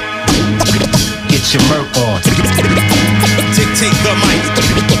 Get your murk on. Dictate the mic.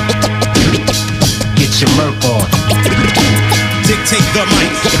 Get your murk on. Dictate the mic.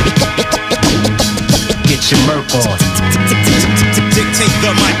 Get your murk on. Dictate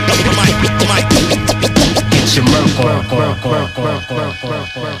the mic. Get your murk on.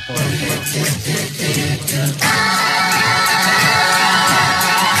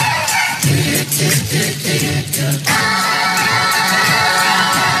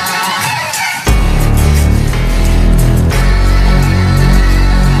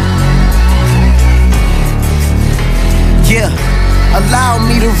 Yeah. Allow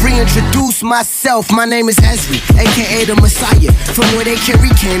me to reintroduce myself. My name is Ezri, aka the Messiah. From where they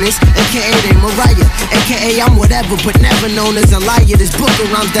carry cannons, aka they Mariah, aka I'm whatever, but never known as a liar. This book of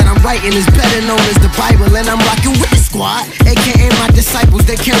rhymes that I'm writing is better known as the Bible, and I'm rocking with the squad, aka my disciples.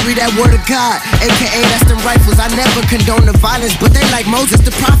 They carry that word of God, aka that's them rifles. I never condone the violence, but they like Moses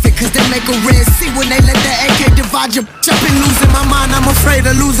the prophet, cause they make a Red Sea when they let that AK divide your bitch. I've been losing my mind, I'm afraid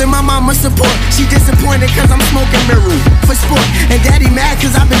of losing my mama's support. She disappointed cause I'm smoking marijuana for sport. And daddy mad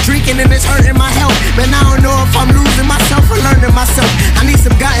cause I've been drinking and it's hurting my health. Man, I don't know if I'm losing myself or learning myself. I need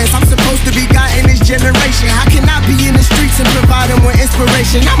some guidance, I'm supposed to be guiding this generation. How can I be in the streets and provide them with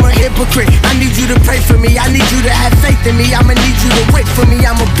inspiration? I'm a hypocrite, I need you to pray for me. I need you to have faith in me, I'ma need you to wait for me.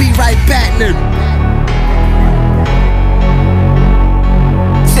 I'ma be right back, nigga.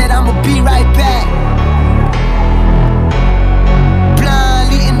 Said I'ma be right back. Blind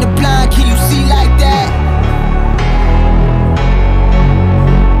leading the blind, can you see like that?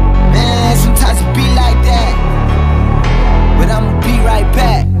 Sometimes it be like that, but I'ma be right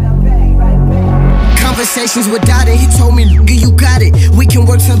back. Conversations with Dada, he told me, nigga, you got it. We can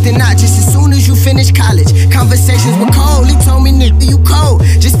work something out just as soon as you finish college. Conversations with Cole, he told me, nigga, you cold.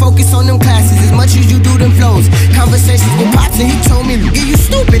 Just focus on them classes as much as you do them flows. Conversations with Pops, and he told me, nigga, you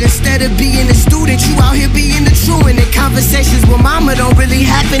stupid. Instead of being a student, you out here being the truant. And conversations with Mama don't really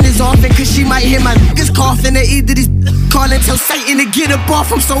happen as often, cause she might hear my niggas coughing, or either these calling tell Satan to get up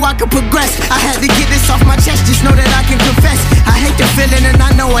off him so I can progress. I had to get this off my chest, just know that I can confess. I hate the feeling and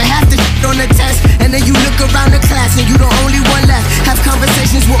I know I have to on the test. And then you look around the class and you the only one left. Have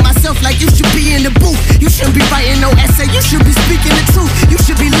conversations with myself like you should be in the booth. You shouldn't be writing no essay, you should be speaking the truth. You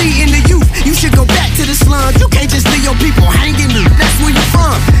should be leading the youth, you should go back to the slums. You can't just leave your people hanging, that's where you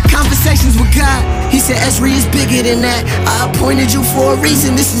from. Conversations with God, he said Ezri is bigger than that. I appointed you for a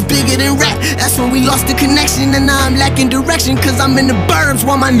reason, this is bigger than rap. That's when we lost the connection and now I'm lacking direction, cause I'm in the burbs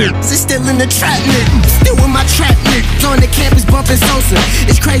while my niggas is still in the trap, nigga. Still with my trap niggas on the campus bumping Sosa.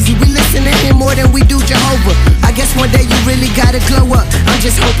 It's crazy, we listen to him more than we do Jehovah. I guess one day you really gotta glow up. I'm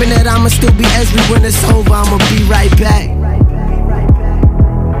just hoping that I'ma still be Ezri when it's over. I'ma be right back.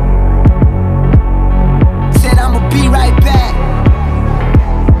 Said I'ma be right back.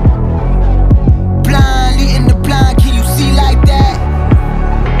 Blind leading the blind, can you see like that?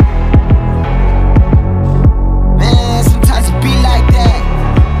 Man, sometimes it be like that.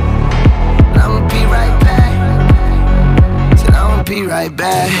 But I'ma be right back. Said I'ma be right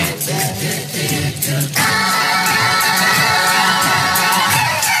back.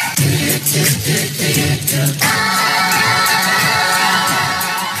 Ah!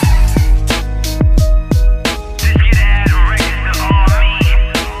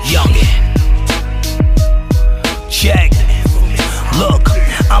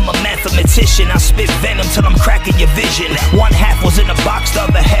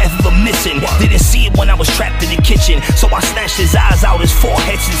 listen. Didn't see it when I was trapped in the kitchen, so I snatched his eyes out his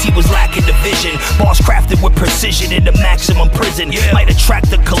forehead since he was lacking the vision. Bars crafted with precision in the maximum prison. Might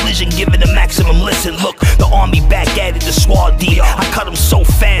attract a collision given the maximum listen. Look, the army back at it, the sword deep. I cut him so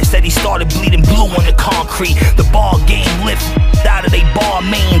fast that he started bleeding blue on the concrete. The ball game lift out of they bar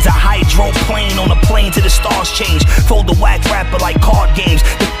mains. A hydroplane on a plane to the stars change. Fold the whack rapper like card games.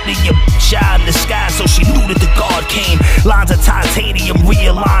 The your shy in the sky, so she knew that the guard came. Lines of titanium,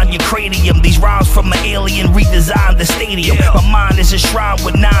 realign your cranium. These rhymes from an alien redesigned the stadium. My mind is a shrine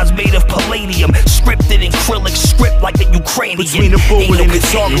with nines made of palladium. Scripted in acrylic script like a Ukrainian. Between the bullet and the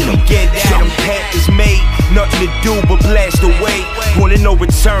target, we get at them. Path is made, nothing to do but blast away. Wanna no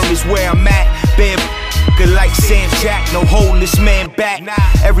return is where I'm at. Bad like Sam Jack, no holding this man back.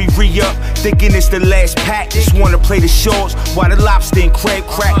 Every re-up, thinking it's the last pack. Just wanna play the shorts while the lobster and crab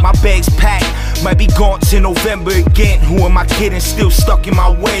crack. My bag's packed, might be gone till November again. Who am I kidding? Still stuck in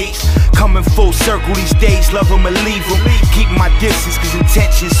my ways. Coming full circle these days, love them or leave them. Keep my distance, cause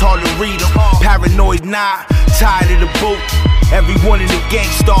intentions hard to read them. Paranoid, nah, tired of the boat. Everyone in the gang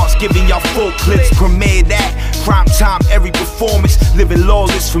starts giving y'all full clips. Premiere that, prime time, every performance. Living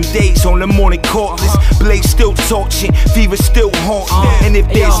lawless from days on the morning courtless. Blade still torching, fever still haunting. And if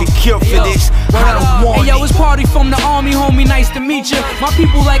there's a cure for this, I don't want it. Hey yo, it's Party from the Army, homie, nice to meet you. My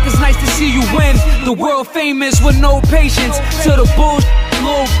people like it's nice to see you win. The world famous with no patience. To the bullshit,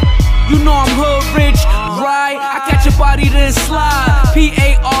 little. You know I'm hood rich, right? I catch your body then slide.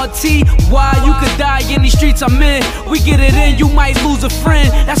 P-A-R-T-Y, you could die in these streets I'm in. We get it in, you might lose a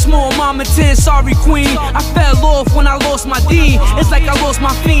friend. That's small mama 10, sorry queen. I fell off when I lost my D. It's like I lost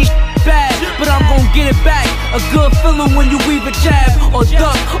my fiend, bad, but I'm gon' get it back. A good feeling when you weave a jab or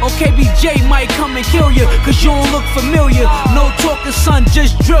duck. Or KBJ might come and kill you, cause you don't look familiar. No talking son,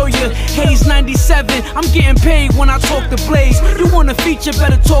 just drill you. Hayes 97, I'm getting paid when I talk to Blaze. You want a feature,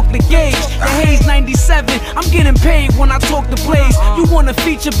 better talk to Gauge. The Hayes 97, I'm getting paid when I talk to Blaze. You want a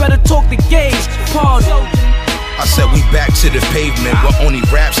feature, better talk to Gauge. Pause. I said we back to the pavement, where only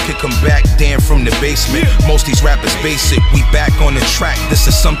raps can come back, damn, from the basement. Most these rappers basic, we back on the track, this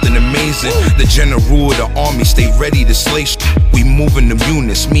is something amazing. The general of the army, stay ready to slay shit. We moving them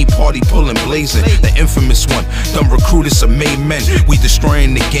units, me party pulling blazing. The infamous one, done recruited some made men. We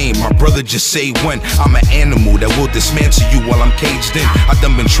destroying the game, my brother just say when. I'm an animal that will dismantle you while I'm caged in. I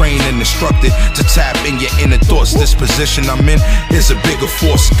done been trained and instructed to tap in your inner thoughts. This position I'm in is a bigger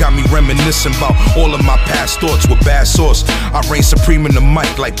force. Got me reminiscing about all of my past thoughts with bad sauce. I reign supreme in the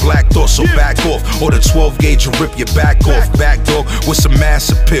mic like Black Thought, so back off. Or the 12 gauge will rip your back off. Back dog with some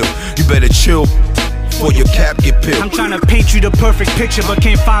mass appeal. You better chill before your cap get peeled. I'm trying to paint you the perfect picture, but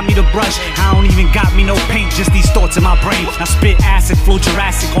can't find me the brush. I don't even got me no paint, just these thoughts in my brain. I spit acid, flow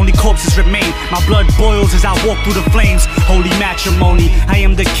Jurassic, only corpses remain. My blood boils as I walk through the flames. Holy matrimony, I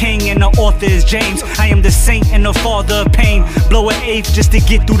am the king and the author is James. I am the saint and the father of pain. Blow an eighth just to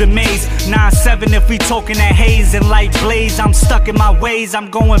get through the maze. 9-7 if we talking that haze and light blaze. I'm stuck in my ways, I'm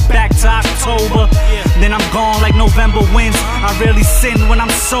going back to October. Then I'm gone like November winds. I rarely sin when I'm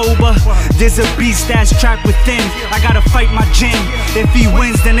sober. There's a beast that's trapped within. I gotta fight my gin. If he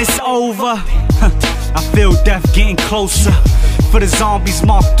wins, then it's over. I feel death getting closer. For the zombies,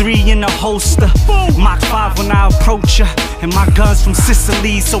 Mark 3 in the holster. Mach 5 when I approach ya. And my guns from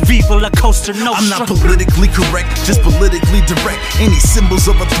Sicily, so viva la Costa Nostra. I'm not politically correct, just politically direct. Any symbols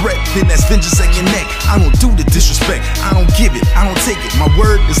of a threat, then that's vengeance at your neck. I don't do the disrespect, I don't give it, I don't take it. My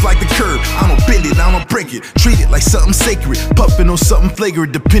word is like the curb, I don't bend it, I don't break it. Treat it like something sacred, puffin' on something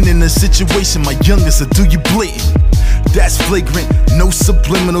flagrant. Depending on the situation, my youngest will do you blatant. That's flagrant, no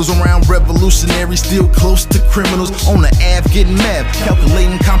subliminals around revolutionaries, still close to criminals. On the Ave getting mad,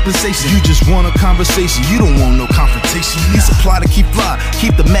 calculating compensation. You just want a conversation, you don't want no confrontation. You need supply to keep fly,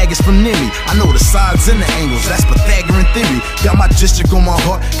 keep the maggots from near me. I know the sides and the angles, that's Pythagorean theory. Got my district on my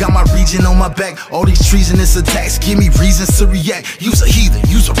heart, got my region on my back. All these treasonous attacks give me reasons to react. You's a heathen,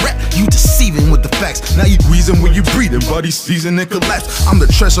 you's a rap, you deceiving with the facts. Now you reason when you breathing, body season and collapse. I'm the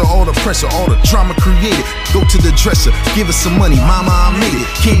treasure, all the pressure, all the trauma created. Go to the dresser, give us some money, mama, I made it.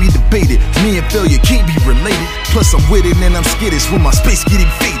 Can't be debated, me and failure can't be related. Plus I'm with it and I'm skittish when my space get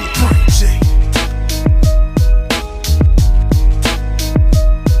invaded.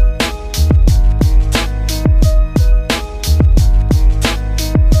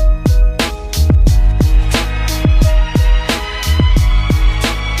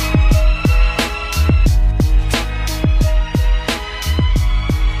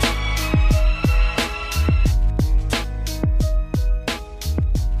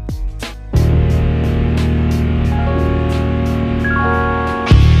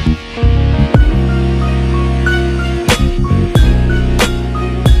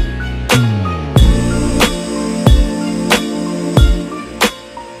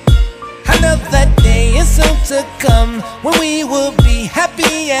 when we will be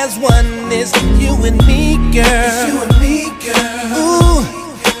happy as one. It's you and me, girl. It's you and me, girl. Ooh,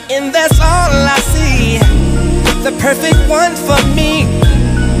 and that's all I see. The perfect one for me,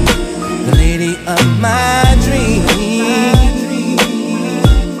 the lady of my dreams.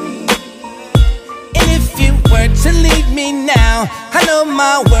 And if you were to leave me now, I know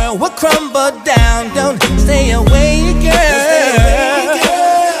my world would crumble down. Don't stay away, girl.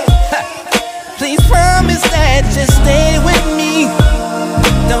 Please promise that you stay with me.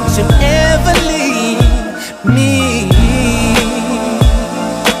 Don't you ever leave me.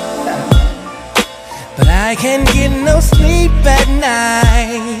 But I can't get no sleep at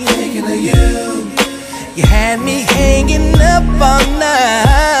night thinking of you. You had me hanging up all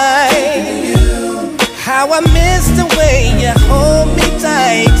night. How I miss the way you hold me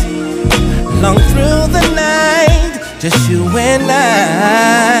tight, long through the night, just you and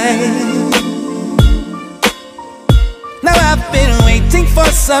I. Now I've been waiting for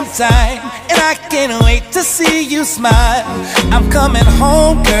some time, and I can't wait to see you smile. I'm coming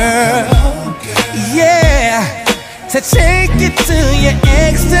home, girl, yeah, to take you to your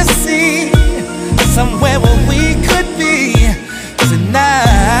ecstasy, somewhere where we could be tonight,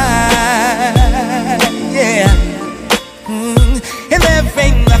 yeah. And there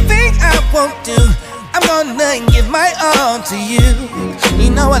ain't nothing I won't do. I'm gonna give my all to you. You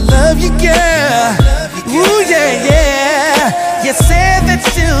know I love you, girl. Ooh, yeah, yeah. You said that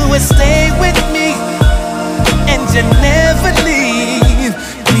you would stay with me, and you never leave.